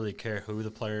don't really care who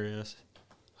the player is,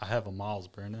 I have a Miles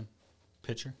Brennan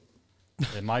picture.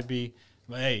 It might be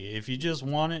Hey, if you just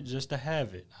want it just to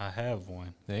have it, I have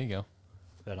one There you go.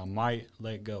 that I might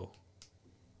let go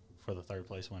for the third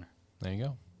place winner. There you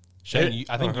go. Shane,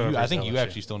 I think you LSU.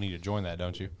 actually still need to join that,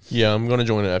 don't you? Yeah, I'm gonna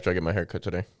join it after I get my hair cut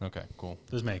today. Okay, cool.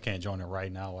 This man can't join it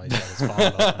right now while he's got his phone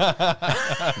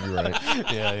open. You're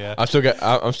right. Yeah.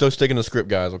 I'm still sticking to script,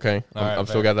 guys. Okay, All right, I'm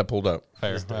still got that pulled up.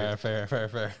 Fair. All right,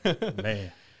 fair.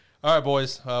 Man, All right,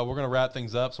 boys. We're gonna wrap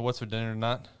things up. So, what's for dinner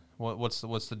tonight? What's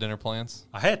the dinner plans?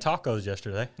 I had tacos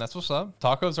yesterday. That's what's up.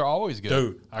 Tacos are always good,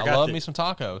 Dude, I love me some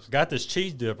tacos. Got this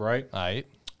cheese dip, right? All right.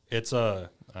 It's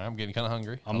I'm getting kind of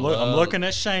hungry. I'm looking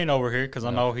at Shane over here because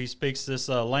I know he speaks this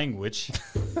language.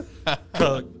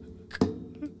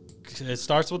 It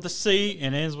starts with a C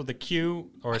and ends with a Q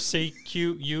or a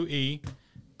CQUE.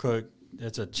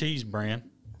 It's a cheese brand.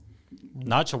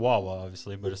 Not Chihuahua,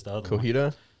 obviously, but it's the other one.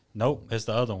 Cojita. Nope, it's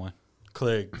the other one.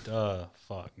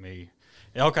 Fuck me.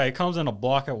 Okay, it comes in a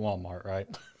block at Walmart, right?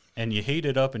 And you heat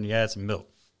it up and you add some milk.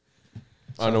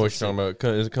 I know what you're talking about.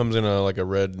 It comes in like a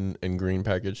red and green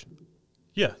package.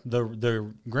 Yeah,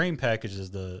 the green package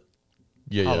is the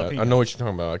Yeah. jalapeno. I know what you're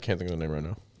talking about. I can't think of the name right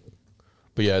now.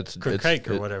 But yeah, it's cake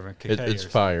or whatever. It's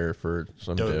fire for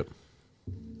some Dude. dip.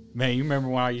 Man, you remember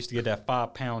when I used to get that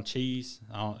 5-pound cheese?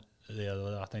 I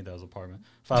think that was apartment.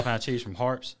 5-pound cheese from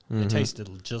Harps. It tasted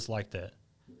just like that.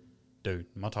 Dude,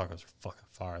 my tacos were fucking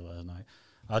fire last night.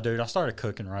 I started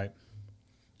cooking, right?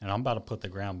 And I'm about to put the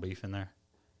ground beef in there.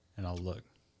 And I look,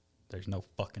 there's no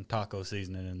fucking taco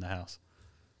seasoning in the house.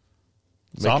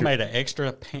 So I made an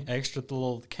extra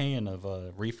little can of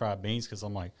refried beans because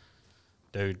I'm like,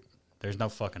 dude, there's no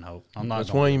fucking hope. I'm not.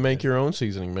 That's why you make your own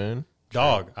seasoning, man.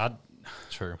 Dog.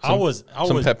 True.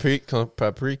 Some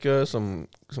paprika, some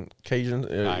Cajun.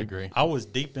 I agree. I was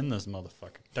deep in this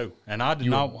motherfucker, dude, and I did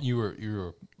not. You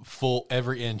were full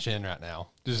every inch in right now,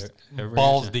 just Every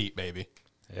balls inch. deep, baby.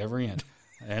 Every end.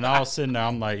 And I was sitting there.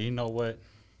 I'm like, you know what?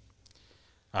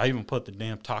 I even put the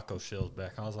damn taco shells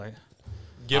back. I was like,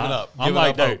 Give it up. I'm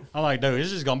like, dude,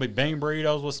 this is gonna be bean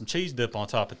burritos with some cheese dip on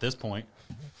top at this point.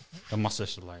 And my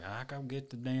sister's like, I gotta get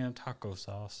the damn taco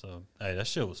sauce. So hey, that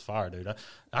shit was fire, dude.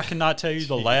 I cannot tell you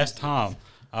the last time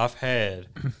I've had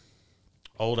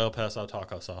Old El Paso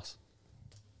taco sauce.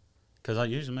 Cause I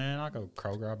usually, man, I go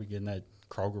Kroger. I'll be getting that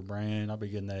Kroger brand. I'll be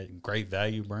getting that Great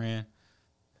Value brand.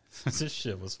 This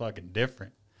shit was fucking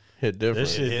different. Hit different.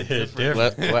 This shit hit different.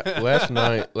 Last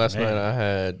night Man. I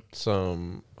had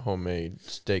some homemade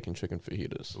steak and chicken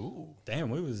fajitas. Ooh. Damn,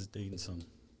 we was eating some.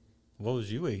 What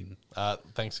was you eating?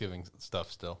 Thanksgiving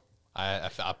stuff still. I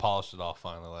polished it off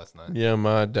finally last night. Yeah,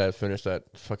 my dad finished that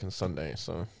fucking Sunday,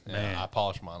 so Yeah, Man. I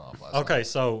polished mine off last night. Okay,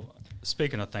 so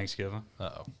speaking of Thanksgiving,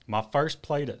 Uh-oh. my first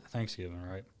plate at Thanksgiving,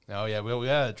 right? Oh, yeah, we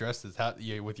gotta address this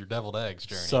with your deviled eggs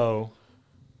journey. So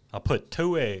I put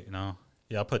 2 eggs.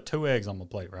 I put 2 eggs on my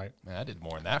plate, right? Man, I did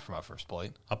more than that for my first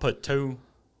plate. I put two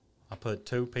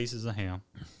pieces of ham.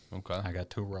 Okay. I got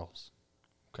 2 rolls.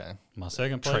 Okay. My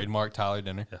second plate. Trademark Tyler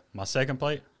dinner. Yeah, my second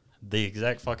plate, the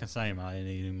exact fucking same. I didn't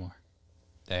eat anymore.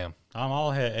 Damn. I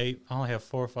only have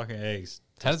 4 fucking eggs.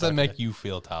 How does that make you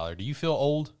feel, Tyler? Do you feel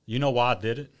old? You know why I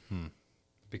did it?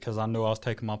 Because I knew I was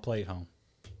taking my plate home.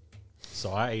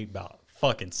 So I ate about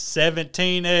fucking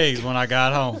 17 eggs when I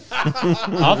got home.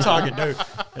 I'm talking, dude.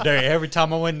 Every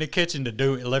time I went in the kitchen to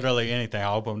do literally anything,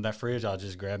 I opened that fridge, I'll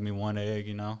just grab me 1 egg,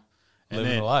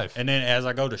 Living the life. And then as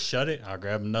I go to shut it, I'll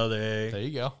grab another egg. There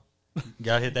you go.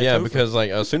 Gotta hit that. yeah, twofer. because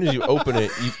like as soon as you open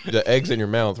it, the egg's in your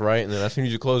mouth, right? And then as soon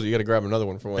as you close it, you got to grab another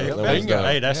one from Hey, that one's gone.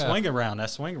 hey, that's Yeah. swing around.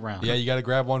 That's swing around. Yeah, you got to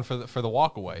grab one for the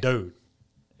walk away. Dude,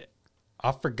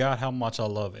 I forgot how much I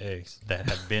love eggs that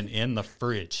have been in the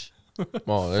fridge.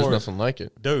 Oh, there's For- nothing like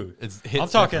it. Dude, Hits I'm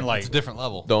talking different. like It's a different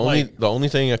level. The only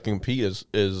thing that can compete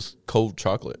is cold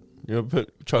chocolate. You know,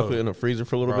 put chocolate in the freezer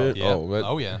for a little Bro, bit. yeah. That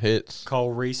Oh, yeah. hits.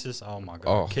 cold Reese's. Oh my god,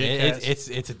 Oh. Kit Kats.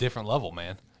 It's a different level,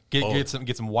 man. Oh. Get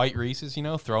some white Reese's,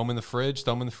 throw them in the fridge,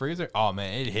 throw them in the freezer. Oh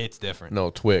man, it hits different. No,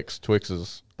 Twix. Twix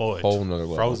is Boy, whole nother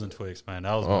level. frozen Twix, man.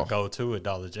 That was my Oh. go-to at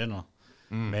Dollar General.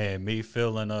 Man, me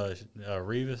feeling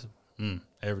Revis,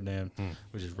 every damn.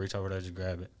 We just reach over there, just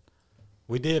grab it.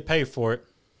 We did pay for it.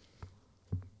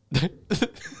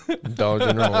 Dollar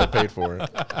General only paid for it.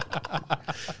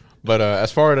 But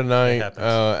as far as tonight, happens.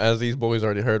 as these boys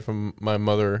already heard from my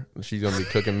mother, she's gonna be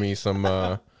cooking me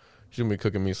some. She's gonna be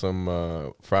cooking me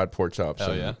some fried pork chops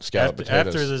Oh, and yeah? scalloped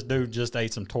potatoes. After this dude just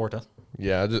ate some torta.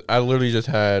 Yeah, I literally just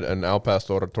had an al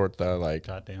pastor torta like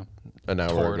Goddamn. an hour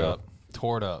Tore it ago. up.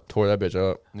 Tore it up. Tore that bitch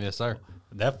up. Yes, sir.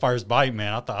 That first bite,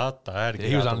 man, I thought I had to get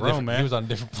He was out on the a room, different. man. He was on a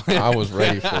different planet. I was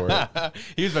ready for it.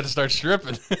 He was about to start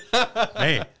stripping.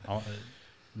 Man,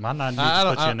 Might not need I to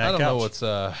don't, put you in that I don't couch. know what's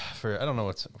for. I don't know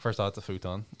what's first off. It's a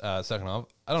futon. Second off,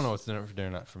 I don't know what's dinner for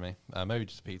dinner for me. Maybe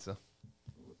just pizza,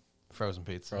 frozen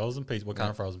pizza. Frozen pizza. What kind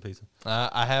of frozen pizza?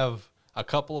 I have a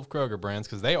couple of Kroger brands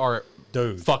because they are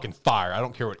Dude. fucking fire. I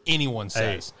don't care what anyone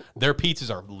says. Their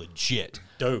pizzas are legit.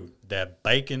 Dude, that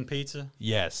bacon pizza.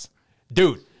 Yes,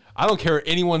 dude. I don't care what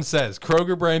anyone says.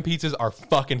 Kroger brand pizzas are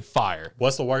fucking fire.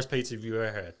 What's the worst pizza you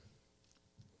ever had?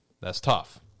 That's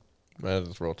tough. That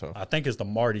is real tough. I think it's the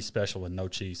Marty special with no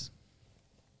cheese.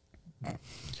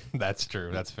 That's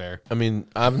true. That's fair. I mean,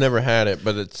 I've never had it,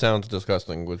 but it sounds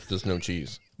disgusting with just no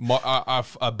cheese.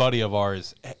 A buddy of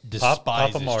ours Papa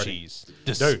despises Marty. cheese.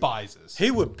 Despises.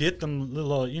 He would get them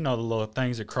little, the little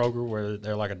things at Kroger where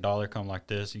they're like $1, come like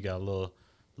this. You got a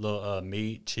little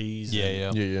meat, cheese.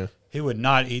 Yeah. Yeah. He would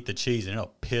not eat the cheese, and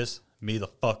it'll piss me the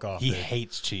fuck off. He dude.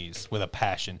 hates cheese with a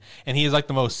passion, and he has like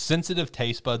the most sensitive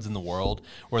taste buds in the world.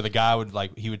 Where the guy would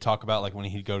he would talk about like when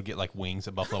he'd go to get like wings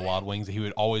at Buffalo Wild Wings, he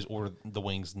would always order the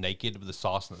wings naked with the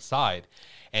sauce on the side,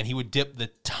 and he would dip the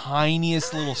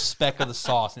tiniest little speck of the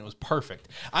sauce, and it was perfect.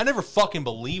 I never fucking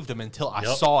believed him until I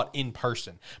saw it in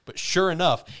person. But sure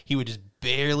enough, he would just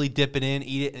barely dip it in,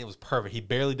 eat it, and it was perfect. He'd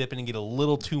barely dip it in, get a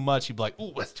little too much. He'd be like,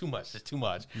 "Ooh, that's too much. That's too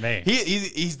much." Man,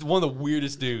 he's one of the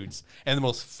weirdest dudes and the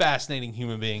most fascinating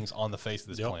human beings on the face of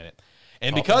this planet.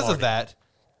 And Papa because Marty. of that,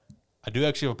 I do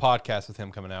actually have a podcast with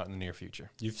him coming out in the near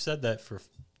future. You've said that for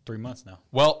 3 months now.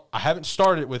 Well, I haven't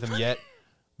started with him yet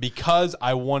because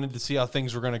I wanted to see how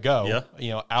things were going to go.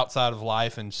 Yeah. Outside of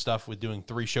life and stuff with doing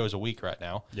 3 shows a week right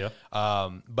now. Yeah.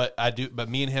 But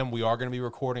me and him, we are going to be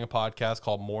recording a podcast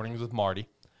called Mornings with Marty.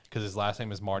 Because his last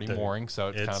name is Marty Mooring, so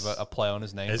it's kind of a play on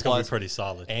his name. It's going to be pretty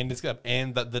solid. And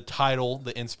the title,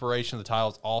 the inspiration of the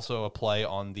title is also a play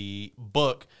on the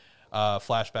book,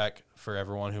 flashback for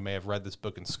everyone who may have read this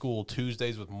book in school,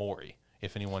 Tuesdays with Maury,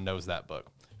 if anyone knows that book.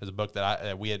 It's a book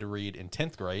that we had to read in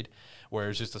 10th grade, where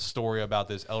it's just a story about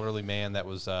this elderly man that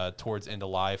was towards end of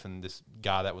life, and this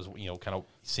guy that was kind of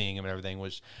seeing him and everything,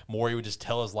 which Maury would just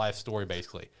tell his life story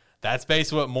basically. That's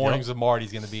basically what Mornings with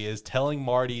Marty's going to be, is telling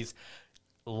Marty's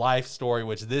life story,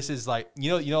 which this is like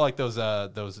like those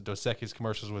Dos Equis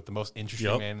commercials with the most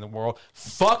interesting man in the world.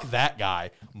 Fuck that guy.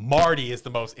 Marty is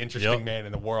the most interesting man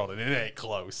in the world, and it ain't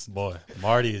close. Boy,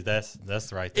 Marty, that's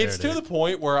right there. It's to the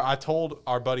point where I told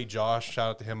our buddy Josh, shout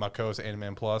out to him, my co-host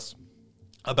Animan Plus,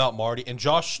 about Marty, and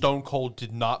Josh Stone Cold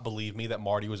did not believe me that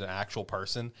Marty was an actual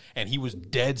person, and he was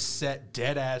dead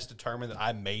ass determined that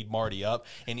I made Marty up.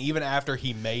 And even after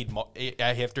he met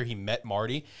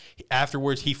Marty,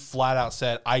 afterwards he flat out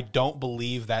said, "I don't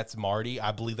believe that's Marty.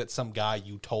 I believe that's some guy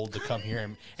you told to come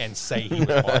here and say he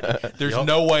was Marty. There's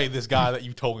no way this guy that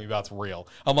you told me about's real."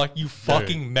 I'm like, "You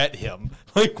fucking met him.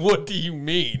 Like, what do you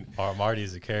mean?"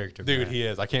 Marty's a character, dude. man. He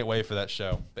is. I can't wait for that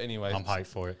show. But anyway, I'm hyped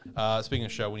for it. Speaking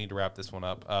of show, we need to wrap this one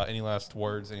up. Any last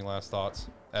words? Any last thoughts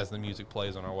as the music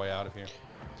plays on our way out of here?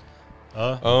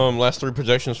 Last 3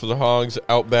 projections for the Hogs: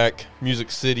 Outback,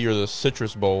 Music City, or the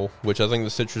Citrus Bowl, which I think the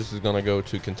Citrus is going to go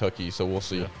to Kentucky, so we'll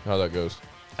see how that goes.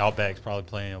 Outback's probably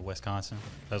playing in Wisconsin.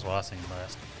 That's what I seen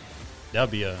last. That'll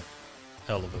be a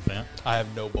hell of an event. I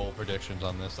have no bowl predictions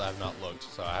on this. I have not looked,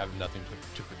 so I have nothing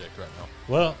to predict right now.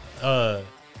 Well,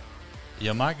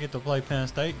 you might get to play Penn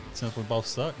State since we both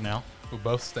suck now. We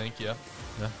both stink, yeah.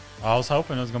 I was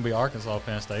hoping it was going to be Arkansas,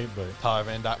 Penn State, but Tyler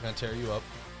Van Dyke going to tear you up.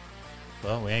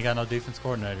 Well, we ain't got no defense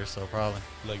coordinator, so probably.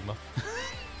 Ligma.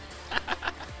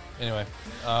 Anyway,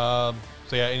 so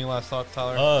yeah, any last thoughts,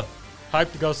 Tyler?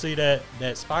 Hyped to go see that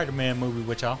Spider-Man movie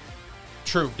with y'all.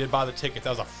 True, did buy the tickets.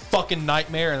 That was a fucking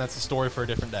nightmare, and that's a story for a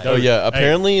different day. Oh yeah,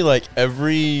 apparently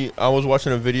I was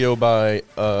watching a video by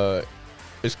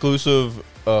exclusive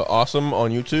Awesome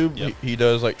on YouTube. Yep. He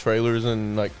does like trailers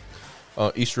and like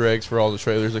Easter eggs for all the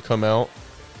trailers that come out.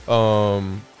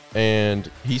 And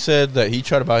he said that he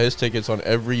tried to buy his tickets on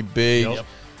every big. Yep.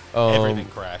 Everything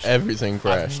crashed. Everything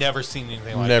crashed. I've never seen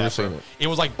anything like that. Never seen it. It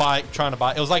was like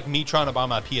it was like me trying to buy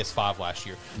my PS5 last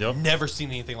year. Yep. Never seen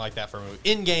anything like that for a movie.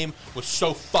 In-game was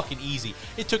so fucking easy.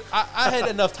 It took I had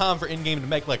enough time for in-game to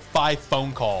make like 5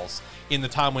 phone calls in the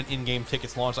time when in-game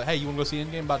tickets launched. Like, hey, you want to go see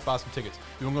in-game? About to buy some tickets.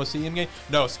 You want to go see in-game?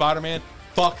 No, Spider-Man.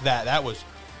 Fuck that. That was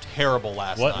terrible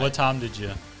last night. What time did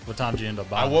you end up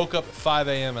buying? I woke up at 5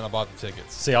 a.m. and I bought the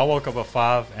tickets. See, I woke up at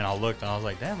 5 and I looked and I was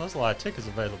like, damn, there's a lot of tickets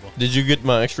available. Did you get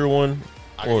my extra one?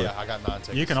 I got 9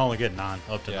 tickets. You can only get 9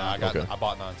 up to 9. I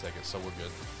bought 9 tickets, so we're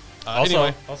good. Also,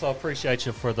 Anyway, appreciate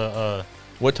you for the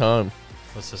What time?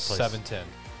 what's this place? 7:10.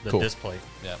 The Cool. display.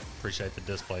 Yeah. Appreciate the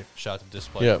display. Shout out to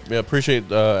Display. Yeah.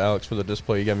 Appreciate Alex for the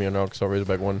display. You got me an Arkansas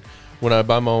Razorback one. When I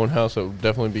buy my own house, it will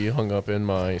definitely be hung up in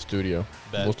my studio.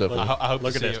 Bet. Most definitely. I hope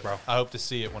Look to at see this, it, bro. I hope to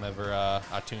see it whenever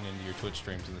I tune into your Twitch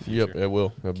streams in the future. Yep, it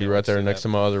will. It'll be Can't right wait to there see next that.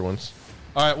 to my other ones.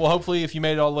 All right. Well, hopefully, if you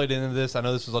made it all the way to the end of this, I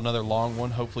know this was another long one.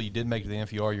 Hopefully, you did make it to the end.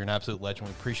 If you are, you're an absolute legend.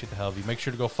 We appreciate the hell of you. Make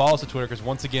sure to go follow us on Twitter because,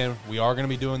 once again, we are going to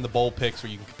be doing the bowl picks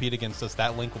where you can compete against us.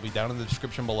 That link will be down in the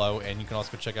description below. And you can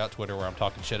also go check out Twitter where I'm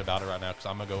talking shit about it right now because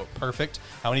I'm going to go perfect.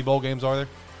 How many bowl games are there?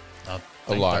 I A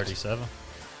think lot. 37.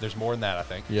 There's more than that, I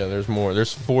think. Yeah, there's more.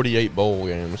 There's 48 bowl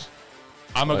games.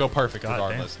 I'm going to go perfect God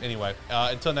regardless. Anyway,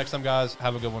 until next time, guys,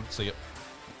 have a good one. See ya.